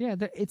talking. Yeah,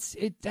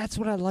 that's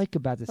what I like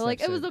about this. They're like,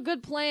 it episode. was a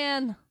good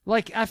plan.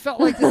 Like I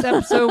felt like this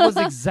episode was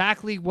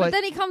exactly what. But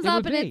then he comes it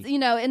up would and be.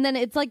 it's and then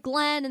it's like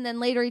Glenn, and then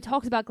later he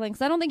talks about Glenn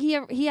because I don't think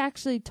he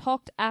actually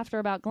talked after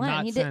about Glenn.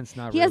 Not he since,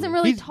 not he hasn't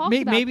really. really He's- talked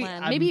may- about maybe,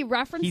 Glenn. I'm- Maybe he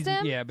referenced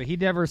him. Yeah, but he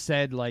never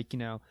said like he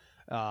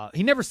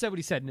never said what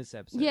he said in this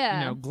episode.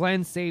 Yeah.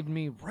 Glenn saved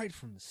me right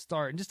from the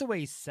start, and just the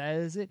way he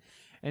says it,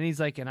 and he's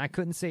like, and I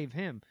couldn't save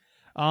him.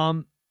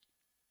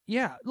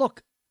 Yeah,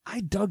 look, I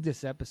dug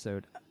this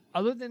episode.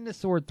 Other than the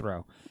sword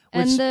throw,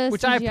 which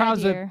I have CGI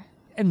problems with, deer.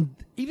 and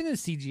even the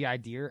CGI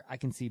deer I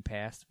can see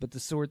past, but the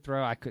sword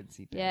throw I couldn't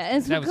see past. Yeah,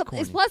 and that was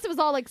corny. plus it was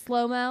all like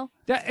slow mo.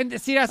 And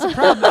see, that's the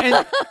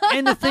problem.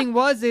 and the thing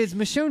is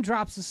Michonne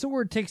drops the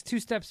sword, takes 2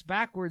 steps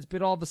backwards,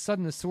 but all of a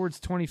sudden the sword's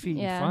 20 feet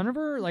in Yeah. front of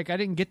her. Like I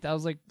didn't get that. I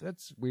was like,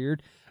 that's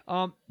weird.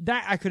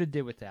 That I could have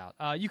did without.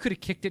 You could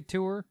have kicked it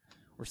to her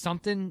or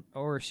something,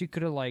 or she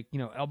could have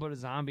elbowed a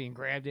zombie and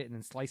grabbed it and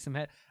then sliced him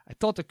head. I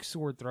thought the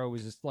sword throw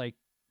was just like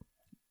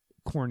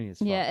corny as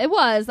fuck. Yeah, it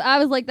was. I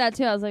was like that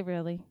too. I was like,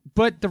 really?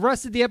 But the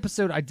rest of the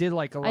episode, I did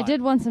like a lot. I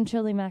did want some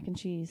chili mac and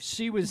cheese.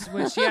 She was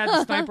when she had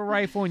the sniper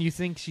rifle, and you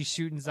think she's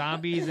shooting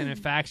zombies, and in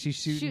fact, she's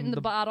shooting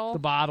the bottle, the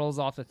bottles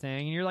off the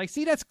thing, and you're like,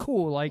 see, that's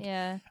cool. Like,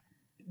 yeah.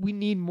 We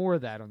need more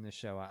of that on this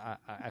show.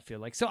 I feel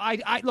like. So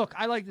I look.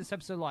 I like this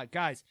episode a lot,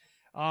 guys.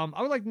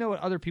 I would like to know what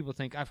other people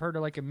think. I've heard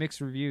like a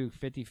mixed review,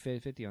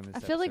 50-50 on this. I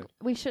feel like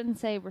we shouldn't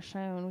say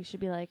Roshon. We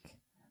should be like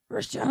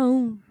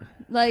Roshon.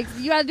 Like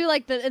you gotta do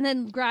like and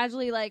then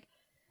gradually like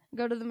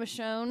go to the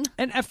Michonne.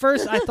 And at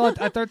first, I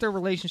thought their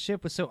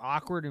relationship was so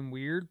awkward and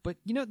weird, but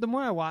the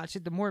more I watch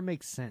it, the more it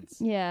makes sense.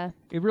 Yeah,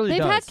 it really does.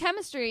 They've had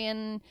chemistry,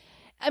 and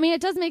I mean,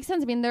 it does make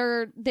sense. I mean,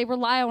 they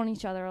rely on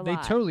each other a lot.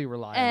 They totally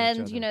rely on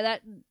each other. And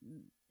that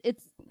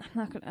it's I'm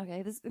not gonna.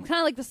 Okay, this it's kind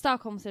of like the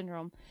Stockholm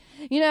syndrome.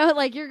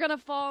 Like you're gonna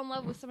fall in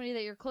love with somebody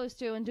that you're close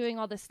to and doing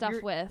all this stuff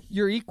with.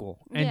 You're equal,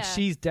 and Yeah.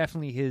 she's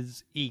definitely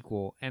his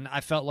equal. And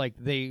I felt like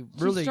they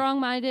really She's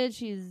strong-minded.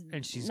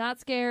 She's not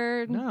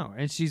scared. No,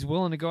 and she's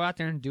willing to go out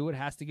there and do what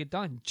has to get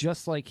done,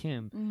 just like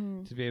him,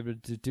 Mhm. to be able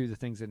to do the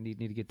things that need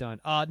to get done.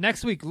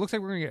 Next week, it looks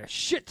like we're gonna get a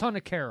shit ton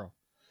of Carol.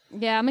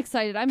 Yeah, I'm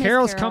excited. I miss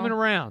Carol's Carol. coming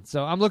around,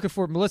 so I'm looking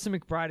for. Melissa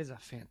McBride is a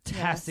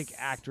fantastic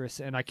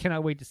actress, and I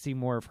cannot wait to see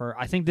more of her.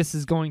 I think this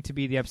is going to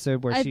be the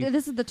episode where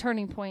This is the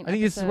turning point. I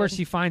think this is where episode.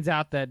 she finds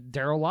out that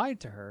Daryl lied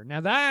to her. Now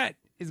that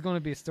is going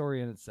to be a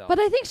story in itself. But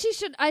I think she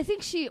should. I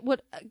think she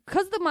would,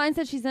 because of the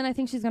mindset she's in. I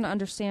think she's going to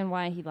understand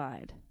why he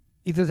lied.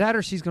 Either that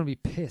or she's going to be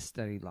pissed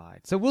that he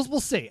lied. So we'll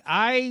see.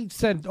 I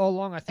said all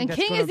along, I think And that's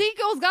King gonna,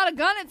 Ezekiel's got a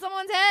gun at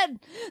someone's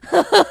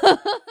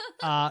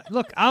head.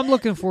 look, I'm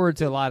looking forward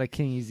to a lot of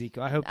King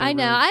Ezekiel. I hope. I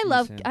know. Really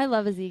use him. I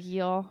love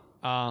Ezekiel.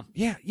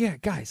 Yeah,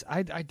 guys.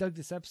 I dug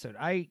this episode.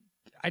 I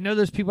know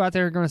there's people out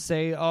there who are going to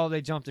say, "Oh,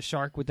 they jumped a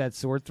shark with that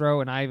sword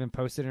throw," and I even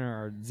posted in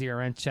our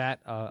ZRN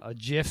chat a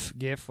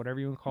GIF, whatever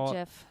you want to call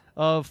it,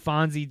 of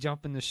Fonzie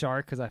jumping the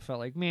shark, because I felt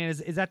like, man,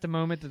 is that the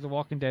moment that The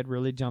Walking Dead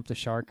really jumped the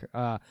shark?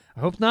 I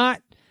hope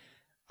not.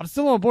 I'm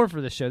still on board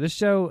for this show. This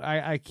show,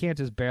 I can't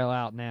just bail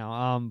out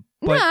now.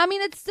 But No, I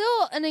mean it's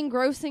still an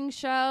engrossing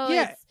show.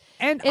 Yeah,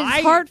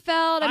 it's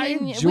heartfelt. I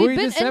mean, enjoyed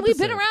this we've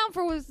been episode. around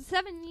for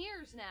 7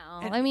 years now.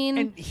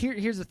 And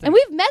here's the thing. And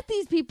we've met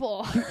these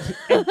people.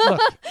 And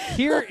look,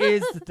 here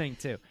is the thing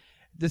too.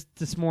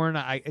 This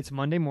morning, it's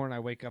Monday morning. I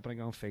wake up and I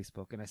go on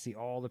Facebook and I see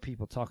all the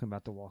people talking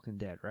about The Walking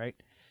Dead, right?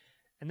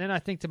 And then I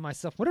think to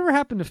myself, whatever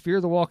happened to Fear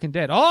the Walking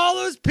Dead? All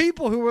those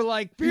people who were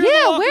like, Fear the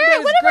Walking Dead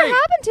is whatever great.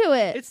 happened to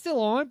it? It's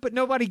still on, but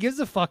nobody gives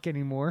a fuck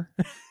anymore.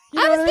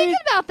 I was thinking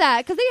about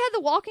that because they had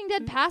the Walking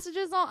Dead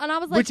passages on, and I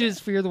was like, Which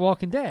is Fear the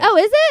Walking Dead. Oh,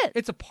 is it?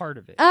 It's a part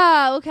of it.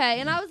 Oh, okay.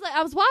 And I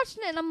was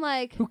watching it, and I'm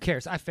like, Who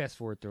cares? I fast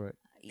forward through it.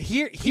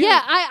 Here.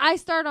 yeah, I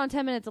start on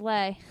 10-minute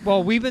delay.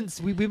 Well, we've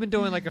been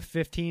doing like a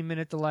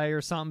 15-minute delay or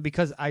something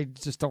because I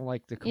just don't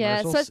like the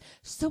commercials. Yeah,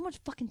 so much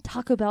fucking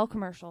Taco Bell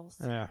commercials.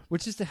 Yeah,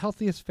 which is the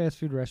healthiest fast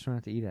food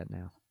restaurant to eat at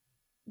now.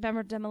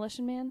 Remember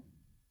Demolition Man?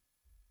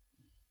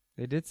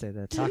 They did say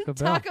that Taco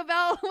Bell. Taco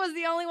Bell was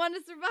the only one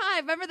to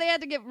survive. Remember they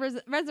had to get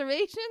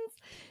reservations?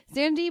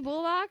 Sandy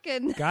Bullock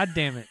and God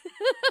damn it.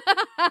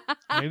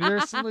 Maybe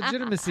there's some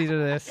legitimacy to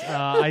this.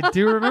 I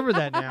do remember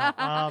that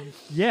now.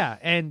 Yeah,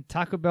 and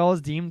Taco Bell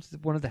is deemed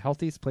one of the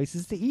healthiest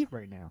places to eat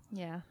right now.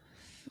 Yeah.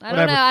 I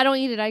don't know. I don't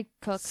eat it. I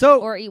cook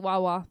or eat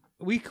Wawa.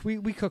 We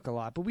cook a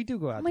lot, but we do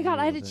go out. Oh my God,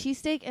 I had a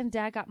cheesesteak and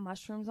Dad got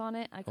mushrooms on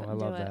it. I couldn't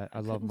do it. I love that. I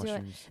love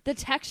mushrooms. The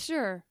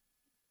texture.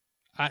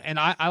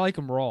 I like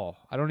them raw.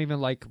 I don't even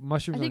like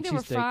mushrooms on cheesesteak. I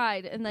think they were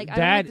fried, and like I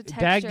don't like the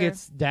texture.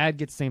 Dad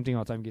gets same thing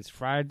all the time. He gets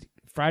fried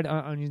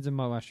onions and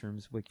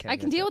mushrooms with ketchup. I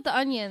can deal with the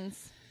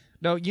onions.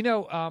 No,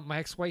 my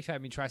ex-wife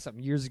had me try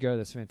something years ago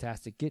that's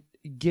fantastic. Get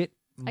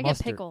mustard. I get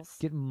pickles.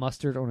 Get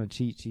mustard on a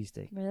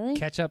cheesesteak. Really?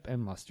 Ketchup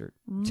and mustard.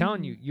 I'm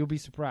telling you, you'll be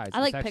surprised.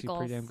 I like it's actually pickles.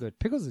 pretty damn good.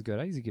 Pickles is good.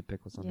 I usually get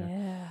pickles on there.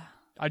 Yeah.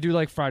 I do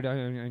like fried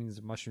onions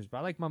and mushrooms, but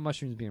I like my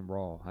mushrooms being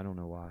raw. I don't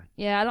know why.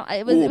 Yeah, I don't.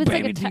 It was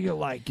baby, like do you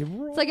like it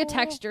raw? It's like a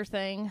texture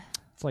thing.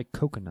 It's like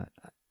coconut.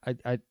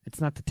 It's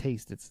not the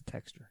taste; it's the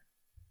texture.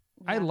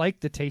 Yeah. I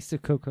like the taste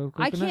of coconut.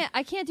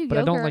 I can't do but yogurt.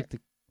 I don't like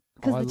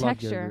because the the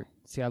texture. Yogurt.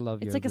 See, I love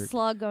it's yogurt. It's like a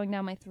slug going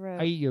down my throat.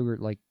 I eat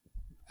yogurt like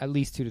at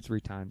least 2 to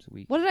 3 times a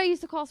week. What did I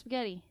used to call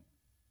spaghetti?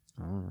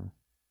 I don't know.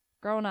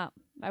 Growing up,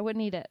 I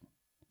wouldn't eat it.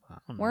 I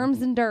don't know.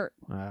 Worms and dirt.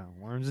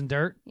 Worms and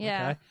dirt.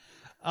 Yeah. Okay.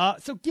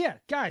 So yeah,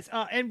 guys,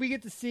 and we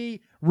get to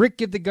see Rick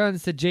give the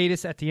guns to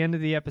Jadis at the end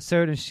of the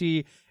episode, and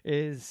she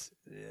is.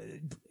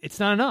 It's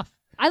not enough.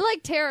 I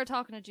like Tara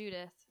talking to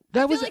Judith.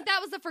 I feel like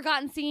that was the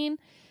forgotten scene.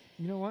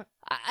 You know what?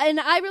 And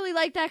I really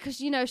like that because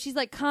she's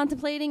like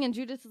contemplating, and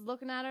Judith is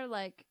looking at her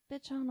like,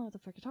 "Bitch, I don't know what the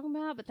fuck you're talking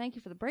about, but thank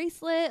you for the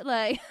bracelet."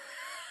 Like,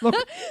 look,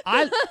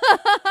 I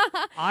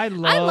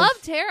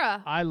love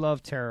Tara. I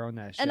love Tara on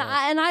that show, and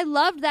I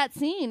loved that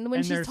scene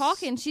when she's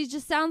talking. She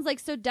just sounds like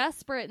so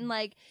desperate and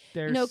like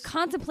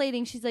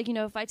contemplating. She's like,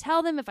 if I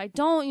tell them, if I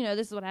don't,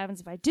 this is what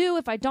happens if I do,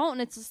 if I don't,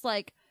 and it's just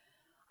like,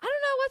 I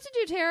don't know what to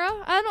do, Tara.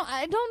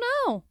 I don't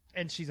know.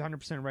 And she's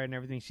 100% right in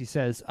everything she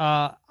says.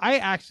 I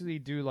actually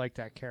do like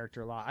that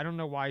character a lot. I don't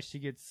know why she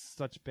gets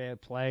such bad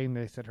play. And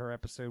they said her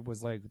episode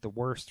was like the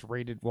worst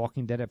rated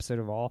Walking Dead episode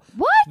of all.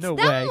 What? No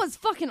that way. one was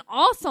fucking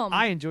awesome.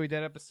 I enjoyed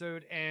that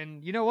episode.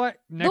 And you know what?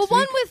 The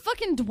one with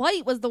fucking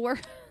Dwight was the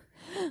worst.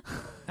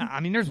 I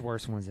mean, there's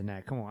worse ones than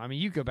that. Come on. I mean,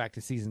 you go back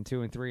to season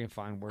 2 and 3 and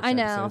find worse I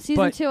know. episodes.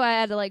 Season But 2, I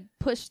had to like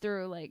push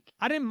through. Like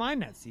I didn't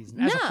mind that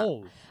season as a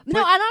whole. No, But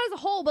not as a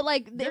whole, but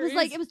like there it was is-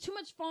 like it was too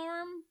much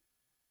farm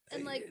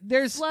and like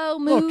there's slow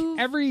move. Look,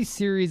 every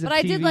series of but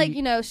I did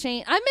TV like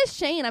Shane. I miss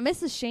Shane. I miss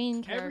the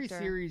Shane character. Every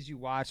series you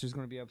watch, there's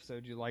going to be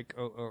episodes you like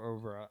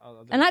over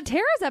other. And that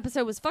Tara's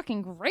episode was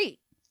fucking great.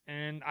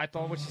 And I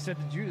thought what she said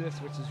to Judith,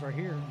 which is right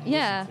here.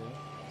 Yeah.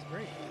 It's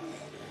great.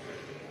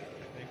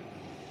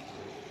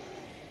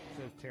 It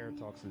says Tara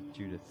talks to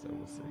Judith, so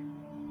we'll see.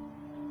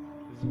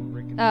 This is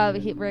Rick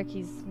and Rick,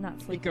 he's not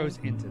sleeping. It goes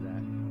into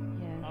that.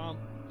 Yeah.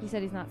 He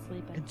said he's not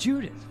sleeping. And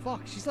Judith,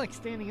 fuck, she's like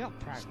standing up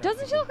practically.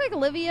 Doesn't she look like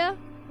Olivia?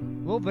 A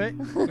little bit.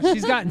 But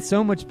she's gotten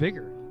so much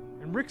bigger.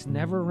 And Rick's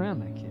never around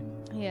that kid.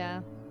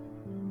 Yeah.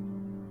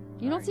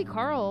 You don't see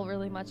Carl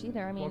really much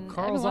either. I mean, Well,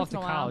 Carl's every off once to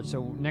in a while. college,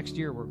 so next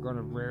year we're going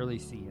to rarely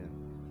see him.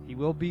 He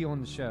will be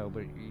on the show,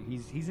 but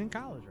he's in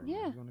college right now.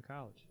 Yeah. He's going to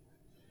college.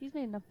 He's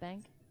made enough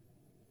bank.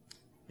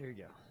 There you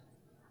go.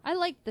 I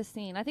liked this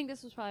scene. I think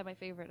this was probably my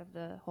favorite of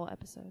the whole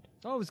episode.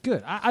 Oh, it was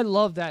good. I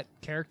love that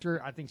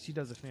character. I think she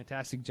does a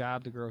fantastic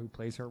job. The girl who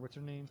plays her, what's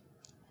her name?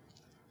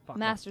 Fuck,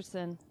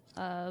 Masterson.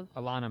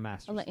 Alana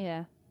Masterson.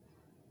 Yeah.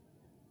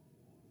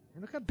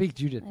 And look how big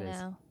Judith I is.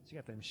 know. She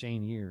got them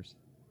Shane ears.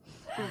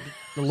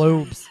 The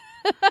lobes.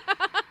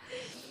 I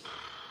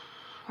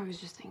was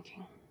just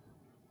thinking.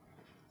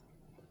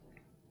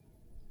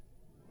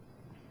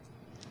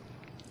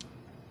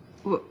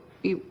 What,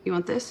 you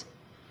want this?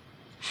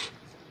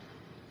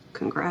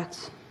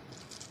 Congrats.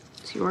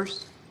 It's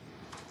yours.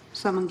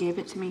 Someone gave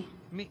it to me.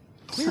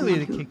 Clearly the Someone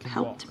who kid can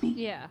helped walk. me.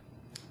 Yeah.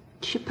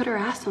 She put her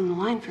ass on the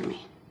line for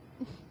me.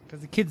 Because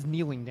the kid's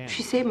kneeling down.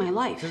 She saved my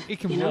life. So it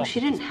can you know, walk. she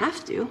didn't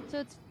have to. So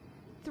it's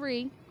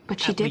 3.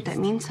 But she At did. least. That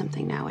means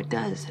something now. It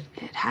does.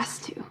 It has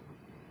to.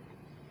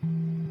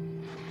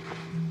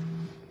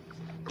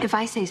 If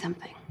I say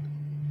something,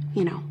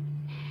 you know,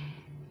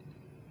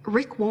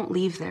 Rick won't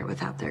leave there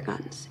without their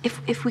guns.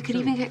 If we could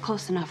even get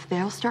close enough,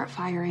 they'll start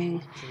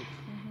firing,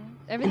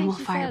 Everything and we'll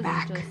she fire says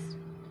back. is just...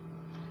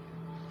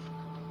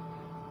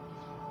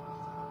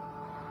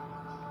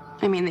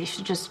 I mean, they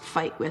should just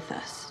fight with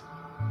us.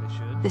 They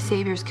should. The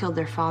Saviors killed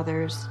their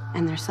fathers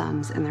and their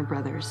sons and their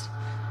brothers.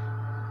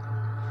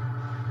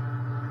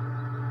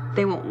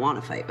 They won't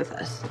want to fight with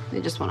us. They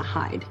just want to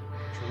hide.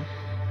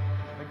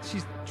 Like,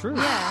 she's true.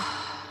 Yeah.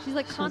 She's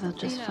like So constantly,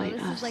 they'll just fight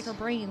this us. is like her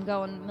brain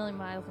going a million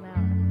miles an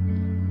hour.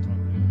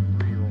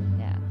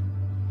 Yeah.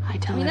 I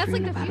tell I mean, that's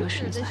like everyone the about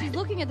future. Oceanside. She's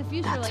looking at the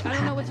future That's like, what I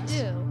don't know what to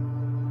happens. do.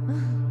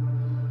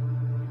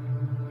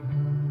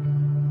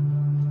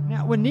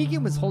 Now, when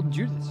Negan was holding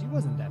Judith, she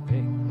wasn't that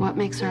big. What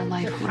makes our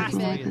life There worth has to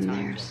more be a than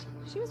time theirs?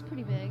 She was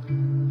pretty big.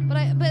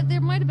 But there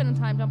might have been a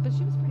time jump, but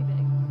she was pretty big.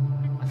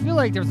 I feel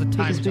like there was a time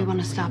Because we jump want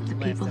to between stop the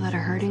last people that are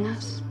episode. hurting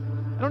us.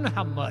 I don't know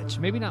how much.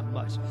 Maybe not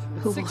much. But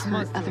Who will 6 hurt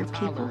months to other a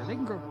toddler, people. They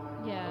can grow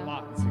Yeah. a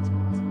lot in 6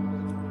 months.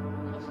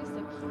 Oh, she's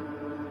so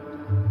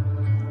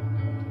cute.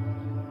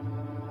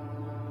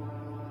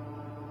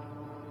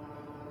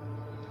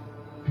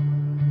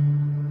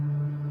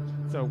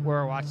 So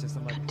where I watch this,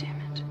 I'm like, damn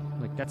it.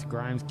 That's a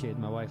Grimes kid,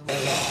 my wife.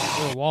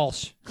 Or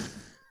Walsh.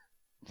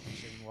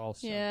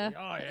 Walsh. Yeah.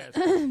 Oh, yes.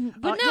 But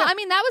no, yeah, I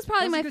mean, that was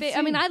probably that was a my good favorite.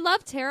 I mean, scene. I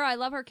love Tara. I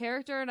love her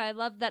character, and I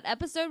love that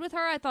episode with her.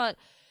 I thought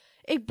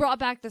it brought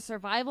back the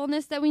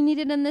survivalness that we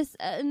needed in this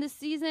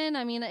season.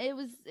 I mean, it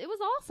was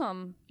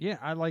awesome. Yeah,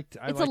 I liked.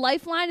 It's a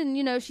lifeline,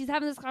 and she's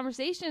having this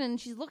conversation, and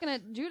she's looking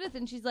at Judith,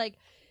 and she's like,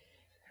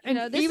 And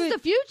this even- is the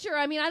future.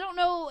 I mean, I don't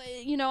know.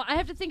 I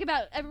have to think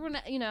about everyone.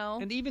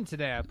 And even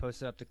today, I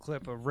posted up the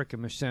clip of Rick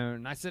and Michonne,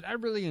 and I said, I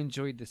really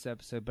enjoyed this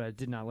episode, but I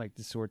did not like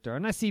the sword throw.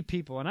 And I see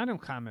people, and I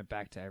don't comment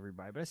back to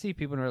everybody, but I see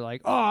people who are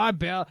like, oh, I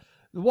bet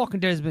The Walking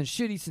Dead has been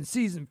shitty since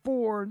season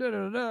 4,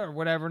 or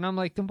whatever. And I'm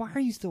like, then why are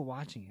you still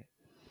watching it?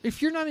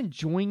 If you're not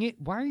enjoying it,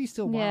 why are you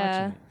still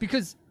Yeah. watching it?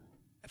 Because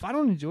if I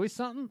don't enjoy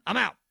something, I'm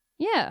out.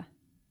 Yeah.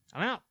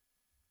 I'm out.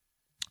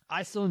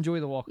 I still enjoy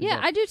The Walking Yeah,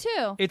 Dead. I do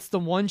too. It's the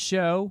one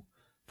show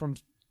from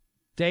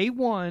day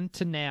one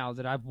to now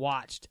that I've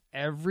watched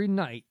every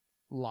night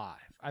live.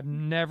 I've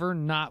never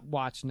not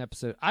watched an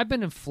episode. I've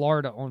been in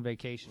Florida on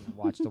vacation and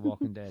watched The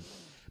Walking Dead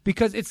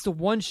because it's the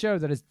one show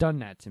that has done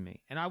that to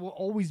me. And I will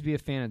always be a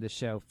fan of this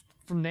show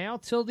from now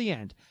till the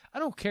end. I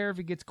don't care if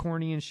it gets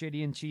corny and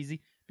shitty and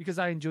cheesy because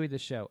I enjoy the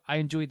show. I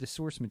enjoy the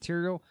source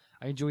material.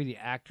 I enjoy the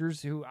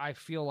actors who I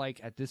feel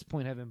like at this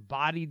point have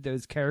embodied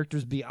those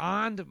characters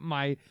beyond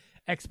my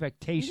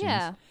expectations.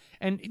 Yeah.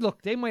 And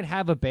look, they might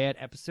have a bad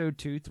episode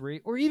 2,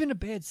 3, or even a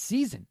bad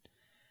season.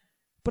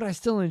 but I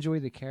still enjoy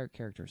the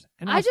characters.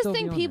 And I just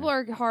think people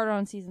are hard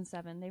on season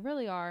 7. They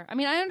really are. I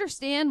mean, I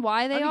understand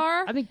why they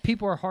are. I think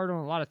people are hard on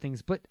a lot of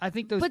things, but I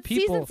think those but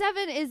people. Season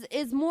 7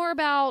 is more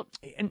about.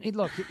 And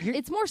look,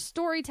 it's more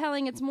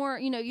storytelling. It's more,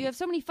 you have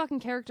so many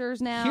fucking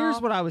characters now.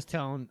 Here's what I was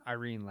telling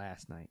Irene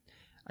last night.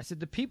 I said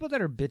the people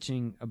that are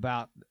bitching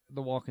about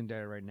The Walking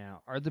Dead right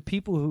now are the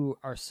people who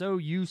are so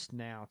used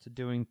now to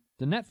doing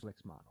the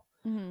Netflix model.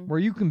 Mm-hmm. Where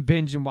you can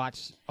binge and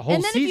watch a whole season.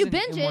 And then season if you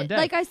binge in one it, day.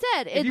 like I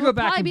said, if it you would go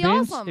back probably and be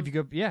binge, awesome. If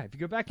you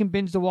go back and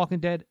binge The Walking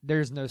Dead,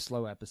 there's no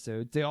slow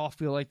episodes. They all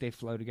feel like they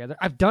flow together.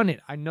 I've done it.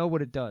 I know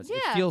what it does.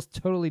 Yeah. It feels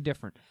totally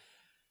different.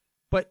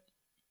 But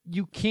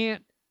you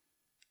can't.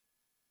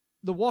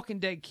 The Walking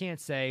Dead can't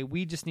say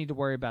we just need to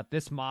worry about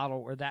this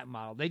model or that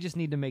model. They just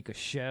need to make a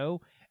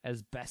show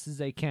as best as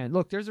they can.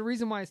 Look, there's a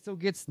reason why it still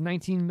gets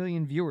 19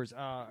 million viewers.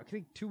 I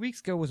think 2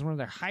 weeks ago was one of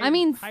their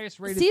highest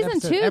rated season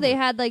episodes 2 ever. they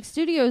had like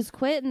studios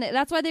quit, and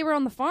that's why they were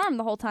on the farm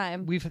the whole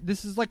time.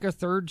 This is like our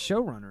third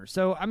showrunner.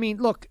 So I mean,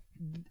 look,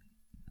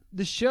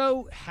 the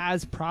show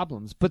has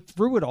problems, but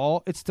through it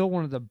all, it's still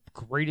one of the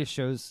greatest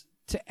shows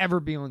to ever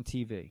be on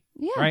TV.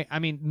 Yeah. Right? I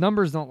mean,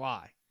 numbers don't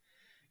lie.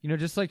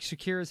 Just like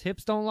Shakira's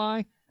hips don't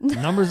lie, the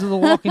numbers of The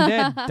Walking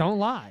Dead don't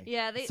lie.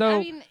 Yeah, So,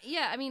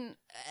 I mean,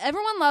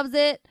 everyone loves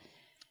it.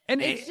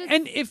 And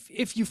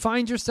if you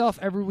find yourself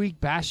every week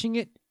bashing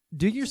it,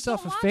 do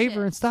yourself a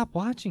favor and stop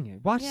watching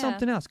it. Watch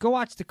something else. Go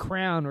watch The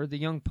Crown or The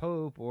Young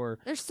Pope or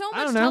there's so I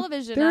much don't know.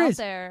 television There out is.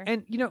 there.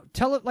 And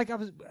tell it like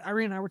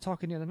Irene and I were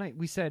talking the other night.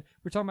 We're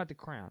talking about The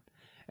Crown,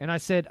 and I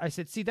said,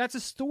 see, that's a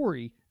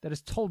story that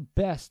is told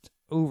best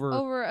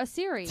over a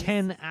series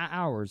 10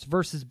 hours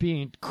versus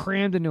being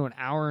crammed into an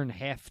hour and a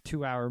half,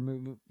 2 hour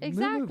movie.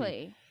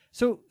 Exactly.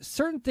 So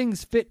certain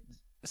things fit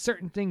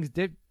certain things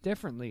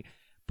differently,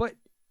 but.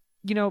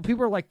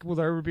 People are like, will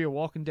there ever be a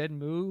Walking Dead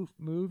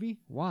movie?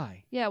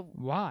 Why? Yeah.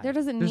 Why?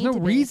 There's no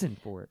reason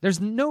for it.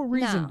 There's no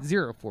reason,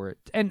 zero for it.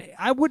 And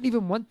I wouldn't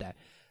even want that.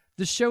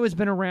 The show has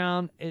been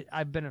around.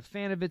 I've been a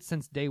fan of it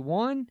since day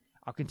one.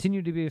 I'll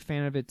continue to be a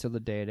fan of it till the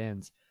day it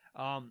ends.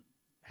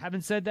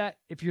 Having said that,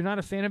 if you're not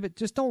a fan of it,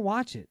 just don't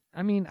watch it.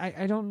 I mean,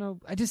 I don't know.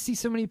 I just see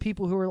so many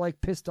people who are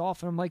like pissed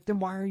off, and I'm like, then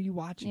why are you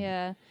watching it?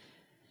 Yeah.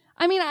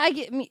 I mean,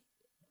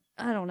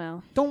 I don't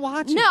know. Don't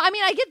watch it. No, I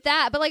mean, I get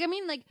that, but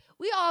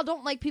we all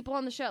don't like people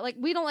on the show. Like,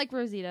 we don't like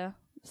Rosita.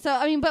 So,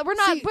 I mean, but we're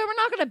not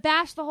going to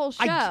bash the whole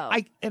show.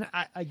 I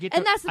get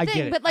and that's the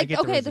thing. But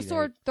okay, the Rosita.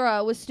 sword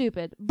throw was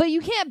stupid, but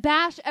you can't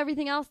bash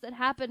everything else that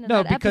happened in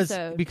that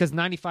episode. because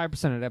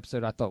 95% of the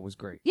episode I thought was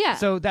great. Yeah.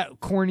 So that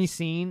corny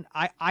scene,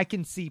 I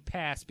can see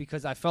past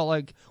because I felt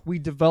like we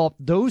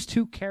developed those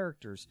two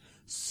characters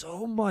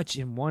so much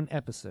in one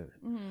episode.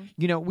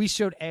 Mm-hmm. We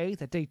showed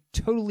that they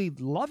totally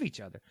love each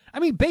other. I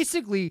mean,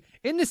 basically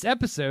in this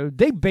episode,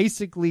 they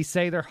basically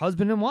say they're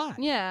husband and wife.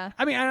 Yeah.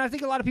 I mean, and I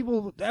think a lot of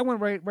people that went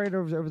right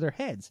over their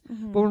heads.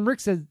 Mm-hmm. But when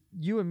Rick says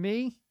you and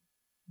me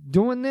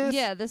doing this,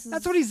 yeah, that's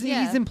what he's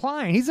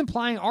implying. He's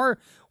implying our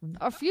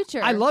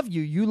future. I love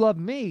you. You love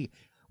me.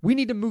 We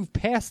need to move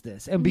past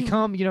this and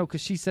become,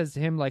 because she says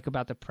to him like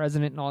about the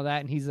president and all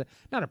that, and he's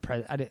not a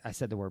president. I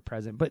said the word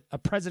president, but a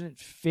president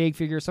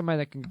figure, somebody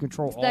that can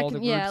control all the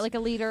groups. Yeah, like a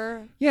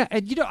leader. Yeah,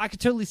 and I could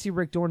totally see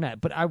Rick doing that,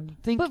 but I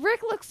think. But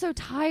Rick looked so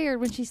tired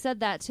when she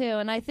said that too,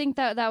 and I think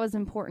that was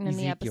important in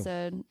the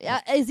episode.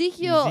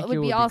 Ezekiel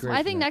would be awesome.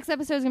 I think next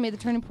episode is gonna be the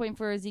turning point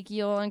for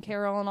Ezekiel and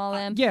Carol and all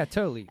them. Yeah,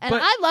 totally. And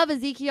I love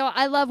Ezekiel.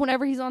 I love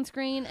whenever he's on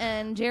screen,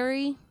 and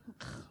Jerry.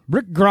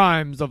 Rick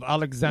Grimes of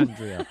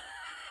Alexandria.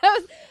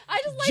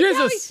 I just like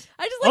Jesus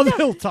how he, on the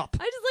hilltop.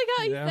 I just like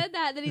how he said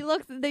that.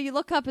 Then you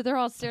look up and they're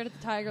all staring at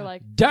the tiger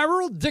like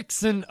Daryl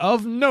Dixon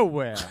of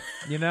nowhere.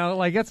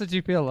 Like that's what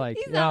you feel like.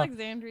 He's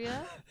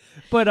Alexandria.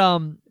 But yeah.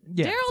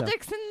 Daryl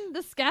Dixon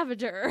the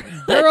scavenger.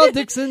 Daryl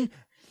Dixon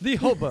the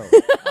hobo.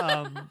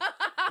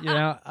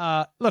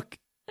 Look,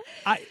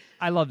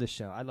 I love this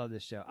show.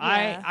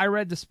 Yeah. I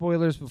read the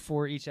spoilers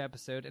before each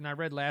episode, and I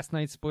read last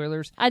night's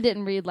spoilers. I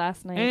didn't read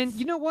last night. And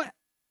you know what?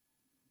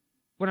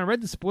 When I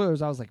read the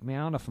spoilers, I was like, man,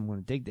 I don't know if I'm going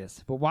to dig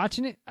this. But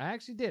watching it, I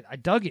actually did. I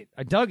dug it.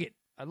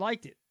 I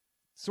liked it.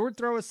 Sword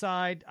throw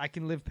aside, I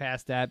can live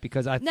past that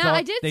because I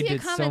thought they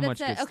did so much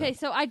good stuff. Okay,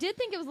 so I did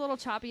think it was a little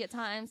choppy at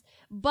times,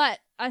 but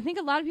I think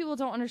a lot of people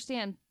don't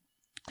understand.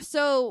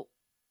 So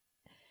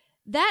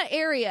that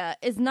area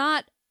is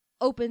not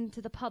open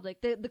to the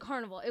public, the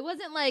carnival. It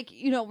wasn't like,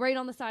 right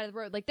on the side of the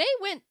road. Like, they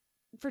went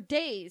for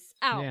days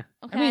out. Yeah.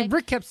 Okay? I mean,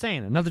 Rick kept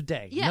saying another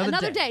day. Yeah,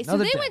 another day. So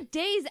they went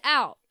days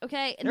out.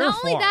 Okay, They're not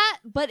only far. that,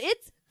 but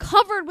it's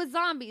covered with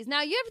zombies.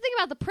 Now you have to think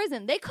about the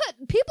prison.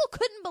 People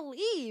couldn't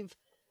believe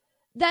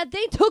that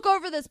they took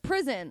over this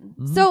prison.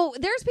 Mm-hmm. So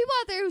there's people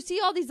out there who see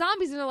all these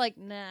zombies and they're like,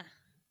 nah.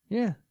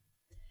 Yeah.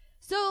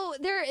 So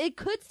it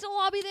could still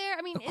all be there.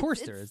 I mean, of course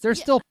there is. There's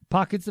still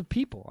pockets of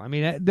people. I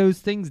mean, those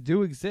things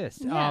do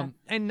exist. Yeah.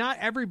 And not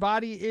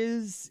everybody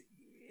is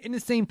in the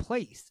same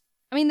place.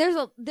 I mean,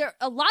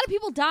 a lot of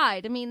people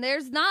died. I mean,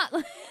 there's not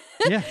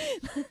yeah.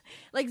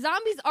 Like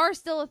zombies are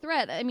still a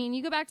threat. I mean,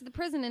 you go back to the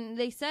prison and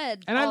they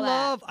said and all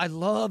I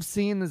love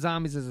seeing the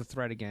zombies as a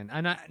threat again.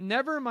 And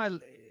never in my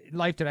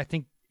life did I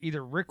think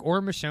either Rick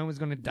or Michonne was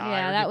going to die.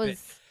 Yeah, or that get was. bit.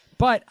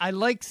 But I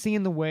like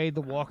seeing the way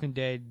The Walking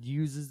Dead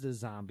uses the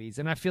zombies,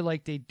 and I feel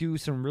like they do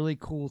some really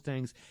cool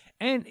things.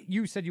 And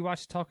you said you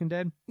watched Talking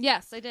Dead?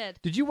 Yes, I did.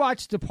 Did you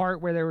watch the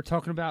part where they were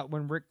talking about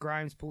when Rick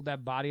Grimes pulled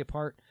that body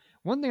apart?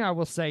 One thing I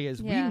will say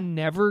is we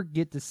never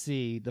get to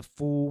see the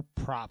full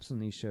props on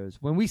these shows.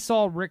 When we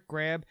saw Rick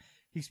grab,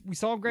 we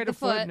saw him grab the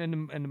foot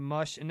and the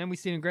mush, and then we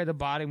see him grab the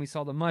body and we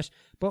saw the mush.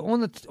 But on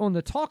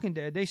the Talking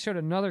Dead, they showed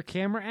another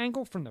camera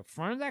angle from the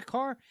front of that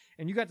car,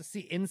 and you got to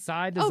see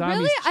inside the zombies. Oh,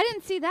 really? I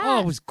didn't see that. Oh,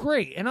 it was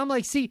great. And I'm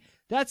like, see,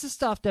 that's the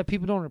stuff that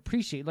people don't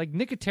appreciate. Like,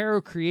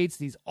 Nicotero creates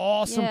these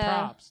awesome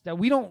props that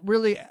we don't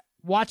really,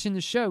 watching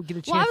the show, get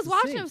a chance to see. Well, I was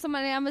watching it with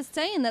somebody, I was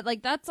saying that,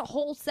 like, that's a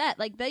whole set.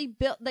 Like, they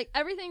built, like,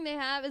 everything they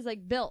have is,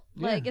 like, built.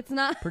 Yeah, like, it's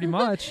not. Pretty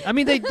much. I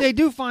mean, they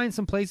do find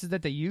some places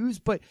that they use,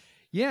 but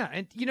yeah,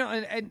 and, you know,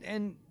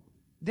 and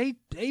they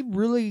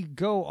really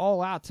go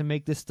all out to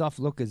make this stuff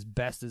look as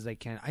best as they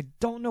can. I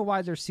don't know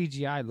why their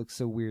CGI looks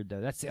so weird,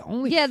 though. That's the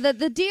only... Yeah, the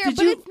deer,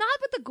 but it's not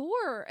with the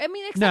gore. I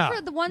mean, except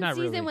for the one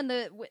season really. when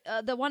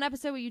the one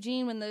episode with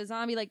Eugene when the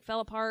zombie, like, fell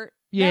apart.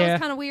 Yeah. That was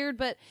kind of weird,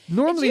 but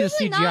normally it's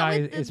the usually not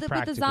CGI with is with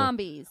practical. the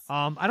zombies.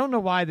 I don't know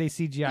why they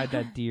CGI'd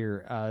that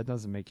deer. It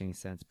doesn't make any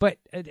sense, but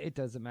it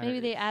doesn't matter. Maybe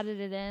they added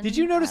it in. Did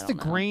you notice I the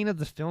don't know. grain of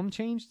the film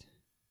changed?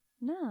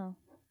 No.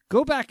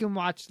 Go back and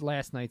watch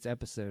last night's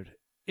episode.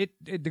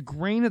 The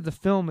grain of the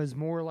film is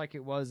more like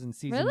it was in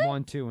season Really?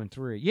 1, 2, and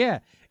 3.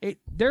 Yeah,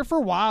 there for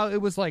a while it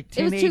was like 1080p.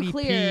 It was too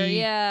clear,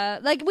 yeah.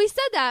 Like, we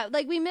said that.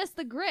 Like, we missed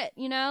the grit,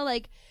 you know?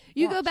 Like,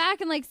 you go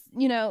back and, like,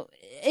 you know,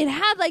 it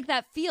had, like,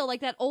 that feel, like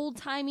that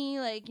old-timey,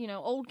 like, you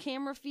know, old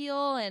camera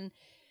feel, and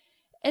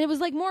it was,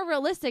 like, more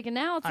realistic, and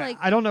now it's like...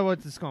 I don't know what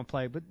this is going to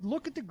play, but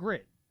look at the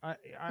grit. Is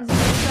it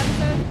this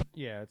episode?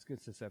 Yeah, it's good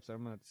this episode.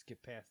 I'm going to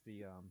skip past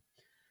the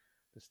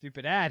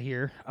stupid ad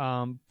here.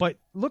 But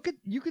look at,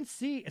 you can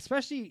see,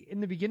 especially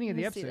in the beginning of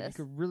the Let me see episode, you this.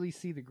 could really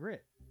see the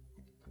grit.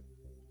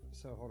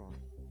 So hold on.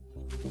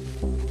 You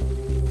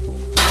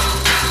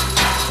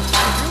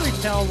can really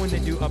tell when they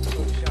do up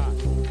close shots.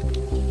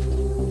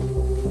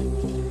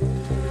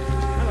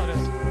 I love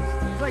this.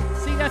 It's like,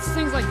 see, that's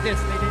things like this.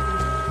 They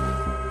didn't.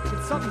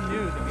 It's something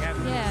new that we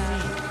haven't seen.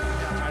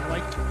 Yeah, I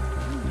like.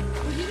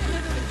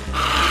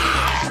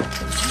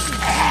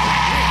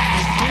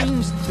 They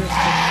changed the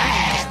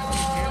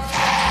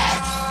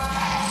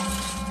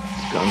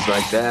Guns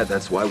like that,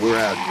 that's why we're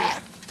out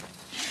here.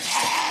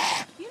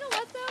 You know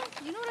what though?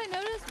 You know what I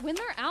noticed? When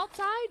they're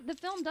outside, the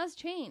film does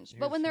change.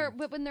 But when they're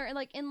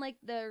like in like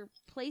their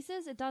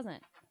places, it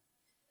doesn't.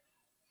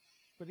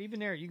 But even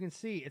there, you can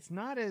see it's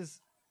not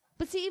as.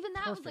 But see, even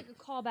that was like a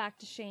callback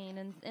to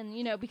Shane, and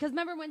you know, because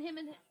remember when him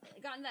and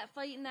got in that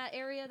fight in that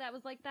area that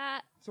was like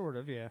that. Sort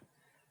of, yeah.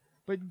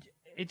 But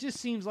it just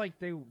seems like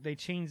they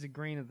changed the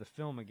grain of the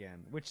film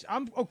again, which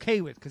I'm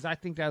okay with because I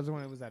think that was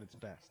when it was at its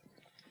best.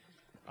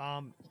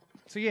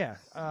 So yeah,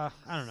 I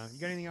don't know. You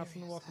got anything else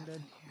on The Walking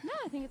Dead? No,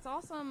 I think it's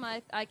awesome.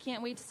 I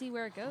can't wait to see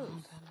where it goes.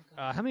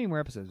 How many more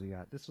episodes we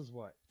got? This was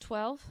what?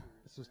 12.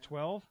 This was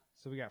 12.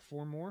 So we got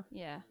 4 more.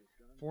 Yeah.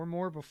 4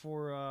 more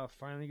before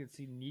finally get to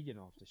see Negan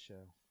off the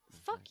show.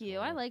 Fuck you.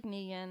 I like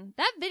Negan.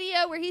 That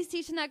video where he's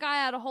teaching that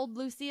guy how to hold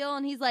Lucille,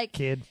 and he's like,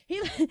 kid.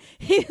 Yeah,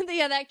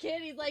 that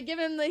kid. He's like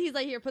giving him he's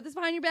like, here, put this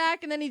behind your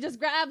back, and then he just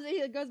grabs it.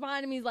 He goes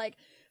behind him. He's like,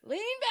 lean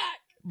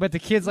back. But the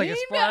kid's like Lean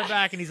as far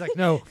back, and he's like,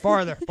 no,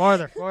 farther. All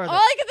I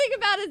can think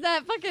about is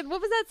that fucking,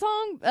 what was that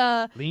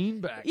song?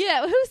 Lean back.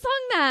 Yeah, who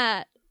sung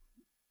that?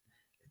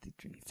 The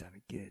dream's time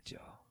to get it,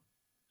 y'all.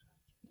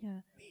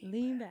 Yeah,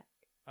 lean back.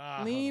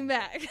 Lean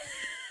back.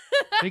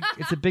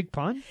 It's a big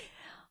pun?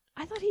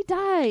 I thought he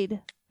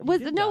died.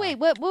 Wait,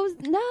 what was,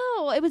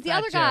 no, it was the Fat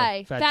other Joe.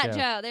 guy. Fat Joe.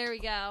 Joe, there we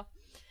go.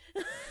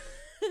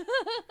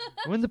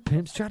 When the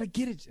pimps try to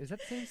get it. Is that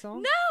the same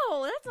song?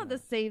 No, that's not the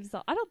same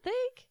song. I don't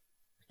think.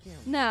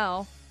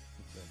 No.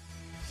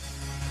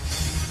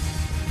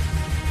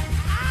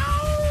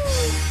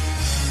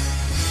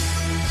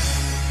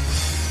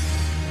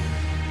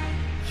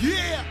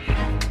 Yeah!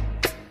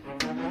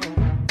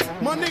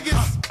 My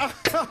niggas.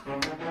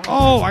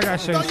 Oh, I gotta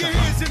show you Throw your something.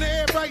 hands in the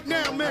air right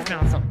now, man.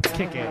 Now something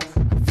kick ass.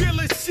 Feel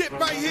this shit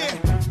right here.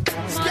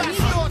 Scott You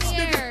Storch,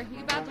 nigga. here. You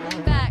about to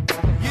lean back.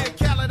 Yeah,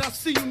 Khaled, I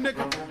see you,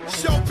 nigga.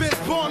 Showbiz,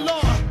 born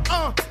law.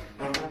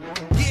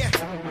 Yeah.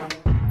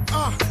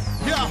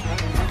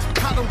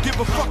 I don't give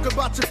a fuck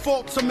about your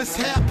faults or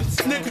mishaps,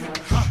 nigga.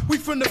 We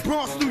from the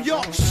Bronx, New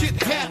York,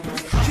 shit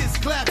happens. Kids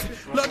clapping,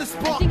 love to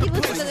spark the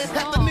push.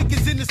 Half the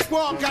niggas in the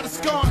squad got a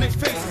scar on their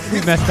face.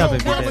 We messed up a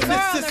bit. All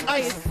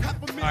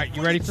right,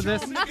 you ready for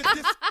this?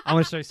 I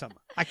want to show you something.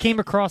 I came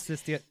across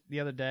this the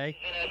other day,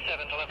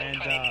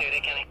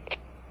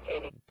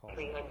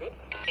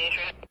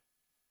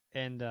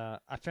 and I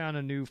found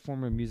a new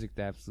form of music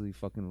that I absolutely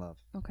fucking love.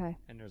 Okay.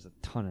 And there's a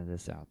ton of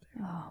this out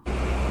there.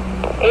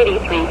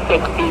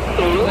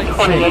 8362,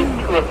 28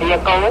 to a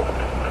vehicle,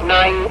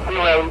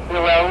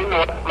 900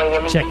 North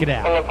Miami Check it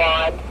out.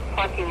 Boulevard,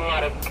 parking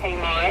lot of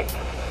Kmart,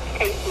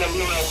 case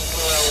number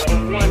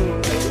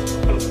 0081.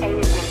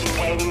 Containers will be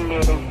waiting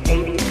near the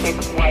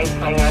 86 white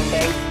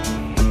Hyundai.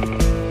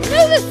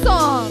 this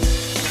song.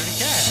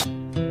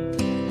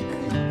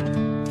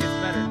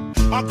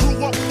 I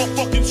grew up a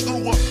fucking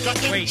screw up.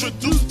 Got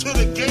introduced to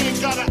the game,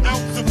 got an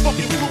ounce and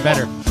fucking blew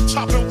better. up.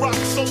 Chopping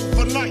rocks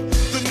overnight.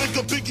 The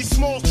nigga Biggie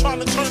Smalls trying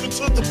to turn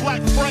into the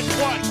black Frank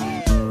White.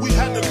 We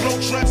had to grow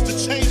dreads to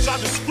change our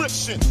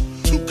description.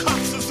 2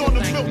 cops is on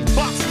the milk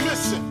box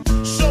missing.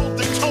 Showed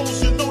their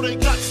toes, you know they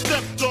got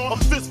stepped on. A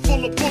fist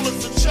full of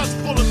bullets, a chest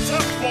full of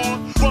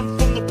Teflon. Run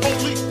from the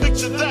police,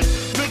 picture that.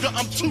 Nigga,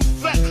 I'm too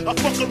fat. I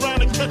fuck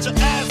around and catch an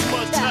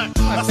asthma attack.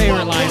 My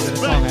favorite lines of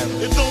the song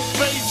ever. It don't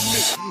faze me.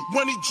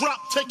 When he drop,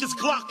 take his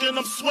Glock and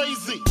I'm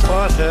Swayze.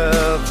 What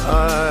have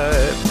I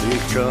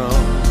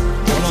become?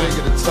 Don't take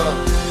it to top.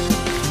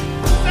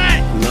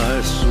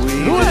 My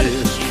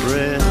sweetest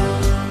friend.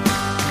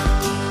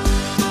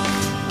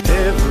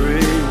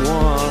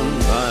 Everyone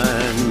I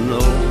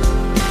know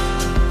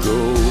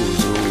goes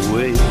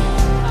away in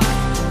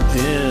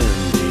the end.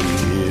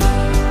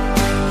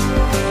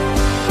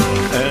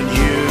 And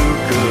you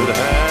could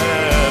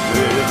have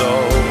it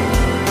all.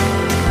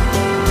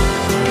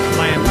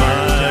 My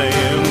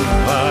empire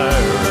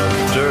of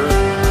dirt.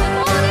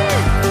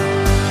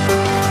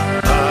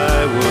 I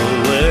will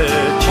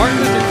let you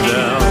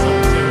down.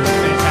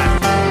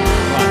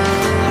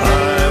 I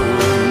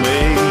will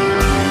make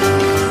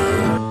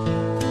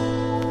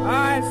I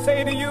say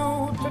to you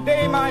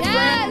today, my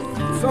friend,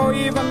 so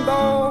even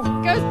though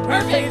we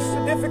face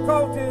the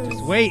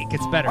difficulties Wait, it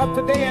gets better. of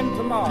today and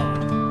tomorrow,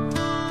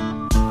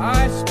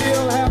 I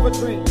still have a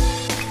dream.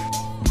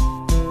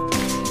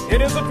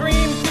 It is a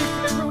dream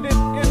deeply rooted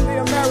in the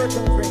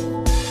American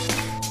dream.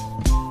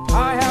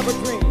 I have a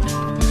dream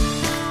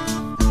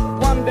that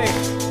one day,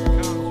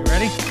 you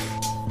ready?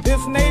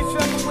 This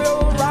nation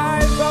will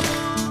rise up,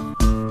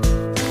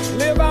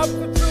 live out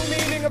the true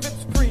meaning of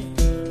its creed.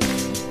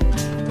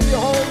 We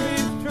hold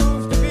these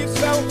truths to be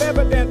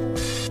self-evident,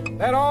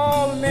 that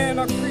all men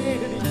are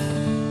created equal.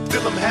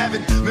 Still I'm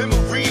having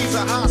memories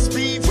of high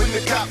speeds when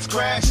the cops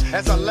crash.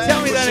 As I laugh,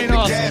 Tell me that pushing ain't the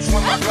awesome. gas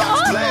when my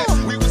blocks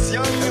blast. We was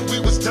young and we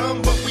was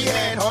dumb, but we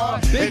had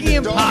heart. Biggie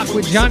and Pac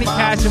with Johnny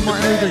Cash and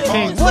Martin Luther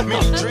King. What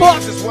Many the dreams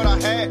fuck? is what I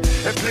had,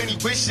 and plenty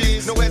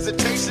wishes. No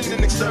hesitation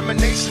in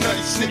extermination of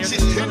these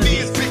snitches.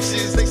 Envious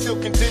bitches, they still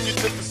continue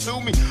to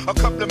pursue me. A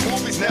couple of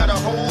movies, now the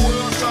whole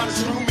world's trying to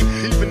screw me.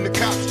 Even the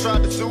cops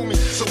tried to sue me.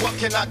 So what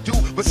can I do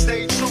but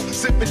stay true?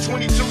 Sipping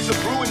 22s of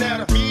brew,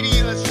 now the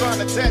media is trying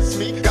to test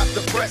me. Got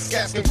the press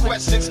asking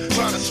questions,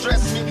 trying to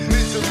stress me.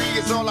 Misery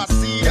is all I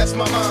see, that's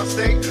my mind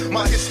state.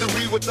 My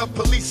history with the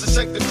police to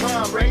shake the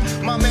crime rate.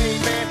 My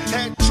main man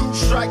had 2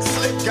 strikes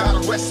slip, got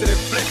arrested and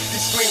flipped. He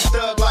screamed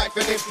thug life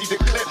and emptied the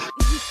clip.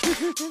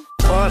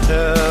 What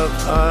have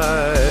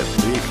I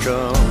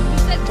become?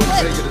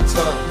 Take it to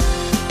top.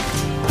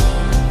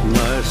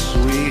 My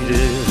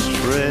sweetest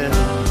friend.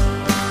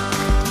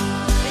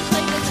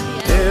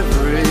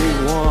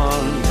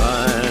 Everyone I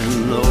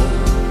know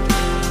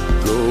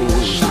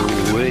goes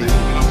away in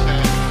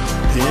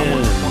the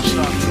end.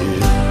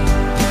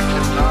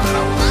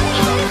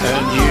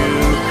 And you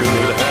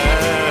could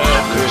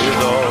have it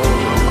all.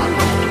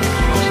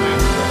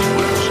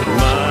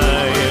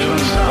 My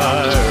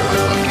empire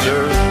of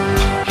dirt.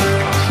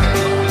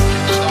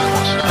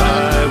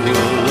 I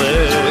will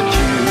let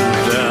you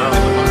down.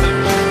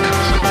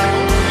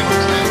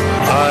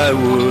 I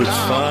would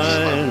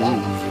find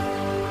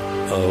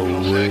a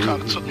way. It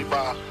kind of took me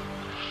by,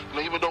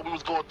 even though we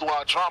was going through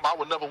our trauma, I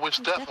would never wish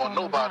death on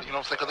nobody, you know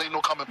what I'm saying? Because ain't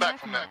no coming back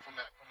from that.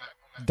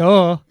 Duh.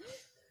 All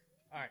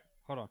right,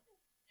 hold on.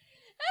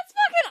 That's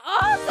fucking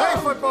awesome. Hey,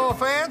 football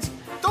fans,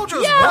 don't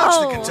just Yo. watch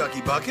the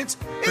Kentucky Buckets.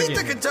 Eat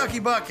the Kentucky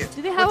Bucket.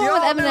 Do they have With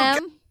one the with all-new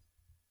Eminem?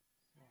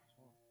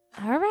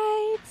 All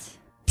right.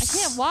 I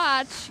can't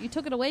watch. You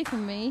took it away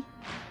from me.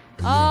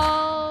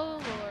 Oh,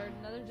 Lord.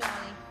 Another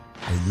Johnny.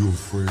 Are you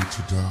afraid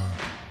to die?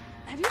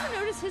 Have you ever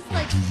noticed his,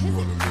 like, Do you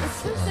wanna live it's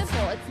so forever?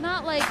 simple. It's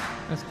not like,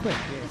 That's quick.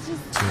 it's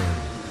just,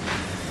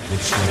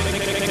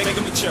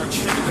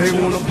 They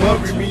wanna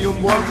bury me,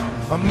 I'm worried.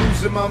 I'm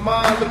losing my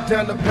mind. Look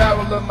down the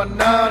barrel of my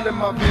 9 and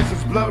my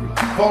vision's blurry.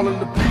 Falling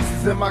to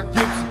pieces, am I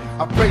guilty?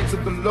 I pray to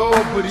the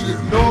Lord, but he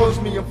ignores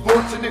me,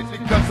 unfortunately,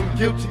 cause I'm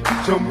guilty.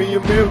 Show me a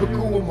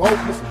miracle, I'm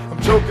hopeless.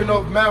 I'm choking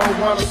off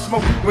marijuana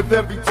smoke with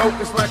every token.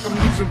 It's like I'm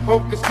losing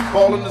focus.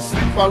 Falling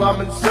asleep while I'm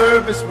in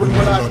service. When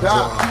I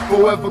die,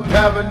 forever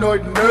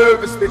paranoid and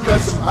nervous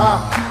because I'm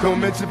high. Don't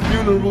mention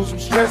funerals, I'm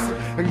stressing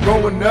and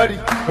going nutty.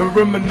 And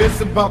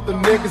reminiscing about the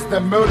niggas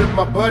that murdered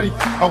my buddy.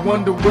 I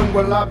wonder when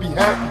will I be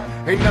happy?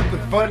 Ain't nothing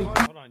funny.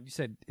 Hold on. You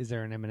said, is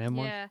there an Eminem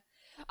one? yeah.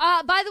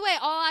 By the way,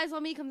 All Eyes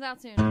on Me comes out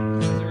soon.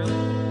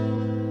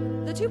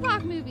 The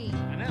Tupac movie.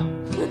 I know.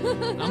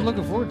 I'm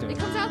looking forward to It it.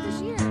 comes out this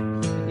year.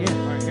 Yeah,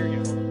 all right, here we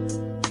go.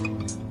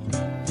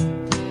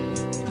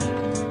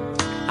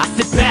 I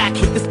sit back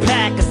with this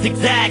pack of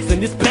zigzags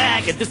and this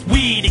bag of this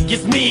weed. It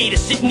gives me the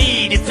shit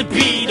needed to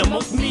be the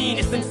most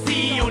meanest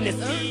MC on this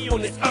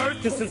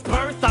earth. And since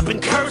birth, I've been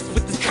cursed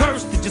with this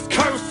curse to just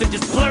curse and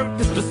just flirt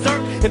this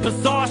berserk and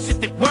bizarre shit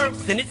that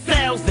works and it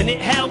sells and it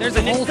helps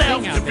and it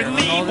sells to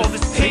relieve all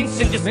this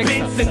tension, just and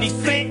these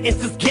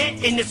sentences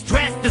getting this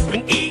stress that's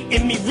been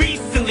eating me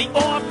recently.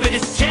 All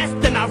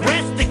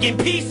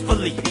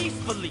peacefully.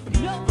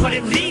 But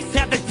at least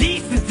have the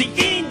decency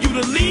in you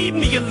to leave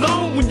me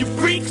alone when you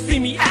freaks see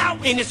me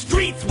out in the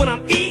streets when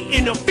I'm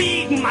eating or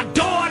feeding my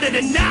daughter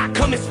to not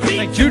come and speak.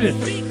 Like Judas.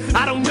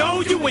 I don't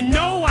know you and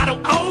no, I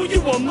don't owe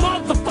you a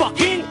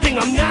motherfucking thing.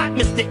 I'm not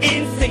Mr.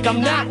 Instinct,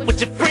 I'm not what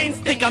your friends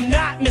think. I'm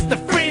not Mr.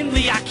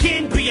 Friendly, I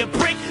can be a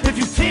prick if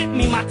you tempt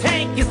me. My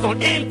tank is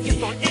on empty.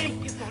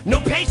 No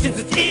patience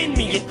is in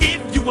me, and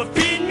if you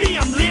offend me,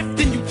 I'm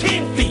lifting you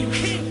 10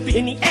 feet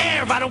in the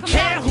air. I don't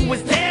care who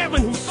was there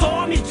and who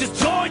saw me.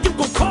 Just joy, you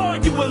gon' call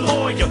you a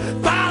lawyer,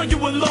 file you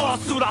a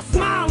lawsuit. I'll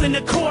smile in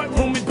the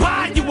courtroom and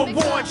buy you a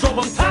wardrobe.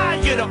 I'm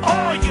tired of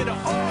all you.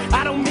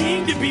 I don't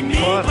mean to be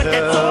mean, but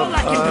that's all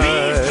I can be.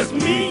 It's just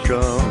me.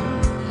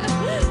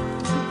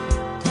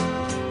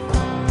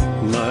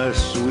 My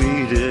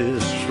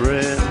sweetest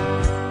friend.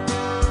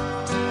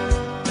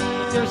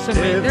 There's some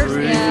there's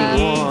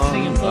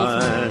singing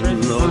I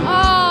know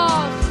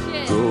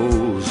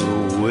goes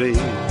away in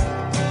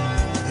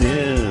the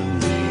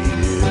end,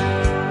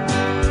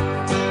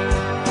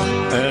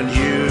 and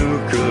you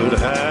could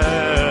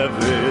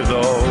have it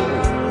all.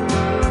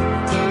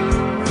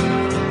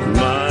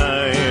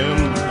 My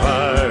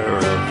empire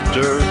of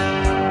dirt,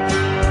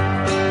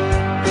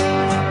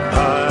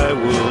 I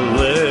will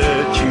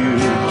let you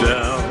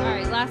down. All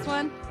right, last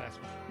one.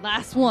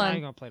 Last I one.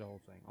 ain't gonna play the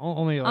whole thing.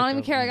 Only I don't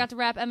even care. I got to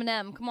rap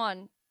Eminem. Come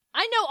on.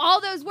 I know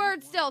all those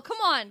words still. Come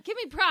on. Give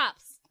me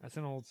props. That's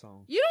an old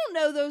song. You don't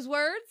know those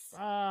words.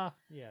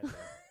 Yeah.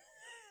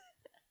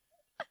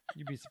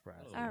 You'd be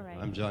surprised. All right.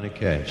 I'm Johnny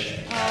Cash.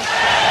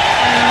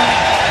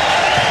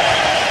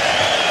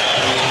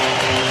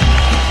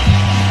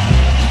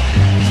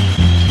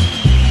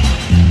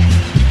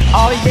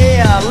 Oh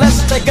yeah,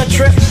 let's take a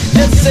trip.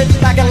 Just sit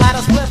back and light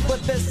a split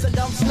with this and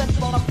don't slip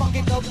on a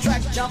funky dope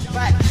track. Jump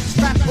back,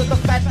 strapped with a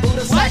fat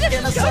Buddha sack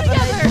and a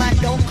 7-8 black,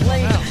 don't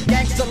clean.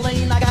 Gangsta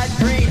lean, I got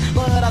green,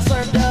 but I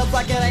serve dubs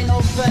like it ain't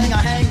no thing. I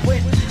hang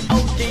with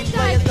OG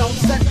players, don't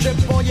set trip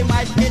or you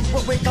might get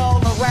what we call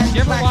a rat.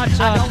 You ever watch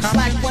I don't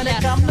slack when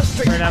it comes to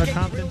street. Straight Outta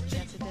Compton?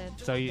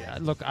 So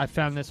look, I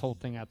found this whole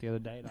thing out the other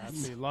day. And I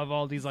absolutely love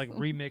all these like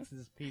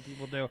remixes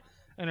people do,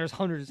 and there's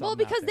hundreds of Well,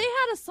 them. because they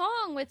had a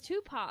song with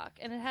Tupac,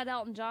 and it had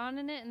Elton John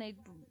in it, and they...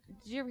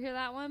 Did you ever hear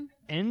that one?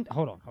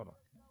 Hold on.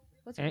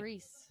 What's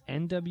Grease?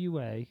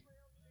 NWA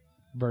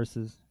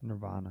versus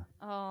Nirvana.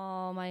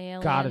 Oh, my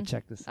alien. Gotta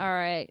check this out. All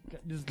right.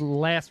 This is the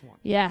last one.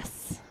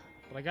 Yes.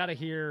 But I gotta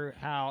hear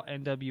how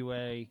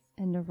NWA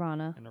and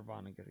Nirvana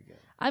get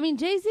together. I mean,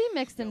 Jay-Z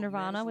mixed in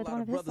Nirvana with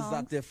one of his Brothers songs.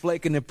 out there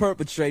flaking and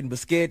perpetrating, but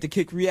scared to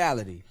kick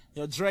reality.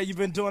 Yo, Dre, you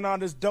been doing all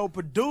this dope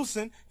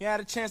producing. You had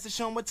a chance to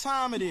show him what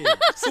time it is.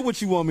 So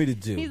what you want me to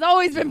do? He's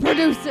always been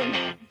producing.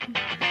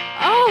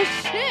 Oh,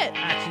 shit.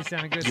 Actually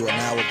sounded good. You are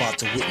now about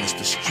to witness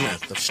the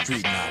strength of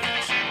street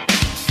knowledge.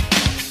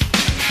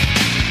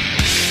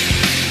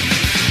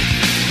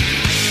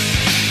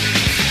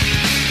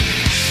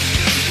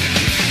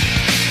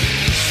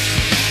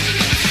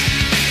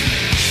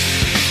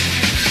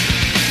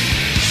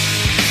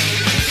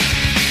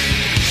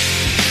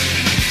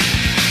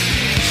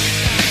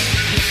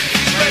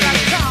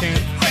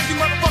 Crazy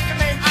motherfucker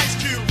named Ice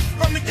Cube.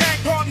 From the gang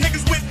called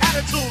niggas with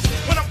attitudes.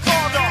 When I'm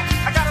called off,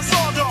 I got a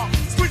sawed off.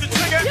 Squeeze the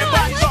trigger,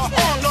 everybody's all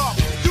hauled off.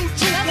 You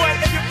choose boy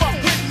if you fuck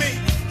with me.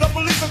 The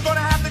police are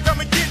gonna have to come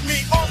and get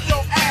me off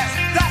your ass.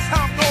 That's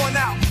how I'm going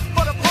out.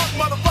 For the punk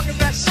motherfuckers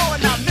that's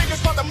showing out.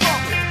 Niggas want the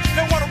muffin.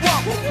 They wanna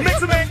walk.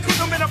 Mix them and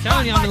cook them in a I'm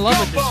telling you, I'm in love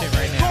with this shit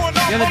right now.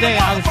 The other day,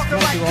 I was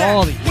going through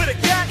all these. with a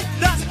cat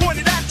that's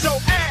pointed at your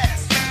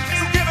ass.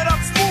 So give it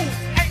up smooth.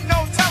 Ain't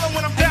no telling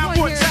when I'm down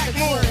for a jack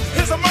move.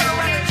 Here's a murder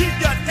rap to keep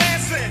ya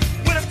dancing.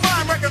 With a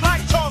crime record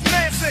like Charles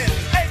Manson.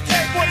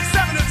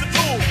 AK-47 is a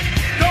tool.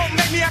 Don't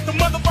make me act a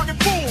motherfucking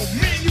fool.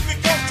 Me and you can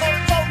go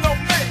toe-to-toe, no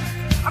me.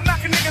 I'm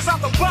knocking niggas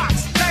out the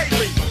box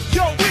daily.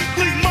 Yo,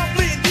 weekly,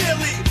 monthly, and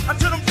yearly.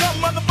 Until them dumb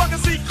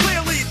motherfuckers see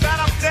clearly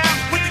that I'm down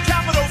with the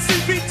capital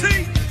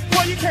CPT.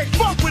 Boy, you can't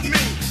fuck with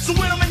me. So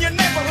when I'm in your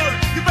neighborhood,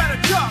 you better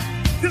duck.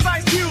 This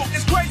Ice Cube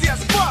is crazy as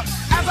fuck.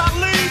 As I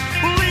leave,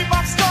 believe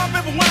I'm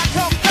starving, but when I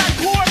come back,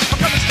 boy, I'm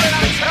coming straight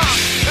out of town.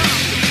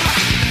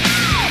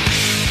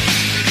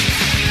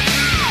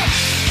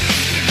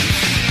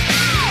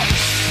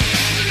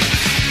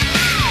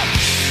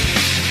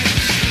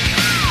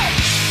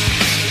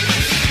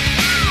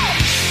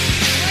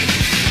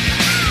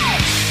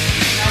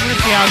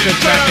 See how good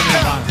back in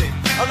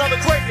Nirvana. Another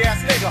crazy ass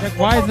nigga. Like,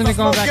 why isn't it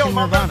going back in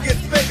Nirvana?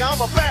 I'm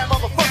a bad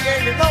motherfucker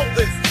and you know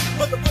this.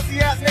 But the pussy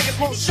ass niggas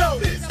won't show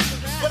this.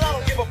 But I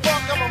don't give a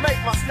fuck, I'ma make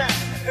my snap.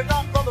 And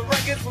not from the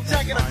records from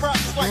jacking across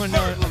just like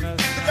burglary.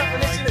 The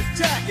definition is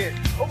jacking.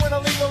 But when I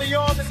leave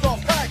Loyon, it's all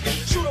packing.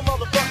 Shoot a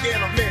motherfucker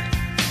in a minute.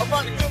 I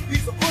find a good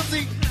piece of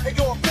pussy and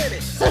go and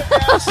finish.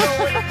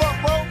 Show in the front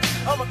row,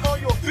 I'ma call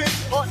you a bitch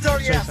or a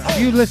dirty ass hoe.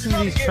 You listen to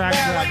these tracks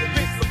like a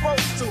bitch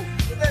supposed to.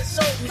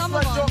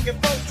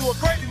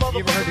 You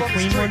ever heard the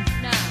Queen one?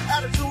 No.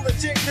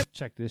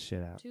 Check this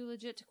shit out. Too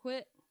legit to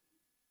quit.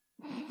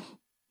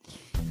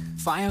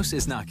 Fios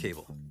is not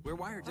cable. We're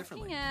wired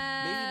differently.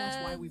 Yes. Maybe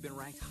that's why we've been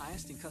ranked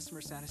highest in customer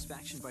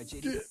satisfaction by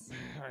JD.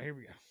 All right, here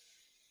we go.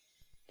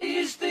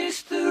 Is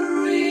this the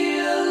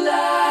real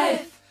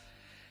life?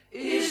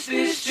 Is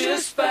this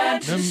just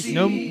fantasy?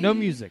 No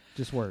music,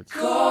 just words.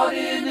 Caught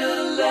in a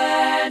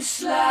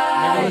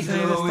landslide,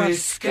 no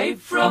escape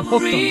from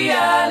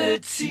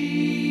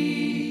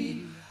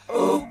reality.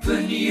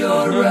 Open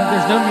your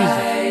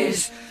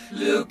eyes,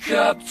 look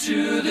up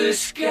to the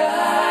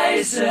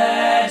skies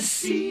and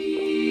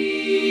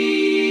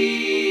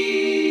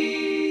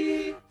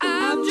see.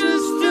 I'm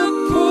just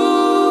a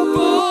poor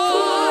boy.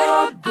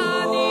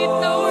 I need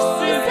no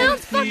sympathy. It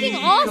sounds fucking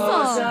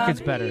awesome. It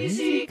gets better.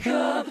 Easy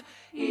come,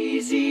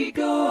 easy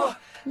go,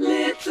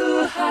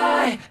 little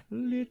high,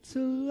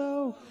 little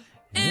low.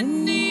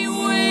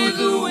 Anyway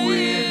the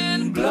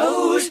wind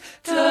blows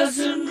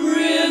doesn't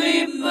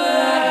really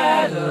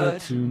matter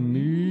to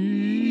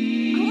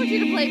me. I want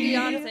you to play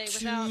Beyonce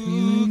without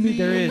music.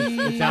 There is.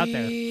 It's out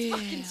there. It's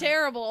fucking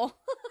terrible.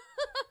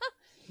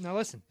 Now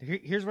listen.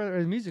 Here's where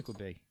the music would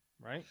be,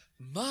 right?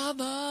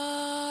 Mama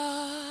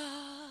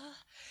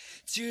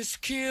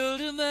just killed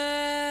a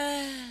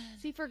man.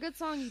 See, for a good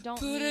song, you don't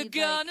Put need, a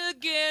gun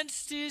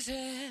against his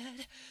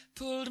head.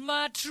 Pulled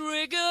my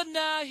trigger,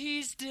 now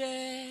he's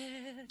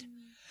dead.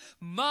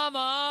 Mama,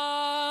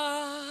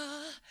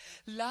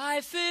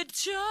 life had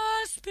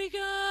just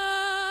begun.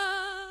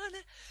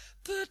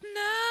 But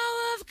now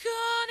I've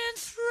gone and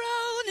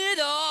thrown it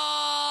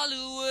all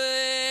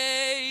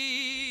away.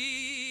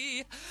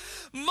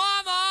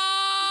 Mama,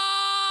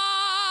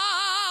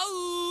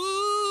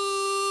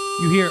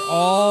 You hear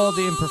all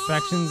the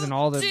imperfections and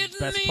all the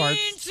best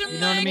parts. You know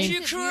what I mean?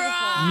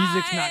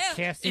 Music's not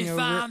casting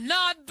over I'm it.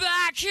 not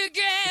back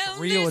again. It's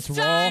real, it's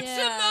raw.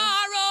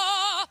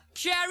 Tomorrow,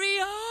 carry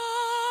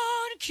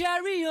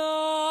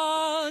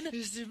on,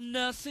 as if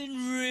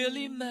nothing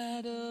really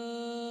matters.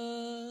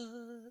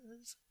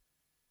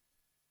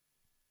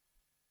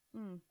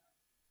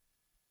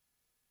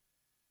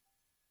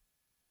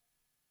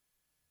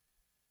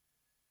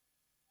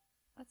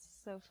 That's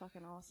so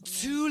fucking awesome. Man.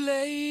 Too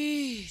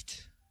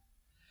late.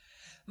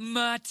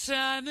 My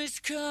time has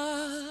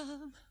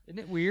come. Isn't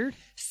it weird?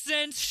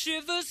 Sends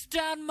shivers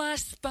down my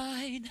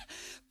spine.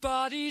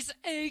 Body's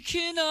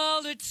aching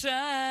all the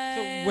time.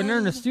 So when they're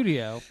in the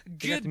studio,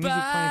 they got the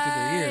music playing through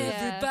their ears,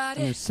 everybody.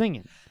 and they're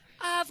singing.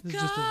 This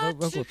is just a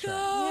vocal track.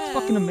 It's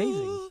fucking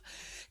amazing.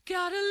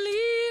 Gotta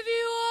leave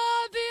you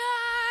all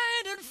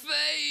behind and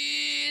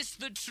face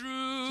the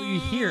truth. So you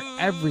hear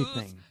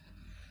everything.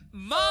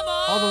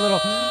 Mama. All the little,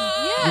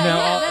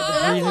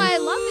 that's why I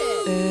love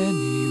it.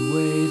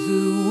 Anyways,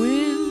 the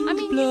wind I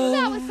mean, you do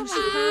that with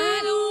something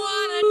current.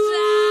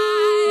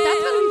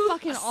 That's gonna be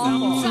fucking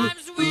awful.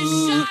 Sometimes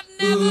wish I'd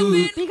never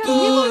been because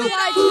people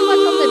rely too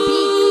much on the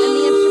beats and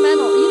the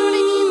instrumental. You know what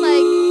I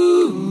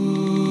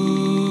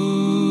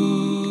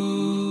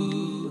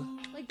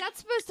mean? Like that's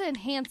supposed to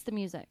enhance the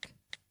music.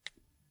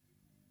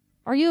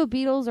 Are you a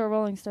Beatles or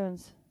Rolling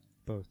Stones?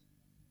 Both.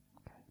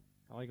 Okay.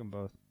 I like them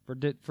both for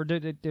different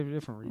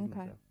reasons.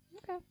 Okay.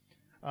 Though. Okay.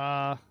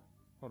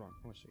 Hold on.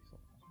 I want to show you something.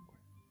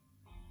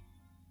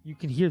 You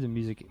can hear the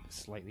music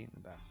slightly in the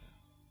back.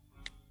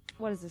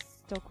 What is this?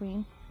 Still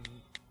Queen?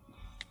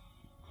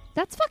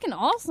 That's fucking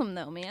awesome,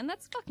 though, man.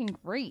 That's fucking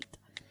great.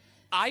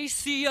 I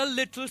see a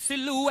little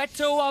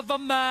silhouette of a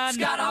man.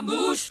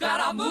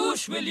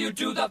 Scaramouche, will you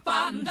do the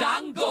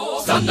fandango?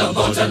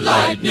 Thunderbolt and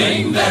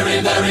lightning, very,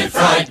 very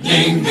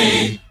frightening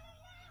me.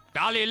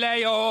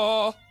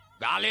 Galileo,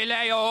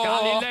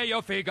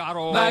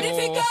 Figaro.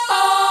 Magnifico!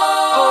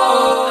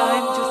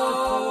 I'm just a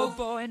poor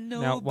boy,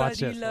 Now watch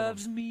nobody this.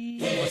 loves me.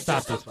 Let's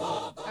stop this one.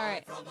 All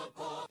right.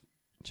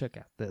 Check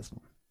out this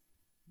one.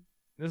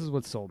 This is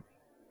what's sold.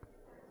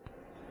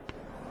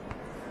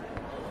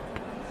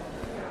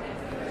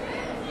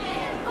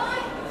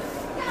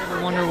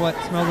 Ever wonder what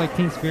Smells Like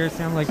Teen Spirit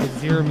sounds like with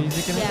zero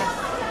music in it?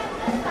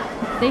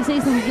 Yeah. They say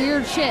some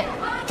weird shit.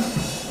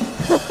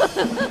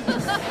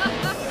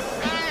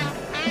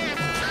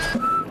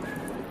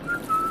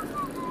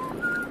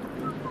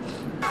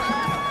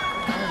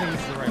 I don't think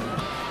this is the right one.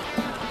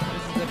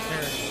 This is the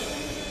parody.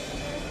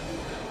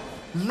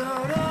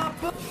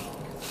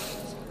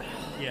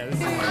 Yeah, this is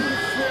the right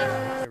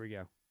one. There we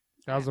go.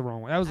 That was the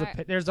wrong one. That was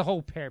there's a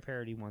whole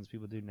parody ones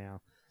people do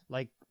now.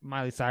 Like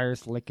Miley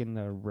Cyrus licking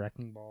the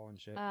wrecking ball and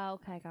shit. Oh,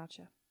 okay,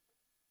 gotcha.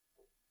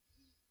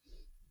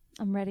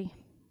 I'm ready.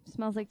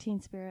 Smells Like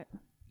Teen Spirit. Here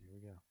we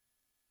go.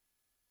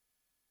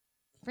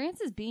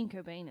 Francis Bean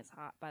Cobain is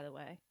hot, by the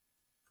way.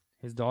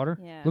 His daughter?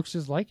 Yeah. Looks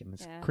just like him.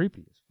 It's Yeah.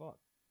 creepy as fuck.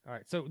 All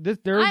right, so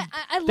there I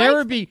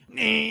would be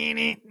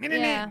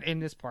Yeah. in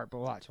this part, but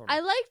watch. Hold on.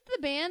 I liked the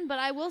band, but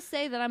I will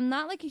say that I'm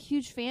not like a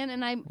huge fan,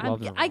 and I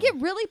Nirvana. get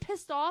really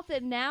pissed off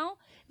that now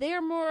they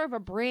are more of a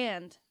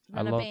brand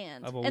than a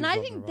band, I've always and I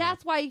loved think Nirvana.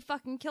 that's why he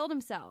fucking killed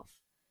himself.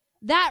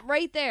 That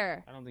right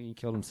there. I don't think he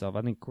killed himself.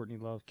 I think Courtney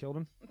Love killed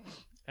him.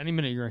 Any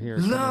minute you're gonna hear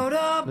it. Load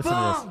up Listen to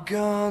on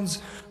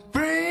guns,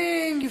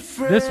 bring your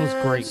friends. This was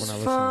great when I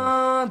listened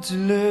Fun to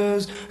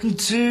lose and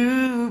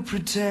to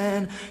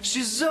pretend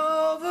she's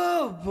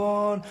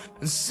overboard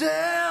and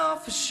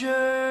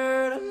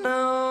self-assured.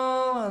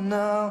 I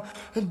know,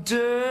 a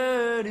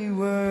dirty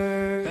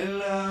word.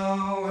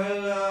 Hello,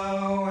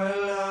 hello,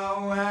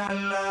 hello,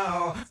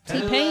 hello.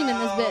 T-Pain in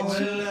this bitch.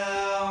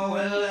 Hello,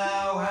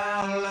 hello,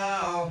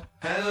 hello.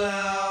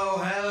 Hello,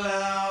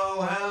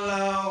 hello,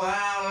 hello,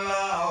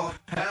 hello.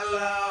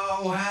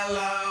 Hello,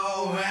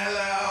 hello,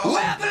 hello.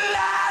 With the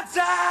lights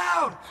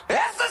out,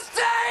 it's just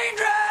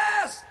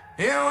dangerous.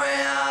 Here we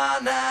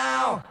are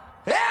now,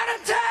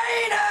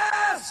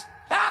 entertainers.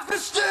 I feel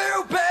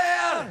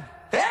stupid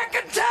and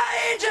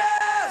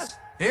contagious.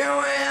 Here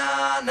we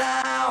are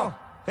now,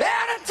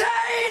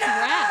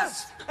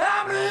 entertainers.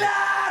 I'm a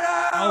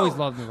lighter. I always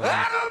loved him. I'm a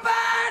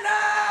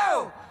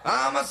albino.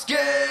 I'm a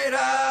skater.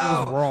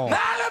 It was raw.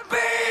 My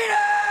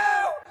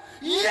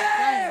libido.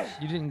 Yeah.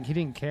 He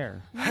didn't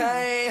care.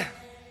 Hey.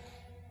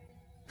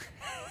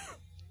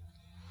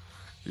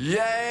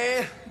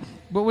 Yeah.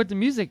 But with the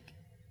music,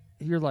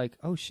 you're like,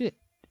 oh shit,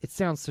 it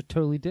sounds so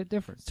totally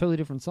different. It's a totally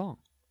different song.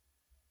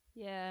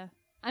 Yeah.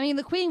 I mean,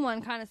 the Queen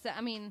one kind of said,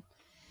 I mean.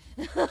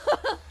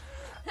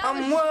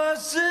 I'm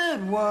worse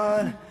at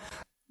one.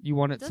 You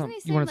wanted Doesn't some? he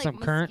You sing, wanted like,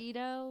 something current?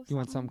 Mosquito You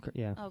want something?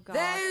 Yeah. Oh, God.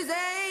 There's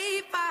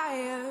a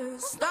fire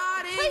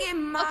starting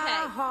in my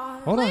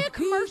heart. Hold Play on. a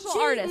commercial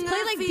artist.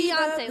 Play like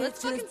Beyonce.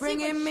 Let's fucking see what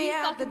she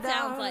fucking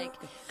sounds like.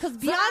 Because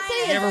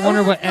Beyonce You ever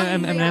wonder what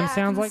Eminem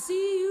sounds like?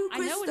 I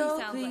know what he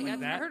sounds like.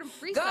 I've heard him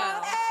Go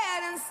freestyle.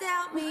 ahead and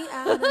sell me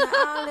out and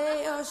I'll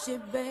lay your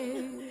shit,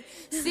 babe.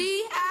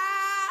 See,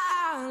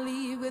 I'll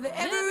leave with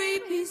every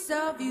piece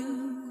of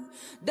you.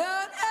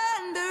 Don't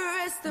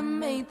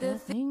underestimate the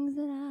things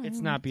that I. It's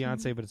not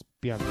Beyonce, but it's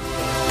Beyonce.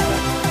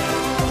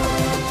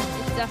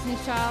 It's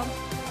Destiny's Child.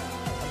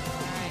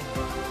 Alright.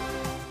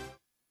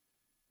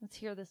 Let's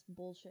hear this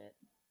bullshit.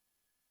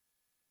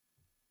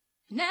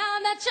 Now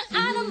that you're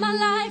out of my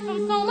life,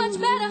 I'm so much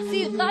better.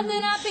 See, you thought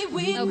that I'd be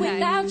weak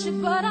without you,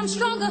 but I'm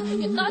stronger.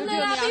 You thought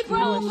that I'd be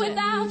broke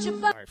without you,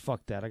 but... Alright,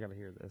 fuck that. I gotta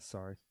hear this.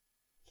 Sorry.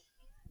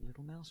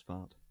 Little mouse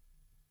fart.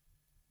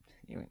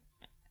 Anyway.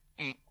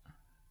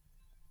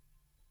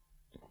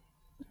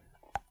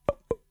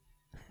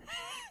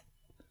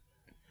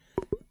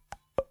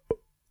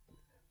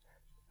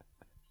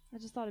 I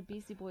just thought of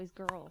Beastie Boys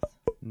Girls.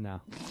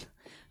 No.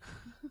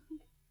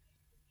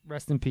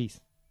 Rest in peace.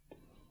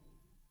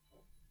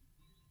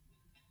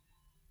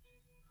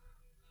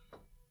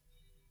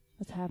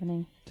 What's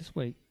happening? Just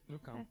wait. It'll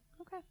come.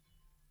 Okay.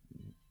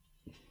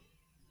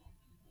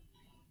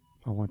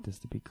 I want this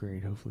to be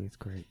great. Hopefully it's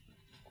great.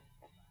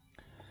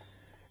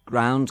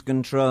 Ground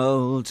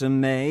control to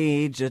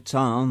Major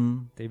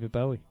Tom. David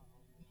Bowie.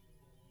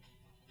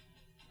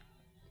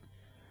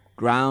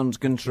 Ground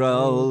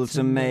control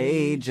to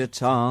Major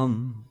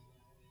Tom.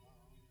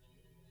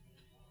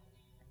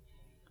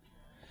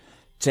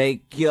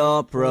 Take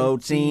your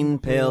protein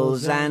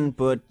pills and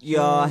put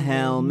your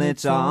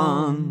helmet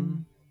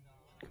on.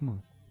 Come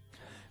on.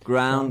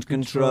 Ground He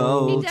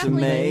control to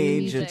definitely made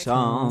the Major music to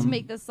Tom.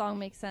 make this song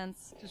make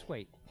sense. Just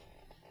wait.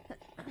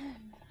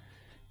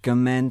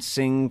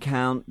 Commencing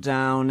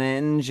countdown,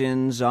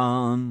 engines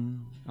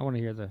on. I want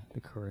to hear the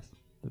chorus,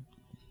 the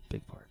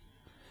big part.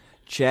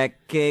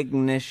 Check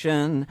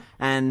ignition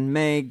and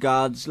may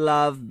God's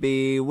love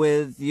be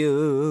with you.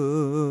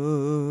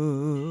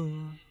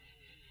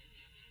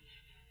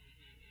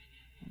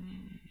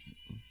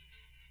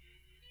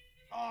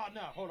 Oh,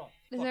 no, hold on.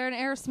 Is there an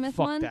Aerosmith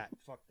Fuck one? that.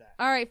 Fuck that.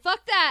 All right,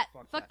 fuck that.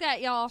 Fuck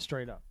that, y'all.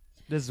 Straight up.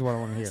 This is what I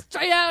want to hear.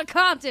 Straight out of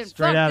Compton.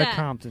 Straight Fuck out that. of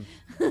Compton.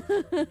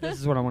 This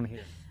is what I want to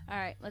hear. All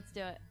right, let's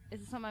do it.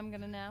 Is it something I'm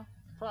going to know?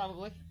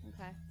 Probably.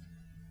 Okay.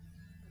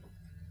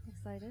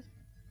 Excited?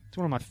 It's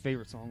one of my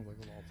favorite songs of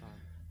all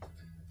time.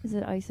 Is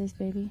it Ice Ice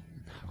Baby?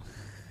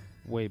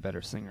 Way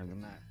better singer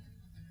than that.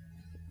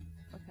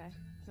 Okay.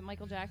 Is it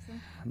Michael Jackson?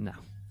 No. I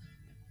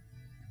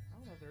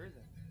don't know if there is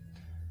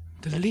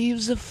it. The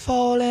leaves are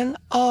falling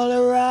all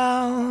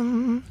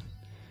around.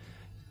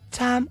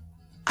 Time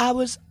I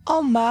was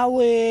on my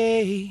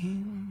way.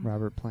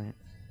 Robert Plant.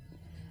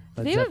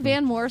 Do they have a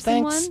Van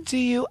Morrison Thanks one? to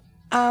you,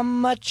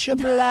 I'm much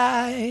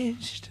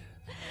obliged.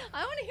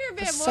 I want to hear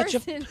Van for such a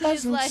Morrison. He's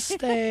pleasant like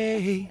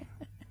stay.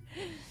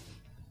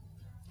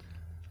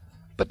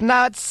 But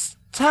now it's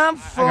time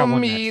got for one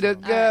me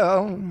next. to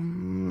go.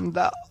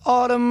 The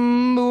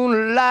autumn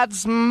moon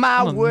lights my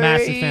I'm a way.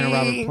 massive fan of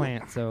Robert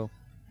Plant, so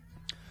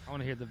I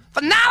want to hear the...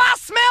 But now I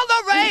smell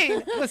the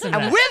rain, Listen to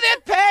and that. with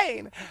it pain,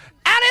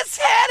 and it's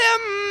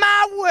heading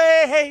my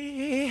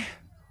way.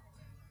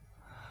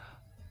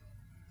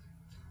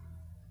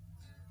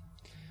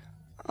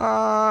 You hear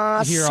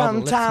all the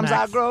lip Sometimes I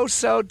smacks. grow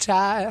so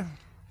tired.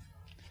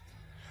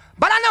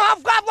 But I know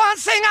I've got one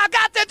thing I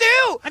got to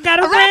do. I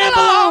gotta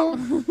ramble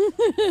ramble.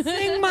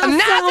 Sing my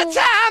Now's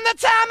song. the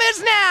time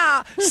is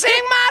now.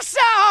 Sing my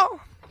song.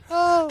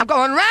 I'm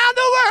going round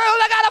the world.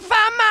 I gotta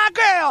find my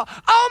girl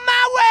on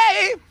my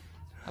way.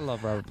 I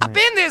love Robert I've Plant.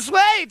 been this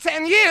way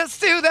 10 years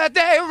to the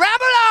day. Ramble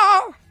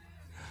on.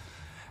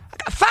 I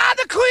gotta find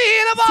the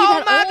queen of See, all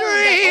that my old-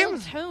 that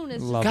old dreams. tone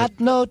is Love Got it.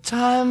 no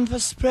time for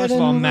spreading. First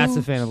of all, I'm a massive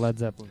rumors. fan of Led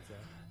Zeppelin. So.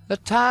 The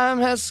time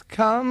has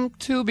come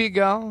to be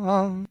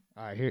gone.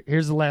 All right,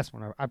 here's the last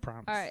one. I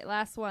promise. All right,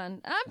 last one.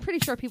 I'm pretty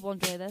sure people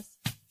enjoy this.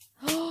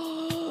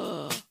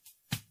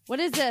 What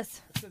is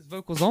this? It says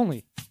vocals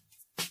only.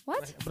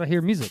 What? But I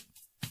hear music.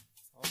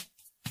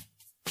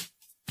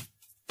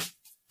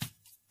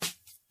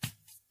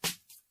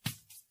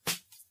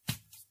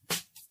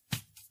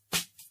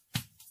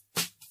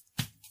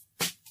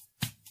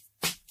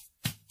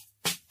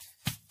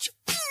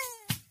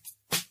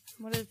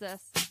 What is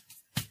this?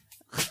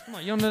 Come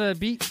on, you don't know that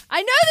beat?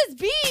 I know this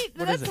beat,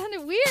 but What is that it?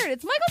 sounded weird.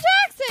 It's Michael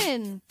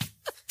Jackson.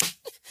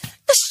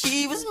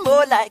 She was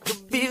more like a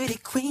beauty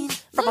queen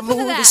from a Listen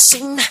to movie that.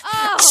 scene.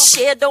 Oh. I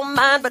said, don't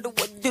mind, but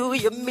what do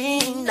you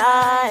mean?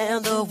 I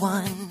am the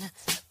one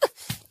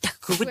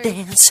who would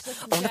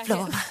dance on the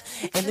floor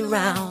and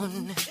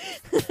around.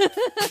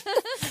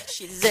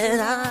 She said,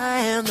 I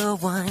am the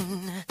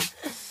one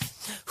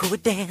who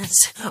would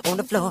dance on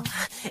the floor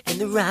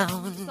and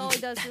around. That's all he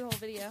does through the whole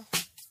video.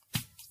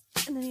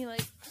 And then he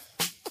like...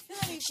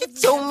 She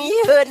told me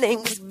her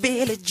name was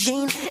Billie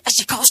Jean as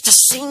she crossed the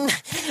scene.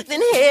 Then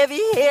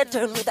heavy hair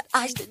turned with the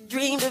eyes that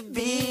dreamed of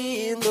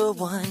being the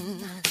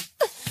one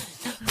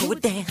who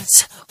would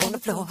dance on the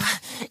floor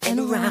and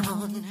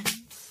around.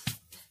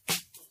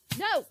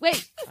 No,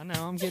 wait. I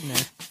know, I'm getting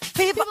there.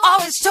 People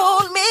always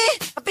told me,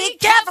 be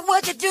careful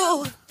what you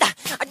do.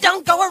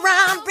 Don't go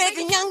around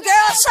breaking young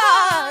girls'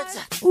 hearts.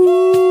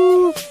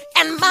 Ooh.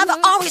 And mother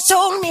always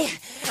told me,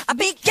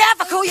 be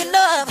careful who you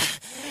love.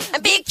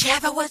 And be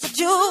careful what you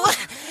do.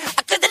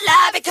 Could the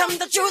lie become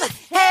the truth?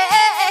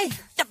 Hey,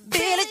 the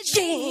Billie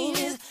Jean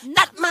is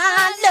not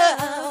my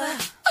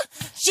love.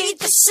 She's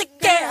just a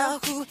girl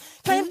who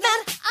claims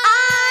that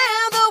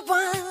I am the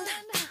one.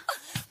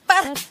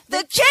 But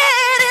the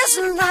kid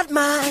is not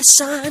my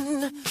son.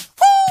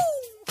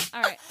 Woo!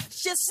 All right.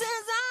 She says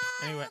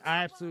Anyway,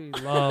 I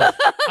absolutely love.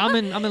 I'm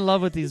in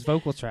love with these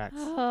vocal tracks.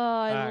 Oh,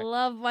 I right.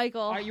 love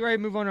Michael. All right, you ready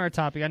to move on to our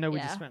topic? I know we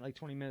Yeah. just spent like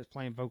 20 minutes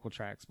playing vocal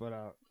tracks, but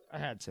I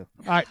had to. All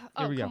right,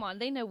 here we go. Come on.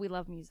 They know we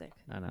love music.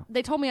 I know.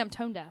 They told me I'm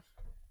tone deaf.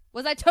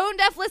 Was I tone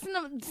deaf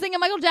listening to singing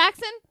Michael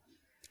Jackson?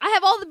 I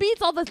have all the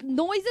beats, all the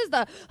noises,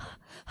 the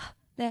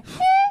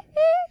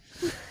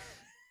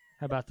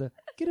How about the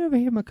get over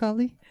here,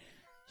 Macaulay?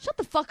 Shut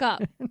the fuck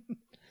up.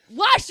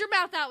 Wash your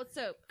mouth out with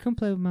soap. Come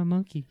play with my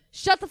monkey.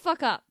 Shut the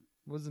fuck up.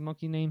 What's the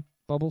monkey name?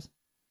 Bubbles?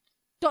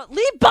 Don't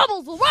leave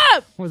Bubbles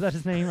alone. Was that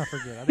his name? I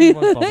forget. I think it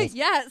was Bubbles.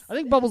 Yes. I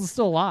think Bubbles is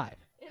still alive.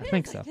 I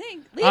think so.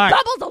 Leave All right.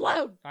 Bubbles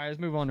alone. All right, let's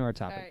move on to our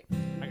topic.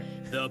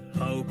 The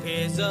Pope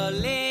is a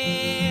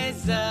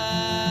lizard,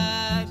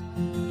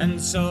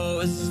 and so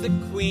is the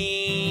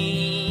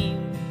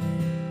Queen,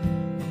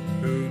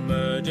 who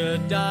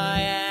murdered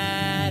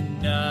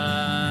Diana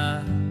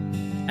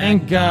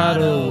and got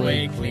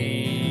away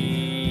clean.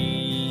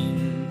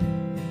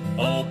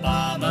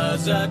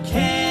 Obama's a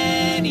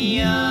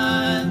Kenyan,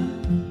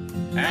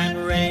 and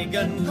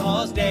Reagan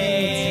caused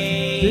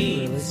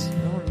AIDS. I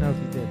don't know if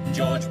he did.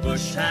 George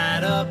Bush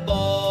had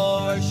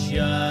abortions,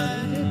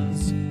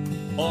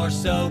 or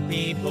so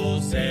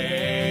people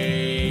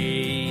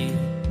say.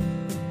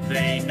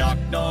 They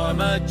knocked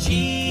Norma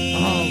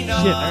Jean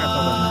Oh, shit, I gotta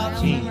talk about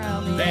Norma Jean.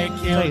 They Tell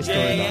killed you a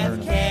story about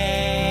JFK,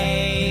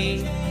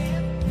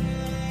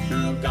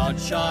 who got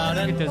shot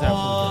and Get those out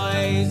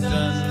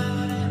poisoned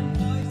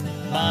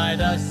by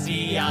the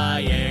CIA.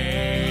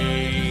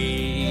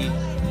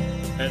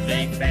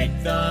 They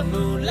faked the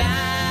moon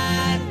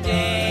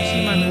landing.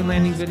 See my moon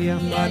landing video?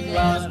 But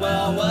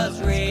Roswell was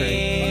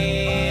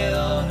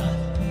real.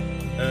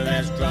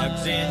 There's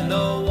drugs in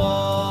the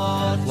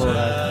water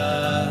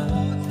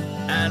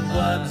and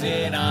worms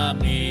in our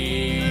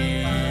meals.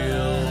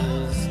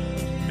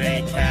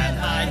 They can't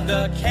hide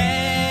the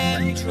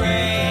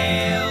chemtrails.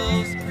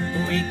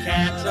 We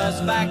can't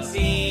trust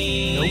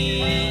vaccines.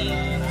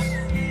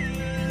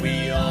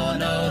 We all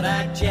know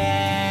that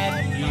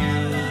jet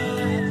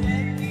fuel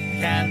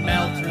can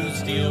melt through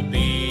steel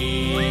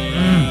beams.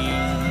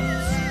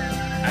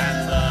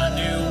 And the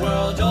New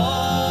World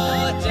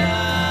Order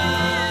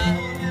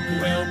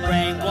will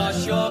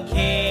brainwash your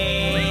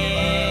kids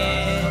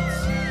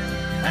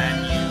and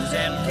use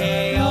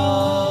MK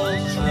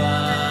Ultra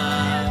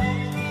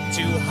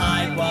to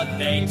hide what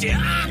they do.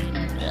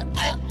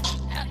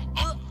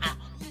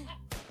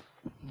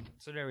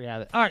 So there we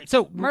have it. All right,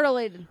 so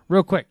Myrtleated.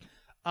 real quick.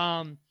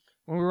 When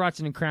we were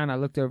watching The Crown, I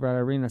looked over at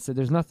Irene and I said,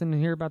 there's nothing in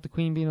here about the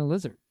Queen being a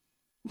lizard.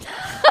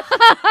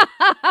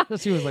 So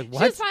she was like, what?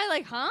 She was probably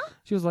like, huh?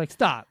 She was like,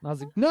 stop. I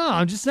was like, no,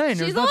 I'm just saying.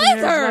 There's She's a nothing in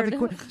here about the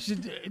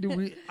lizard.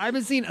 Queen. I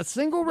haven't seen a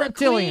single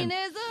reptilian. Queen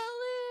is a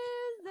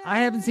lizard. I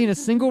haven't seen a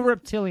single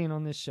reptilian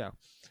on this show.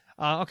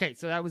 Okay,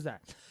 so that was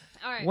that.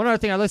 All right. One other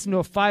thing, I listened to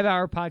a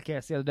 5-hour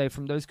podcast the other day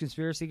from those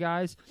conspiracy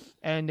guys,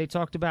 and they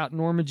talked about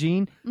Norma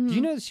Jean. Do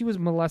you know that she was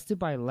molested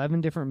by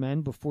 11 different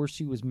men before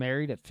she was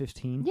married at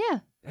 15? Yeah.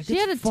 That She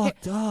had gets a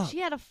fucked up. She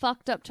had a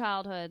fucked up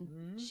childhood.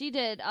 She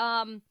did.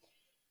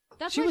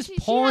 That's She why was she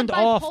had pawned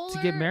off to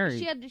bipolar. get married.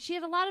 She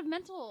had a lot of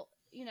mental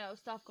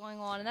stuff going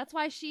on, and that's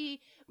why she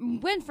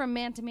went from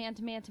man to man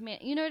to man to man.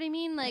 You know what I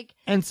mean? Like,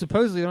 and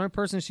supposedly the only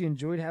person she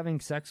enjoyed having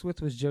sex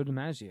with was Joe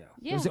DiMaggio.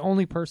 Yeah. It was the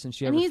only person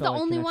she ever. And he's felt the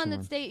like only connection one that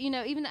with. stayed.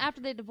 Even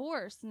after they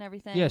divorced and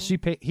everything. Yeah,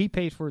 he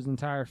paid for his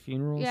entire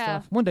funeral and Yeah.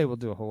 stuff. One day we'll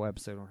do a whole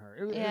episode on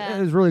her. Yeah.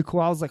 It was really cool.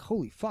 I was like,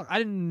 holy fuck! I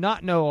did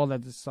not know all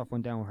that this stuff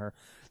went down with her.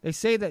 They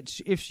say that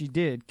if she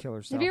did kill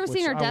herself, Have you ever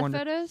seen her death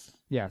photos?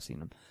 Yeah, I've seen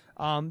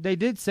them. They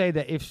did say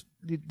that if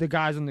the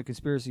guys on the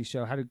conspiracy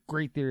show had a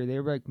great theory, they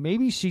were like,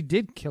 maybe she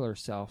did kill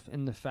herself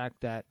in the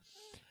fact that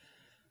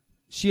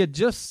she had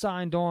just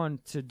signed on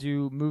to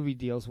do movie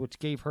deals, which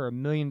gave her $1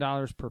 million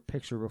per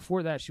picture.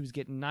 Before that, she was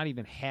getting not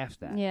even half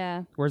that.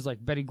 Yeah. Whereas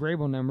like Betty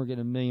Grable and them were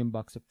getting $1 million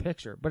a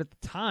picture. But at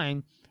the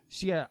time,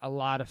 she had a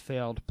lot of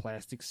failed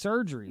plastic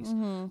surgeries.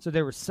 Mm-hmm. So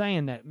they were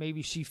saying that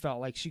maybe she felt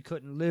like she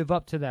couldn't live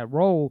up to that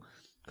role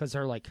because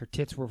her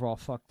tits were all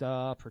fucked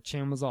up, her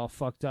chin was all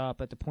fucked up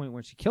at the point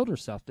when she killed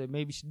herself. That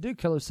maybe she did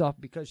kill herself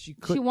because she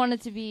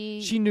wanted to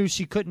be. She knew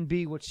she couldn't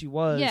be what she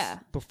was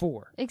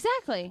before.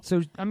 Exactly.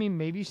 So I mean,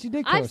 maybe she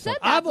did kill I've herself.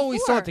 said that I've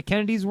always before. thought the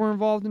Kennedys were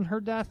involved in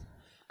her death.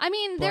 I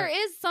mean, there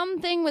is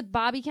something with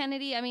Bobby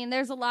Kennedy. I mean,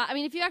 there's a lot. I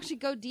mean, if you actually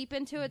go deep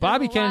into it,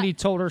 Bobby there's a Kennedy lot.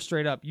 told her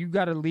straight up, "You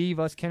got to leave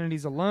us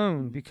Kennedys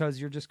alone because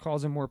you're just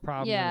causing more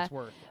problems than Yeah, it's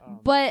worth."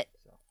 but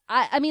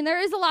I mean, there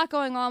is a lot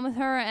going on with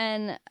her,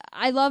 and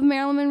I love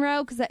Marilyn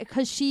Monroe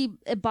because she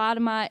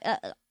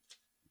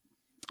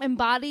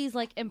embodies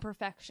like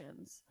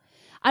imperfections.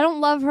 I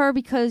don't love her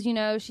because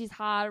she's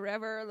hot or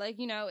whatever. Like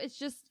it's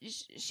just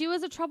she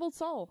was a troubled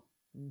soul.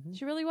 Mm-hmm.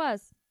 She really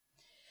was.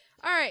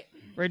 All right.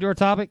 Ready to our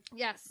topic?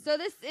 Yes. So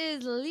this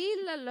is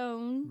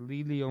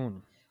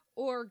Loyon,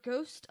 or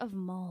Ghost of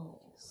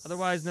Moles,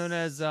 otherwise known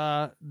as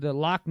the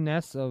Loch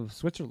Ness of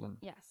Switzerland.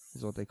 Yes,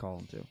 is what they call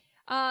him too.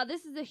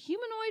 This is a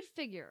humanoid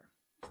figure.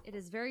 It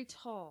is very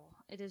tall.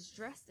 It is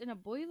dressed in a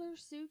boiler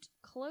suit,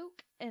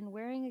 cloak, and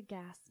wearing a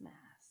gas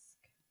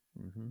mask.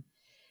 Mm-hmm.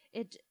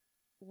 It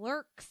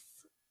lurks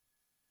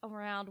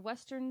around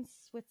western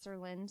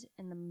Switzerland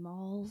in the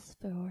Moles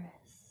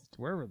Forest.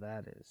 Wherever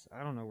that is.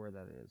 I don't know where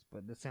that is,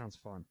 but it sounds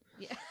fun.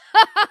 Yeah.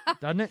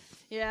 Doesn't it?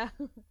 Yeah.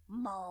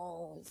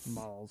 Moles.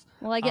 Moles.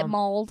 Well, I get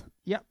mauled.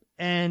 Yep.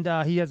 And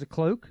he has a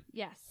cloak.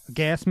 Yes. A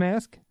gas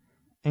mask.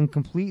 And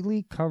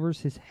completely covers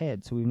his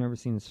head, so we've never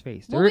seen his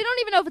face. Well, we don't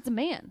even know if it's a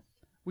man.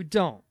 We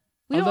don't.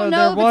 We don't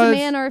know if it's a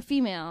man or a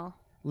female.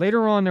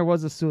 Later on, there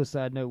was a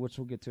suicide note, which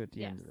we'll get to at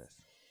the end of this.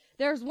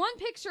 There's one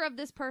picture of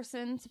this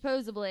person,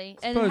 supposedly,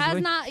 and it has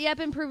not yet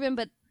been proven,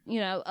 but,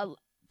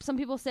 some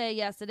people say,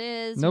 yes, it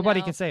is.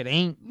 Nobody can say it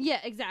ain't. Yeah,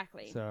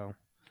 exactly. So,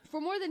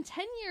 for more than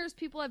 10 years,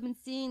 people have been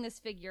seeing this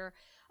figure.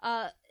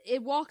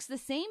 It walks the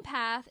same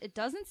path. It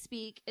doesn't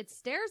speak. It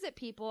stares at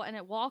people, and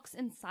it walks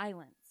in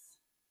silence.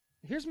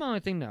 Here's my only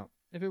thing, though.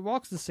 If it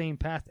walks the same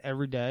path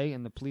every day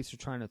and the police are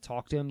trying to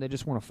talk to him, they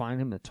just want to find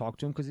him to talk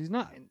to him because he's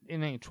not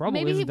in any trouble.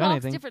 Maybe he hasn't done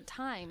walks anything. different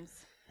times.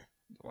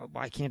 Well,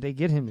 why can't they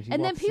get him if he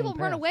And then walks the people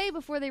same run path? away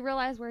before they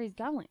realize where he's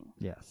going.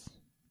 Yes.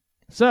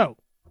 So,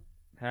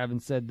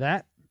 having said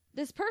that,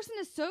 this person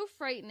is so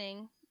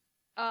frightening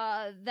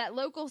that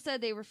locals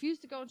said they refused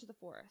to go into the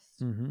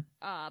forest. Mm-hmm.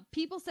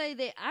 People say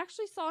they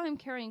actually saw him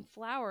carrying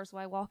flowers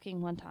while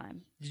walking one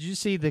time. did you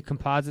see the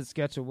composite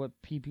sketch of what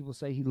people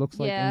say he looks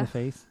like in Yeah. the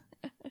face?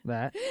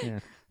 That? Yeah.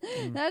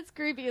 That's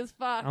creepy as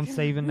fuck. I'm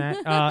saving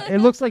that. It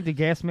looks like the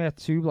gas mask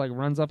tube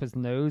runs up his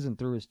nose and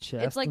through his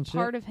chest. It's like and shit.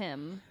 part of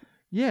him.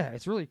 Yeah,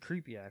 it's really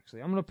creepy,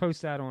 actually. I'm going to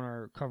post that on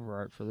our cover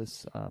art for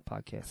this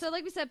podcast. So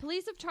like we said,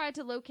 police have tried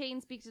to locate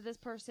and speak to this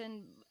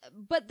person,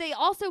 but they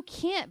also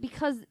can't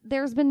because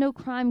there's been no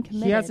crime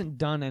committed. He hasn't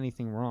done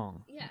anything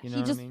wrong. Yeah, you know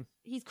what I mean?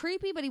 He's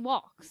creepy, but he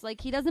walks.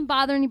 Like, he doesn't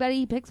bother anybody.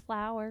 He picks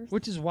flowers.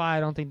 Which is why I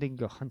don't think they can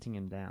go hunting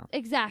him down.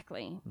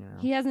 Exactly. Yeah.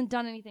 He hasn't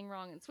done anything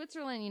wrong. In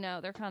Switzerland,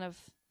 they're kind of...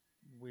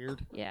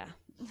 Weird. Yeah.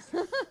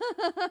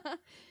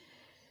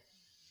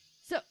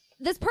 So,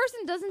 this person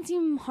doesn't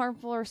seem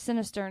harmful or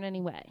sinister in any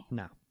way.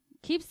 No.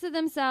 Keeps to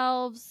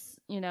themselves,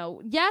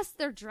 Yes,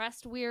 they're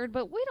dressed weird,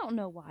 but we don't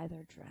know why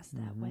they're dressed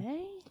that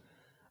way.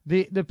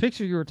 The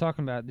picture you were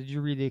talking about, did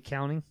you read the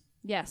accounting?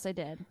 Yes, I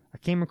did. I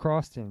came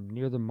across him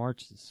near the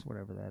marches,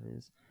 whatever that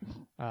is.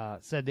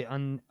 Said the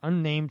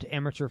unnamed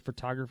amateur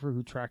photographer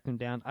who tracked him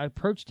down. I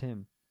approached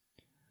him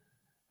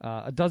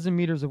a dozen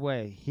meters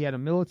away. He had a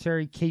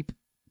military cape,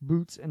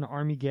 boots, and an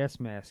army gas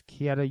mask.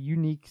 He had a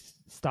unique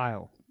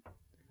style.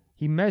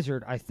 He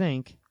measured, I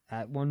think,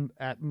 at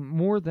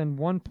more than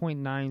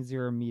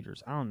 1.90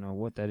 meters. I don't know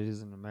what that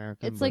is in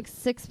American. It's like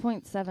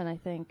 6.7, I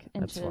think,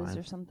 inches fine.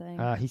 or something.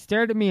 He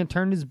stared at me and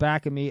turned his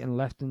back at me and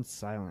left in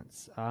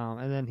silence.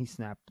 And then he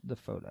snapped the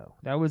photo.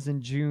 That was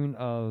in June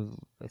of,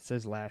 it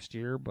says last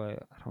year,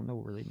 but I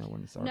don't really know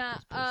when this article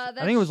was posted.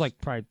 I think it was like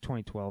probably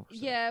 2012 or so.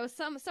 Yeah, it was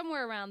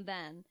somewhere around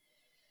then.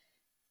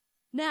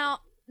 Now,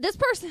 this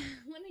person,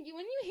 when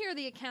you hear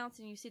the accounts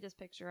and you see this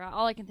picture,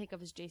 all I can think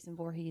of is Jason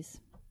Voorhees.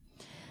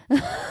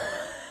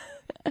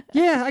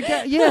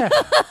 Yeah,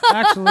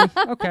 actually,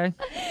 okay.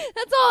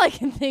 That's all I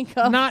can think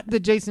of. Not the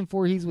Jason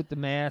Voorhees with the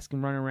mask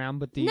and running around,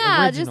 but the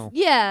Nah, original.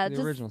 just,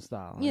 original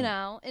style. You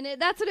know, and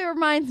that's what it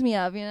reminds me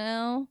of, you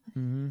know?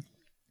 Mm-hmm.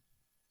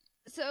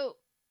 So,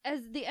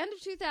 as the end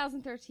of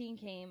 2013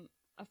 came,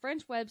 a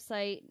French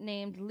website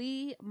named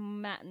Le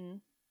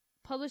Matin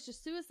published a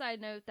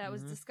suicide note that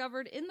was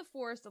discovered in the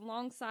forest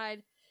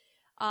alongside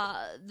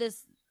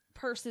this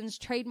person's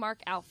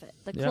trademark outfit.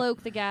 The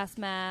cloak, the gas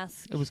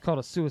mask. It was called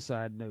a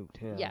suicide note.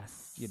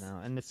 Yes. You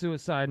know, and the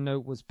suicide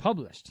note was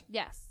published.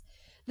 Yes.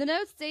 The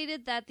note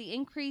stated that the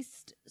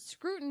increased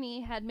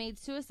scrutiny had made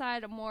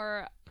suicide a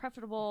more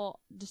preferable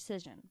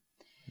decision.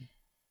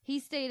 He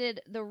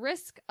stated, the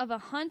risk of a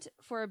hunt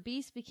for a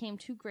beast became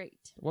too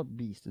great. What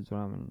beast is what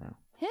I'm in now?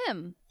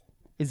 Him.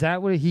 Is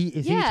that what he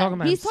is? He talking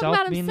about he's himself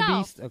talking about being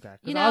himself. the beast? Okay.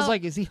 You I was know-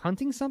 like, is he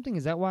hunting something?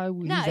 Is that why he's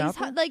No, out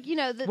there? like, you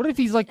know. What if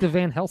he's like the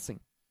Van Helsing?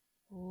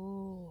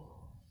 Oh.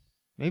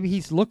 Maybe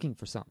he's looking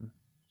for something.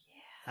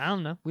 Yeah. I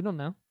don't know. We don't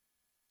know.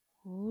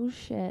 Oh,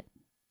 shit.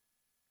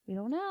 We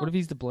don't know. What if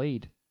he's the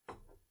Blade?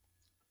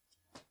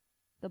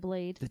 The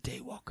Blade. The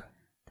Daywalker.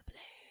 The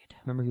Blade.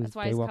 Remember he was That's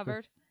why he's Daywalker?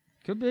 covered.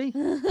 Could be.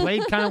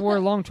 Blade kind of wore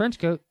a long trench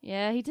coat.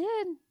 Yeah, he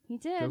did. He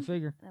did. Go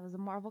figure. That was a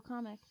Marvel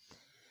comic.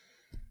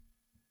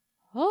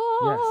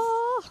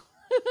 Oh. Yes.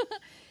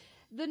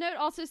 The note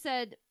also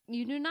said,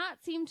 you do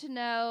not seem to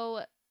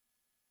know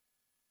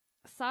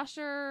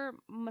Sasha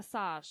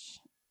Massage.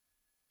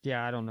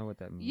 Yeah, I don't know what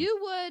that means. You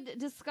would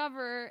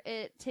discover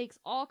it takes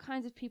all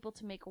kinds of people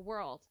to make a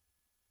world.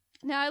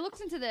 Now, I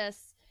looked into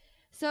this.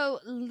 So,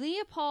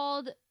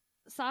 Leopold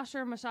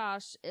Sasha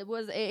Massage, it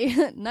was a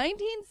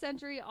 19th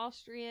century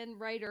Austrian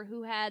writer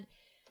who had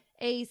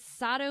a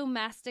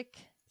sadomasochistic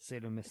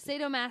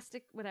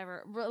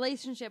whatever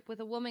relationship with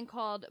a woman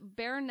called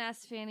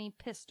Baroness Fanny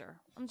Pister.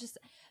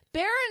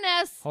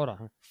 Baroness Hold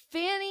on.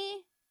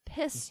 Fanny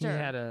Pister. He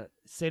had a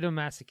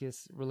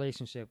sadomasochist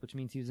relationship, which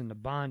means he was into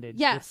bondage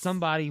Yes. with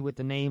somebody with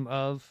the name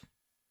of,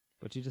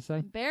 what'd you just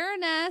say?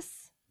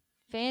 Baroness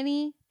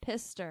Fanny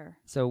Pister.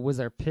 So was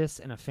there piss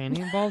and a fanny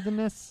involved in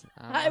this?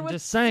 I I'm would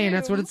just saying,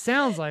 that's what it assume.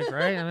 sounds like,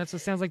 right? And that's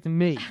what it sounds like to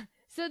me.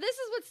 So this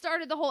is what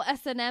started the whole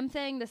S&M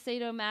thing, the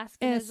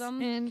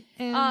sadomasochism,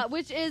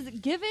 which is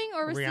giving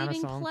or Rihanna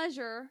receiving song.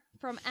 pleasure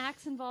from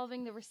acts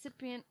involving the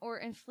recipient or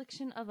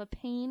infliction of a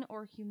pain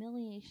or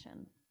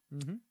humiliation.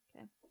 Mm-hmm.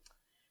 Okay.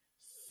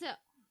 So,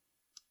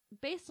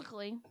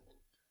 basically,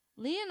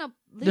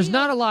 There's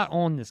not a lot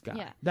on this guy.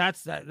 Yeah.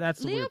 That's the weird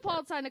part.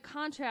 Leopold signed a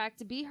contract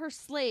to be her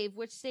slave,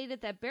 which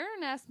stated that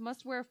Baroness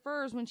must wear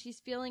furs when she's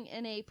feeling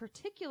in a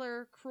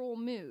particular cruel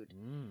mood.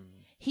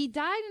 He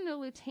died in a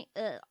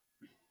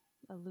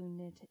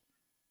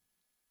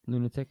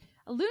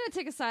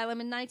lunatic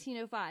asylum in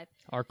 1905.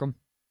 Arkham.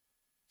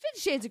 50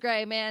 Shades of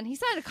Grey, man. He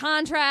signed a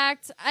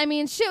contract. I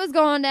mean, shit was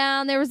going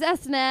down. There was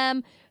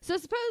S&M. So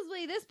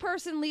supposedly this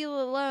person, Lee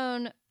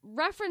Loyon,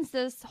 referenced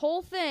this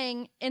whole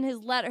thing in his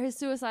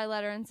suicide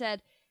letter, and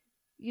said,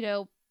 you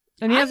know,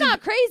 And he I'm hasn't-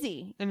 not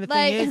crazy. And the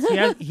Like- thing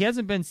is, he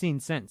hasn't been seen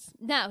since.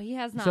 No, he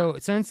has not. So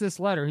since this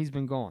letter, he's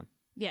been gone.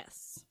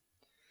 Yes.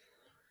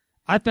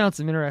 I found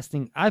some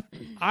interesting.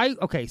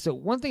 Okay. So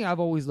one thing I've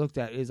always looked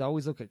at is I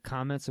always look at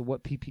comments of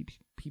what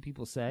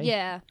people say.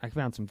 Yeah. I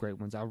found some great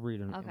ones. I'll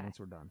read them Okay. once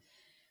we're done.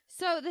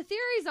 So the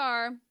theories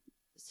are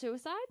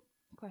suicide?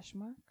 Question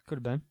mark. Could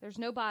have been There's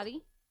no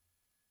body.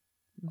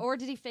 Or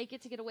did he fake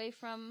it to get away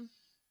from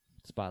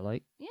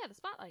spotlight. the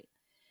spotlight?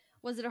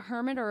 Was it a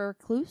hermit or a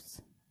recluse?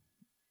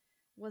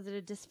 Was it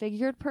a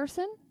disfigured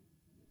person?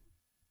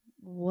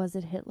 Was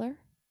it Hitler?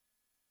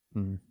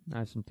 I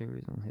have some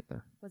theories on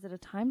Hitler. Was it a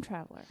time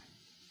traveler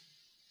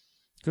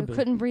Could who be.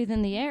 couldn't breathe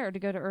in the air to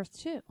go to Earth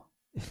 2?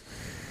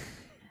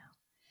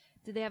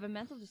 Did they have a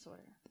mental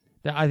disorder?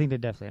 I think they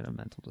definitely had a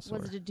mental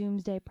disorder. Was it a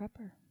doomsday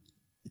prepper?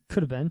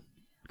 Could have been.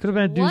 Could have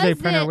been a doomsday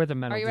Was printer it- with a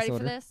mental Are you ready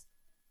disorder. for this?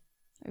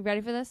 Are you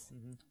ready for this?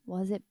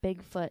 Was it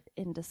Bigfoot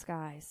in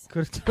disguise? Could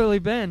have totally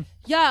been.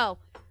 Yo,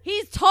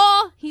 he's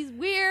tall. He's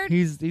weird.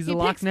 He's he a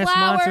Loch picks Ness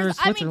flowers. monster of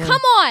I mean, Switzerland.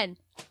 come on.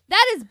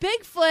 That is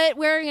Bigfoot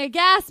wearing a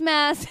gas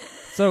mask.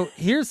 So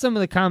here's some of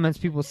the comments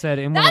people said.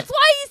 And That's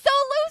why he's so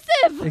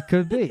elusive. It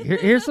could be.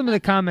 Here's some of the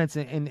comments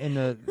in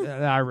the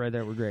that I read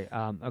that were great.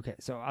 Okay,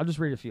 so I'll just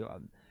read a few of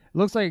them.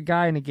 Looks like a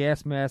guy in a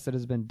gas mask that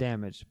has been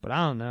damaged, but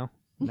I don't know.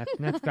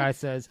 Next guy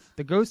says,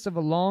 the ghost of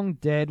a long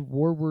dead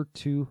World War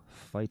II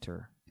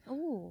fighter.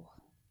 Ooh,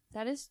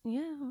 that is,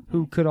 yeah. Okay.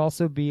 Who could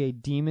also be a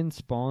demon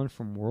spawned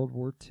from World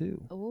War II.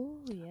 Oh,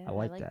 yeah. I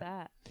like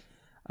that.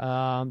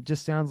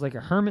 Just sounds like a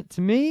hermit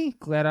to me.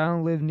 Glad I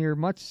don't live near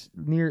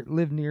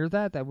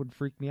that. That would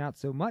freak me out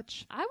so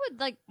much. I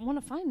would want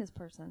to find this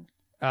person.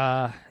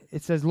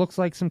 It says looks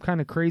like some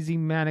kind of crazy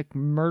manic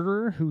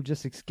murderer who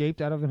just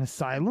escaped out of an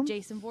asylum.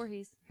 Jason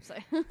Voorhees.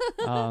 Sorry.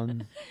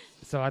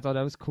 So I thought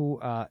that was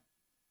cool.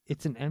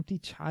 It's an empty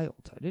child.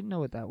 I didn't know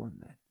what that one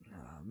meant.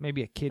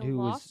 Maybe a kid who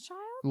lost was child?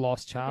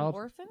 lost Like an child,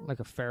 orphan? like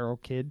a feral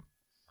kid.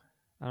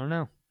 I don't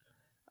know.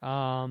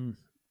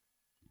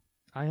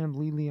 I am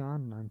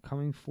Loyon and I'm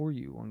coming for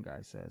you. One guy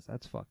says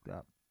that's fucked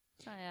up.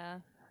 Oh, yeah.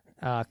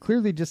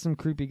 Clearly just some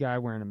creepy guy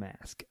wearing a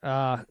mask.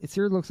 It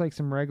here looks like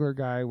some regular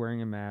guy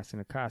wearing a mask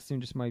and a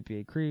costume. Just might be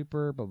a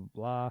creeper, blah, blah,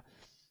 blah.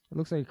 It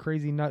looks like a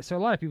crazy nut. So a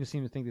lot of people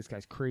seem to think this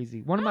guy's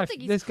crazy.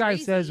 This guy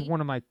says one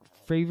of my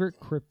favorite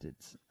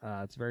cryptids.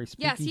 It's very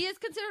spooky. Yes, he is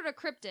considered a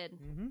cryptid.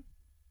 Mm-hmm.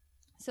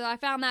 So I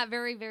found that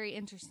very, very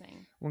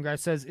interesting. One guy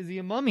says, is he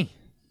a mummy?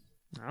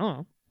 I don't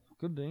know.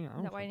 Could be. I don't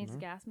Is that why he fucking needs a know.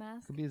 gas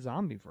mask? Could be a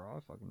zombie for all I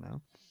fucking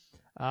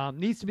know.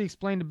 Needs to be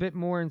explained a bit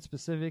more in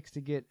specifics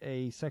to get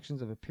a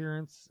sections of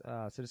appearance.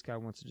 So this guy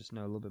wants to just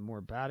know a little bit more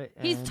about it.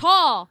 He's and-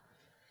 tall.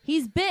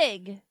 He's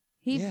big.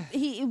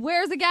 He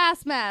wears a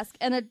gas mask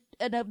and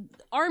a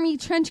army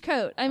trench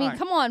coat. I mean, right.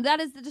 come on, that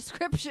is the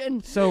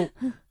description. So,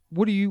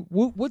 what do you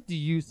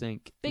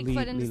think? Bigfoot in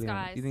Leland?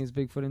 disguise. You think it's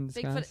Bigfoot in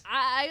disguise? Bigfoot.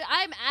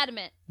 I'm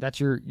adamant. That's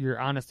your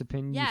honest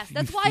opinion. Yes, You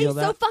that's why feel he's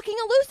that? so fucking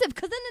elusive.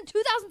 Because then in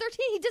 2013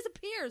 he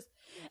disappears,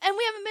 and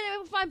we haven't been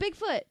able to find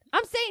Bigfoot.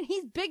 I'm saying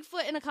he's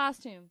Bigfoot in a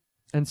costume,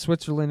 And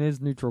Switzerland is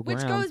neutral which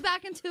ground. goes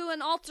back into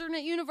an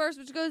alternate universe,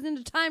 which goes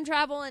into time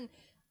travel, and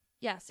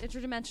yes,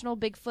 interdimensional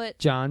Bigfoot.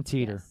 John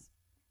Teeter. Yes.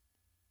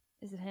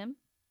 Is it him?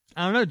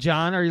 I don't know,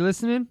 John. Are you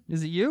listening?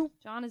 Is it you?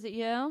 John, is it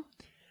you?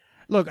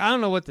 Look, I don't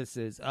know what this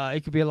is.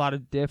 It could be a lot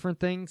of different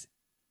things.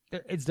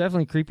 It's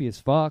definitely creepy as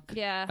fuck.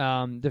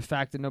 Yeah. The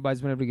fact that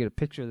nobody's been able to get a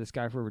picture of this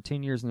guy for over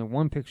 10 years, and the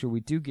one picture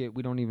we do get,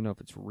 we don't even know if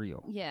it's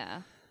real.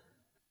 Yeah.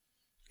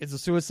 Is the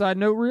suicide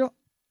note real?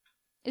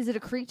 Is it a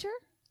creature?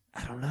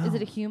 I don't know. Is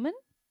it a human?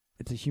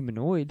 It's a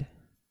humanoid.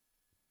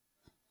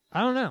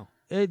 I don't know.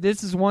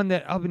 This is one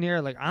that up in the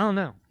air, like, I don't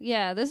know.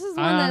 Yeah, this is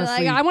I one that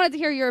honestly- I wanted to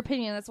hear your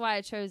opinion. That's why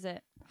I chose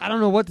it. I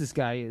don't know what this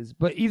guy is,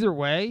 but either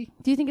way,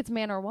 Do you think it's a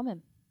man or a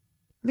woman?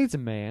 I think it's a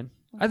man.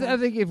 Okay. I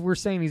think if we're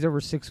saying he's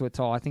over 6 foot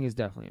tall, I think it's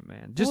definitely a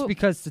man. Just Well-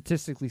 because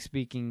statistically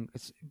speaking,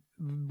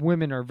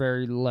 women are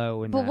very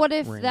low in But that what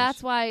if range.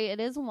 that's why it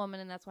is a woman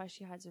and that's why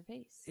she hides her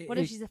face? What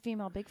if It- she's a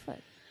female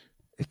Bigfoot?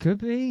 It could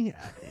be.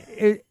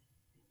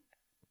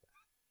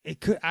 It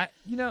could.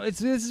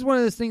 This is one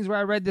of those things where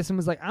I read this and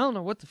was like, I don't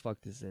know what the fuck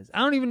this is. I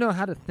don't even know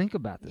how to think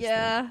about this.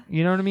 Yeah. thing.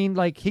 You know what I mean?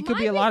 Like he could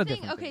be a lot of thing,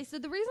 different. Okay, things. so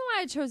the reason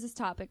why I chose this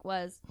topic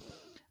was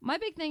my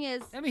big thing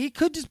is I mean, he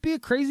could just be a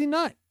crazy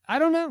nut. I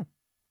don't know.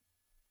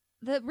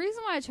 the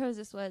reason why I chose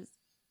this was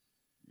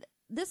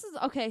this is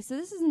okay. So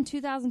this is in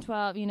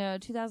 2012.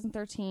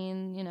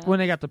 2013. When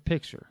they got the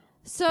picture.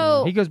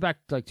 So he goes back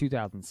to like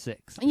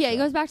 2006. Yeah, he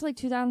goes back to like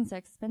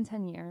 2006. It's been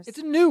 10 years. It's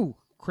a new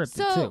cryptid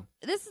So too.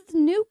 this is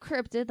new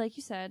cryptid, like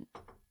you said.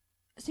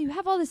 So you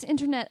have all this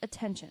internet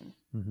attention.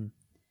 Mm-hmm.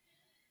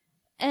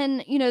 And,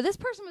 this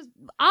person was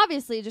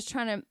obviously just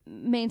trying to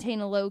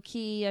maintain a low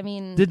key. I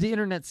mean, Did the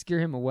internet scare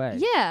him away?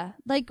 yeah,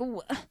 like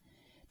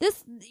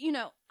this,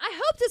 I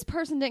hope this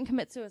person didn't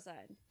commit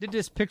suicide. Did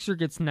this picture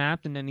get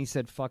snapped and then he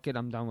said, "Fuck it,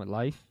 I'm done with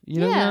life"? You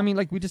know what Yeah. I mean?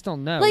 Like we just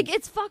don't know. Like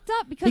it's fucked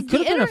up because He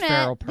could've the been a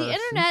feral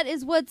internet person.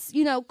 is what's,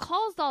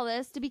 caused all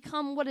this to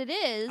become what it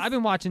is. I've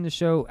been watching the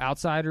show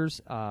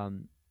Outsiders,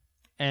 and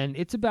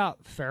it's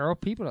about feral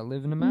people that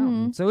live in the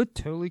mountains. So it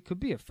totally could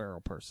be a feral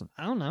person.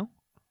 I don't know.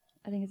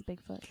 I think it's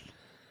Bigfoot.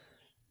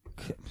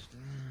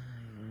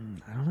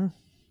 I don't know.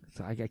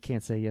 So I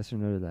can't say yes or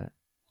no to that.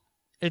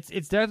 It's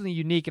definitely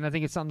unique, and I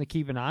think it's something to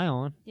keep an eye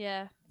on.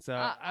 Yeah. So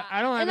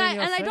I don't have And anything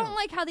else to I say don't on it.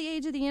 like how the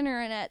age of the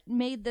internet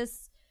made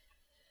this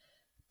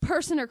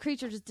person or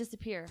creature just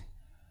disappear.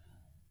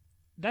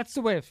 That's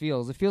the way it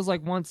feels. It feels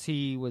like once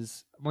he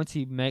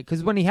made,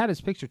 because when he had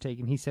his picture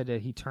taken, he said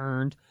that he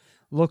turned,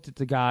 looked at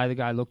the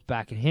guy looked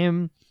back at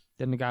him,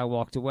 then the guy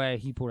walked away,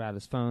 he pulled out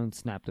his phone,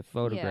 snapped a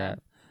photograph.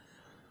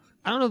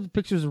 I don't know if the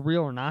pictures are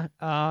real or not.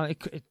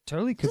 It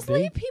totally could Just be.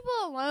 leave people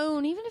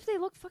alone, even if they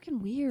look fucking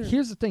weird.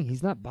 Here's the thing,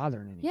 he's not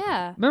bothering anyone.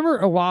 Yeah. Remember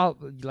a while,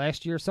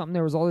 last year or something,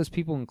 there was all those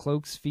people in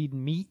cloaks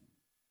feeding meat,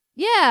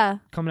 Yeah.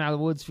 coming out of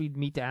the woods, feeding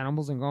meat to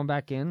animals and going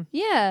back in?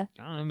 Yeah.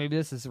 I don't know, maybe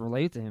this is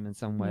related to him in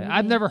some way. Maybe.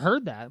 I've never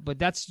heard that, but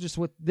that's just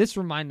what this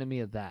reminded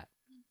me of that.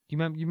 You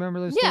remember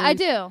those Yeah, I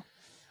stories?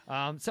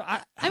 do. So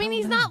I mean, don't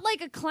he's know. not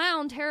like a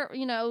clown,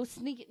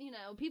 sneaking,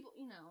 people,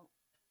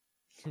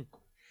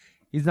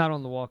 He's not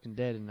on The Walking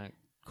Dead in that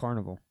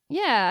carnival.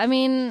 Yeah, I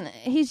mean,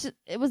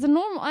 it was a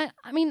normal, I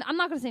mean, I'm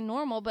not going to say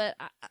normal, but,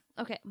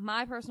 okay,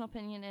 my personal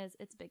opinion is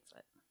it's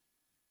Bigfoot.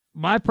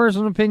 My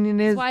personal opinion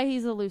is That's why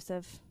he's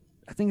elusive.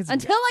 I think it's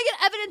Until I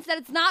get evidence that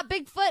it's not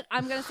Bigfoot,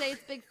 I'm going to say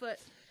it's Bigfoot.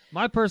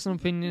 my personal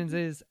opinion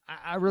is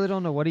I really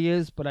don't know what he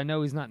is, but I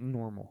know he's not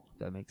normal. If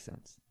that makes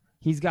sense.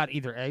 He's got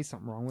either A,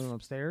 something wrong with him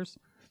upstairs,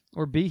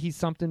 or B, he's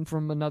something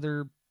from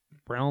another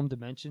realm,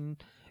 dimension,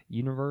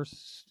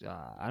 universe.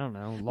 I don't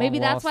know. Maybe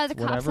that's lost, why the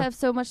cops whatever. have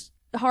so much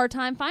hard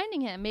time finding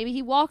him. Maybe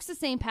he walks the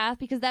same path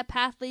because that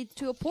path leads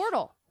to a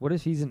portal. What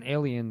if he's an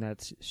alien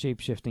that's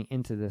shape-shifting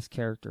into this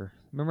character?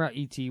 Remember how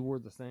E.T. wore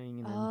the thing?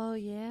 And then, Oh,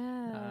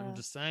 yeah. I'm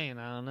just saying,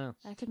 I don't know.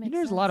 That could make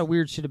There's sense. a lot of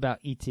weird shit about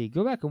E.T.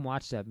 Go back and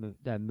watch that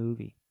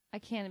movie. I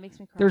can't. It makes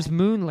me cry. There's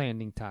moon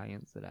landing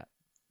tie-ins to that.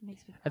 It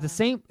makes me cry. At the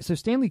same, so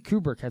Stanley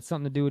Kubrick had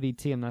something to do with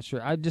E.T. I'm not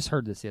sure. I just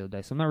heard this the other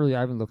day, so I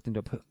haven't looked into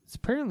it. But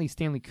apparently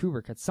Stanley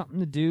Kubrick had something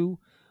to do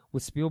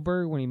with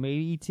Spielberg when he made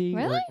E.T.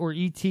 Really? Or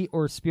E.T.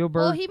 or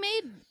Spielberg. Well, he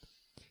made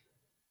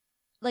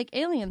like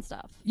alien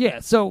stuff. Yeah,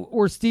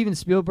 or Steven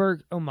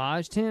Spielberg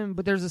homaged him,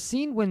 but there's a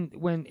scene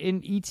when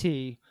in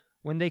E.T.,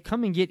 when they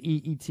come and get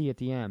E.T. at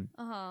the end,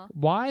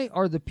 why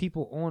are the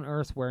people on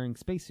Earth wearing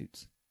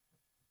spacesuits?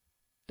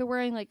 They're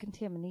wearing like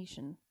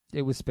contamination.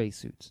 It was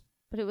spacesuits.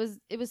 But it was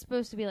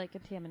supposed to be like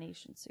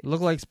contamination suits. It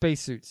looked like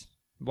spacesuits.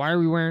 Why are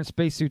we wearing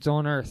spacesuits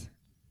on Earth?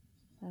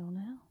 I don't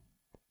know.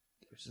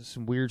 There's just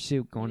some weird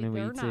shit going on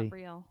with E.T. They're not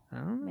real. I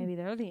don't know. Maybe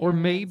they're the Or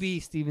aliens. maybe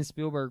Steven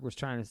Spielberg was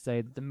trying to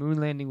say that the moon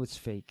landing was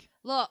fake.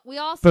 Look, we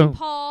all Boom. see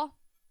Paul.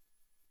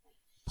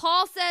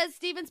 Paul says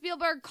Steven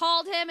Spielberg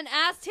called him and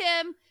asked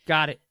him.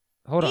 Got it.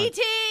 Hold on.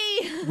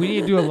 E.T. We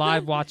need to do a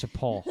live watch of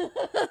Paul.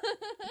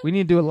 We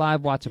need to do a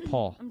live watch of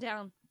Paul. I'm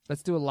down.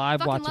 Let's do a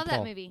live I watch fucking of love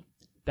Paul. that movie.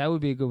 That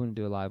would be a good one to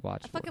do a live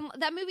watch.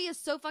 That movie is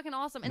so fucking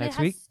awesome. And Next it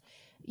has, week?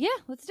 Yeah,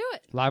 let's do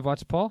it. Live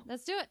watch of Paul?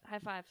 Let's do it. High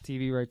five.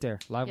 TV right there.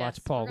 Live Yes, watch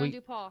of Paul. we're gonna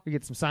do Paul. We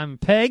get some Simon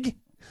Pegg.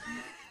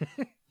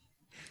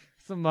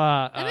 Some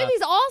That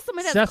movie's awesome.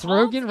 It has Seth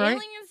cults, Rogen, right?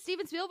 aliens,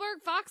 Steven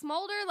Spielberg, Fox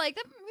Mulder. Like,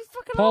 that movie's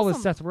fucking Paul awesome.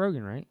 was Seth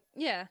Rogen, right?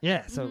 Yeah.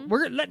 Yeah, so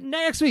we're gonna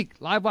next week,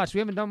 live watch. We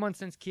haven't done one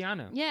since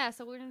Keanu. Yeah,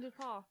 so we're going to do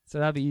Paul. So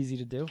that'd be easy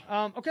to do.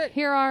 Okay.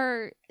 Here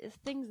are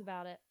things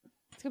about it.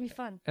 It's going to be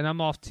fun. And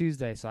I'm off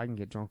Tuesday, so I can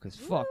get drunk as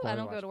fuck. Ooh, while I we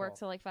don't watch go to work Paul.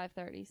 till like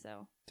 5:30,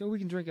 so. So we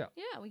can drink up.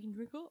 Yeah, we can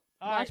drink up.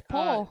 All Watch right,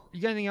 Paul. you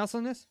got anything else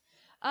on this?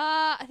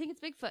 I think it's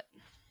Bigfoot.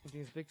 You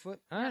think it's Bigfoot?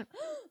 All right.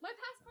 My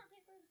passport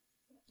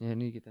papers. Yeah, I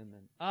need to get them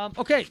then.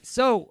 Okay,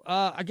 so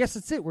I guess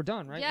that's it. We're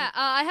done, right? Yeah,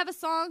 I have a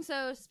song,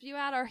 so spew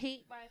out our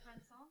hate by find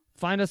a song.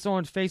 Find us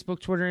on Facebook,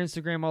 Twitter,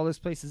 Instagram, all those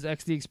places,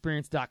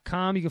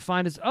 xdexperience.com. You can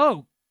find us.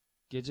 Oh,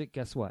 Gidget,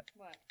 guess what?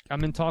 What?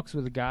 I'm in talks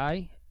with a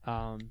guy.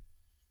 I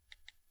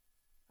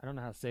don't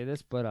know how to say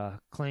this, but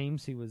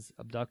claims he was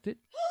abducted.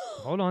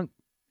 Hold on.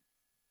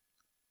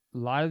 A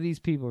lot of these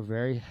people are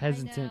very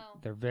hesitant.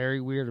 They're very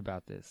weird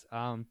about this.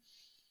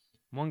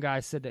 One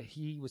guy said that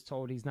he was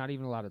told he's not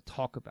even allowed to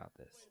talk about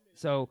this.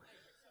 So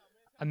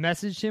I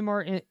messaged him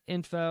our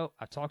info.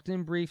 I talked to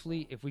him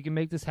briefly. If we can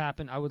make this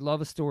happen, I would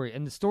love a story.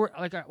 And the story,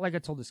 like I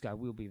told this guy,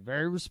 we'll be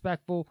very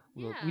respectful.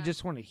 We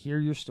just want to hear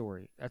your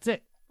story. That's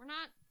it. We're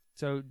not.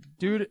 So,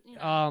 dude,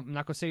 I'm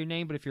not going to say your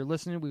name, but if you're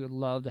listening, we would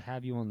love to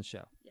have you on the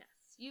show. Yes,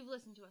 you've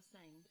listened to us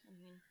sing.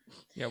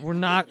 Yeah, we're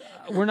not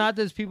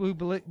those people who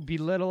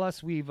belittle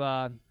us. We've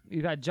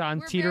had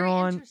John Teeter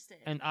on,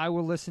 and I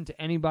will listen to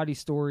anybody's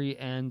story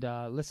and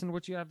listen to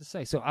what you have to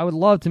say. So I would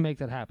love to make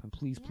that happen.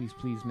 Please, please,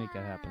 please make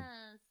that happen.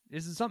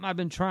 This is something I've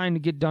been trying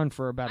to get done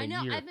for about a year.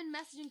 I know. I've been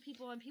messaging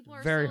people, and people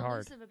are Very so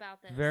hard. elusive about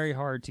this. Very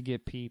hard to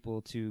get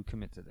people to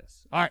commit to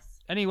this. All right.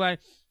 Anyway,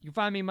 you can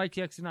find me, Mike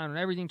TX9, on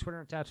everything, Twitter,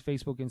 on Taps,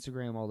 Facebook,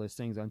 Instagram, all those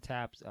things on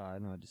Taps. I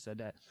know I just said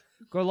that.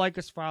 Go like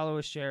us, follow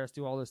us, share us,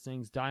 do all those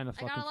things. Die in a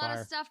fucking fire. I got a lot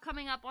of stuff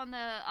coming up on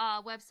the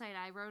website.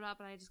 I wrote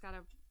up, and I just got to...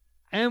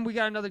 And we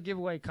got another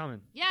giveaway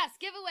coming. Yes,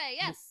 giveaway,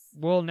 yes.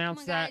 We'll announce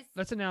on, that. guys.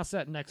 Let's announce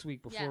that next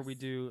week before Yes. we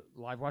do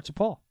Live Watch of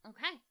Paul.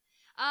 Okay.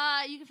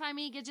 You can find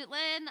me, Gidget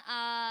Lynn.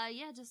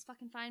 Yeah, just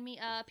fucking find me.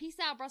 Peace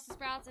out, Brussels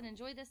sprouts, and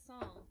enjoy this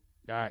song.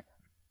 All right.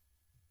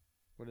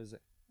 What is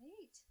it?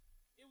 Wait.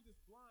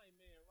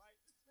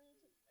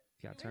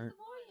 Yeah, turn it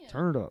up.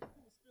 Turn it up.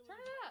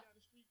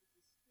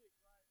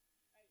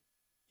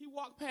 He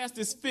walked past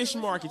this fish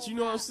market, you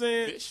know what I'm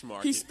saying? Fish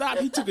market. He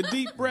stopped, he took a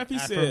deep breath, he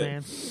Afro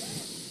said, Man.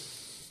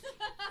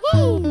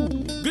 "Woo!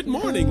 Good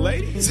morning,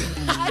 ladies."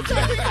 I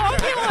tried this song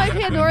came on my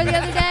Pandora the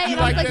other day, You and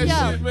I was like like, that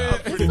yo, shit, man?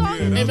 this song is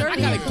Hey, man, I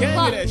dirty got a as gang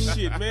fuck. of that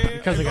shit, man.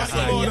 Because I got So,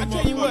 I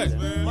tell you what,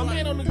 my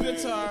man on the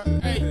guitar.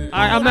 Hey, All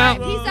right, I'm out.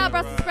 Peace out,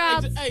 Brussels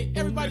sprouts. Hey,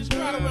 everybody just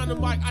crowd around the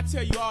mic. I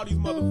tell you all these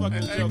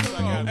motherfucking jokes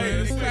I got.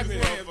 Hey, clap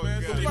your hands,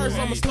 man. So first,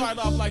 I'm gonna start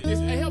off like this.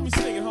 Hey, help me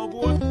sing it,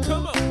 homeboy.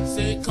 Come on.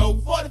 Say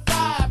Coke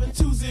 45 and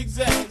 2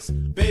 zigzags.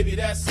 Baby,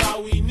 that's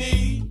all we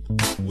need.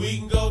 We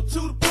can go to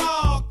the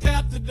park,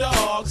 after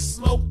dog,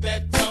 smoke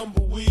that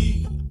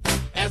tumbleweed.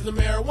 As the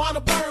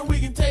marijuana burn, we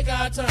can take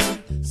our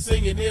turn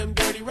singing them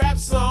dirty rap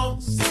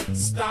songs.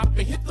 Stop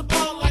and hit the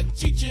ball like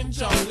Cheech and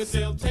Chong and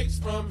sell tapes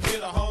from here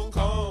to Hong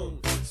Kong.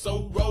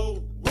 So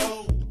roll,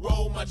 roll,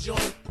 roll my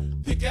joint.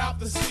 Pick out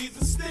the seeds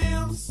and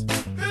stems.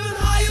 Feeling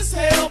high as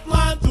hell,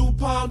 flying through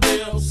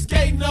Palmdale,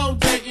 skating on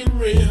Dayton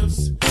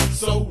rims.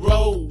 So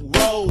roll,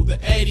 roll the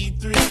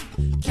 83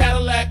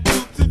 Cadillac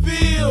Coupe de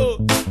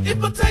Ville. If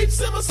my tapes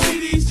and my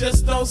CDs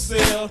just don't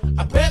sell,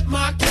 I bet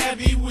my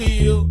cabbie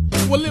will.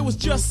 Well, it was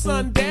just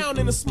sundown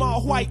in a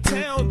small white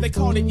town. They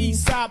called it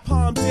Eastside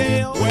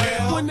Palmdale.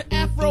 Well, when the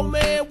Afro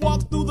Man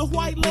walked through the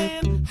white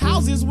land,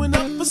 houses went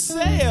up for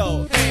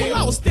sale. Well,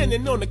 I was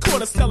standing on the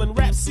corner selling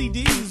rap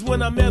CDs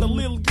when I met a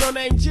little girl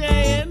named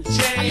Jan.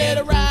 I let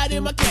her ride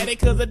in my caddy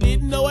cause I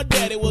didn't know her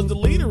daddy was the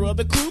leader of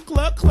the Ku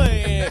Klux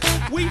Klan.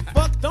 We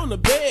fucked on the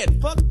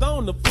bed, fucked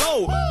on the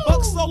floor.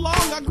 Fucked so long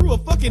I grew a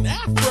fucking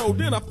afro.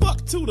 Then I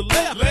fucked to the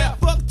left,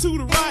 fucked to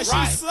the right.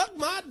 She sucked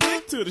my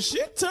dick till the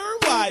shit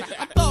turned white.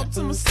 I thought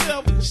to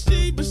myself,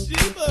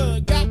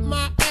 Sheba, got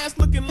my ass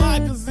looking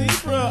like a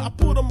zebra. I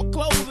put on my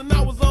clothes and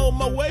I was on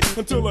my way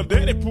until her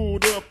daddy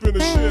pulled up in a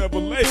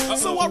Chevrolet.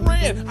 So I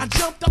ran, I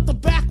jumped out the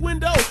back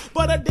window,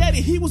 but her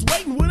daddy, he was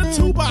waiting with a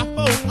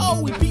 2x4.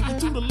 Oh, he beat me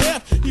to the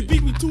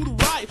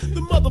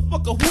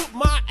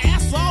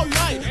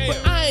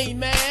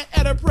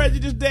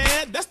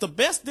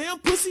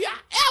pussy I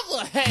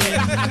ever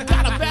had. I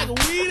got a bag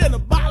of weed and a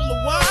bottle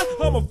of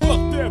wine. I'ma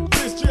fuck that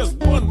bitch just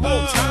one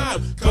more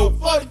time. Go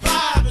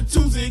 45 and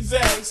 2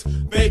 zigzags.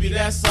 Baby,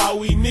 that's all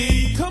we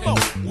need. Come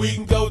on, we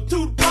can go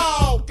to the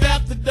ball,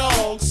 got the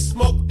dog,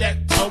 smoke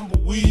that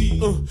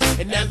tumbleweed.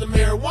 And as the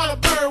marijuana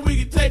burn,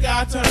 we can take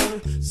our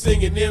turn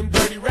singing them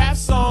dirty rap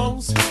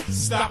songs.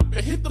 Stop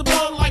and hit the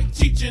bong like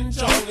Cheech and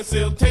Chong and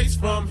sell tapes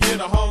from here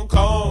to Hong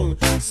Kong.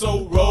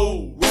 So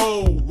roll,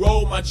 roll,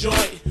 roll my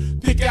joint.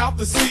 Pick out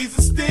the seeds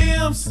and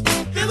stems.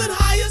 Feeling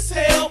high as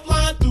hell,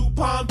 flying through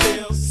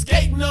Palmdale,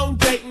 skating on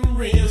Dayton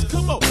rims.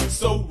 Come on,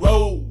 so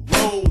roll,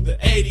 roll the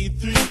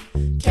 83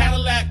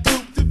 Cadillac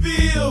Coupe de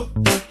Ville.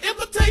 If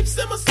my tapes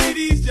and my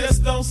CDs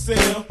just don't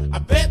sell, I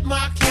bet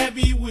my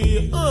cabbie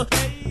will.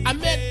 I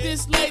met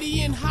this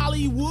lady in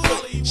Hollywood.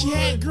 She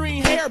had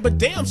green hair, but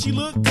damn, she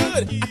looked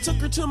good. I took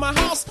her to my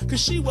house, cause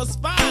she was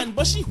fine,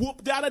 but she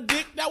whooped out a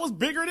dick that was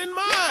bigger than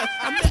mine.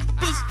 I met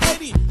this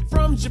lady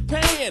from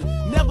Japan,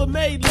 never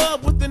made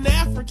love with an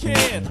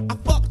African. I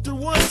fucked her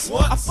once.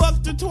 I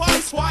fucked her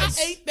twice. I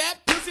ate that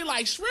pussy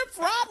like shrimp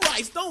fried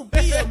rice. Don't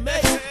be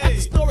amazed at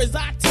the stories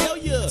I tell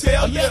you.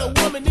 I met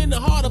a woman in the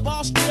heart of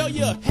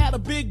Australia, had a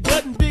big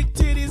butt and big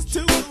titties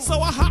too,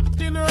 so I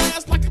hopped in her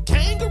ass like a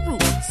kangaroo.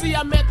 See,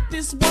 I met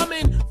this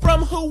woman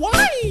from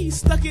Hawaii,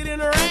 stuck it in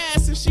her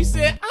ass and she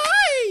said,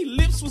 aye.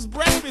 Lips was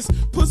breakfast,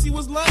 pussy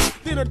was lunch,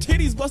 then her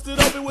titties busted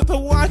open with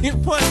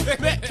Hawaiian punch.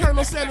 Met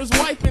Colonel Sanders'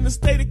 wife in the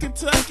state of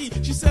Kentucky.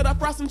 She said, I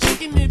brought some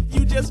chicken if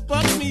you just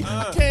fuck me.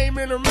 I came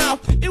in her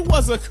mouth, it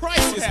was a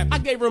crisis. I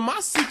gave her my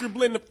secret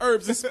blend of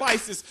herbs and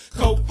spices.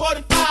 Coke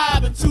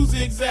 45 and 2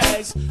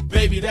 zigzags.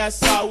 Baby,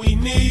 that's all we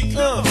need.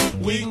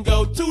 We can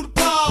go to the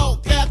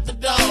park, got the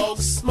dog,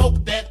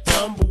 smoke that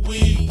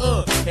tumbleweed.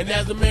 And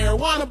as the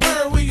marijuana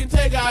burn, we can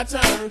take our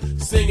turn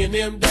singing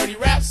them dirty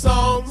rap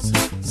songs.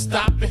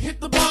 Stop and hit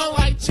the bong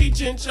like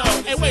Cheech and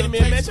Chong. Hey, wait a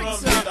minute, man. Check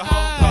this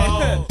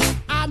out.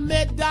 I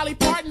met Dolly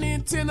Parton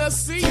in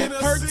Tennessee.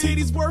 Her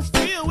titties were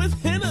filled with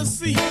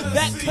Hennessy.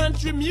 That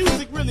country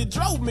music really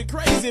drove me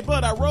crazy,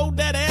 but I rolled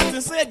that ass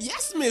and said,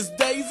 yes, Miss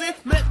Daisy.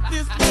 Met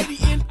this lady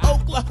in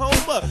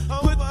Oklahoma,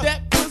 put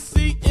that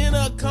pussy in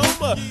a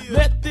coma.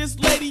 Met this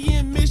lady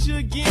in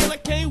Michigan, I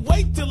can't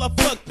wait till I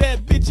fuck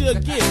that bitch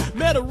again.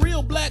 Met a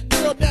real black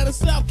girl down in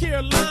South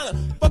Carolina,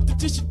 fucked her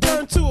till she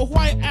turned to a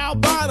white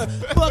albino.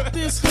 Fucked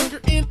this hooker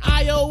in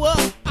Iowa,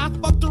 I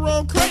fucked her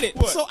on credit,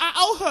 so I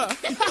owe her.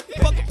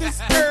 Fucked this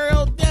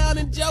girl down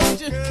in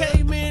Georgia,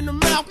 came in her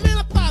mouth, man,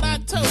 I thought I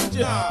told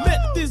you. Met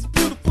this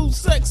beautiful,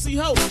 sexy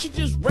hoe, she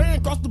just ran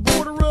across the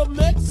border of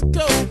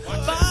Mexico.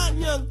 Fine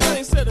young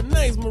thing, said her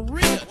name's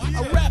Maria.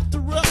 I wrapped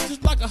her up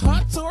just like a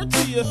hot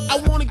tortilla. I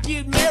wanna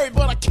get married,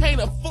 but I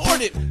can't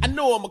afford it. I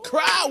know I'ma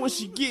cry when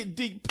she get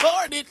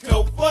deported.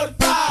 Go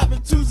 45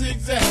 and 2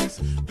 zigzags,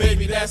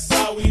 baby, that's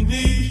all we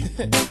need.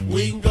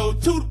 We can go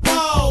to the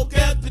park,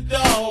 get the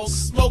dog,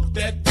 smoke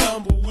that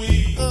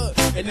tumbleweed.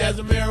 And as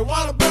the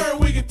marijuana burn,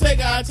 we can take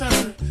our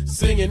turn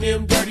singing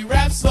them dirty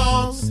rap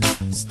songs.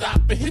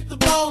 Stop and hit the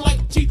bone like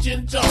Cheech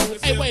and Chong.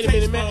 Hey, wait a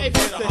minute, man. Hey,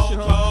 fix that shit,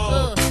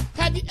 huh?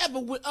 Have you ever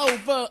went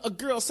over a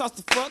girl's house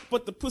to fuck,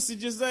 but the pussy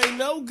just ain't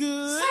no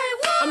good? Say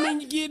what? I mean,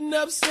 you getting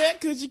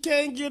upset cause you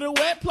can't get her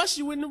wet, plus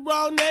you in the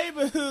wrong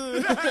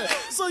neighborhood.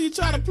 So you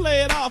try to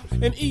play it off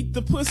and eat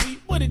the pussy,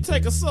 but it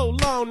take her so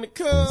long to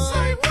come.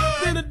 Say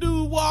what? Then a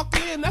dude walk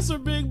in, that's her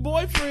big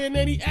boyfriend,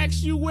 and he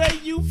asks you where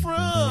you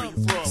from.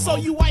 So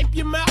you wipe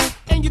your mouth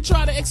and you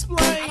try to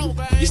explain.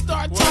 You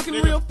start talking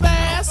real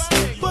fast,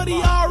 but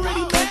he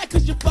already mad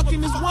cause you're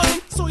fucking his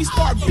wife, so he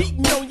start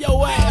beating on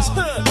your ass.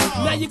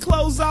 Now your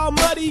clothes all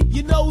muddy,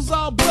 your nose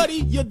all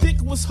bloody, your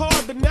dick was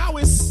hard but now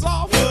it's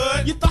soft.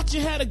 You thought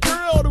you had a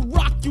girl to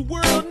rock your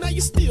world, now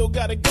you still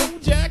gotta go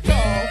jack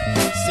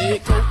off.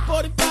 Said go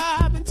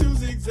 45 and 2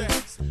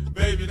 zigzags,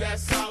 baby,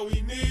 that's all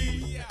we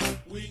need.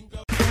 We can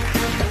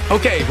go.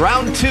 Okay,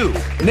 round 2.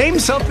 Name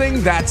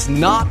something that's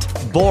not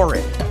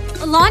boring.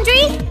 A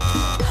laundry?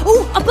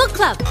 Ooh, a book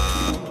club.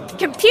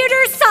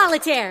 Computer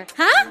solitaire,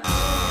 huh?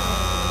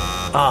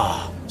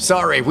 Ah,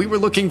 sorry, we were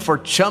looking for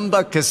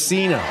Chumba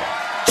Casino.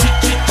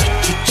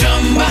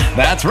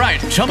 That's right,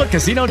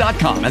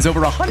 ChumbaCasino.com has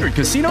over 100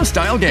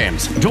 casino-style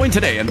games. Join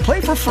today and play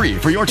for free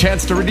for your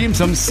chance to redeem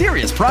some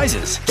serious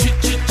prizes.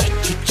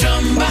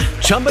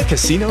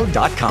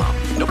 ChumbaCasino.com.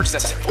 No purchase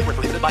necessary. Void where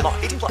prohibited by law.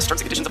 18+ terms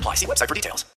and conditions apply. See website for details.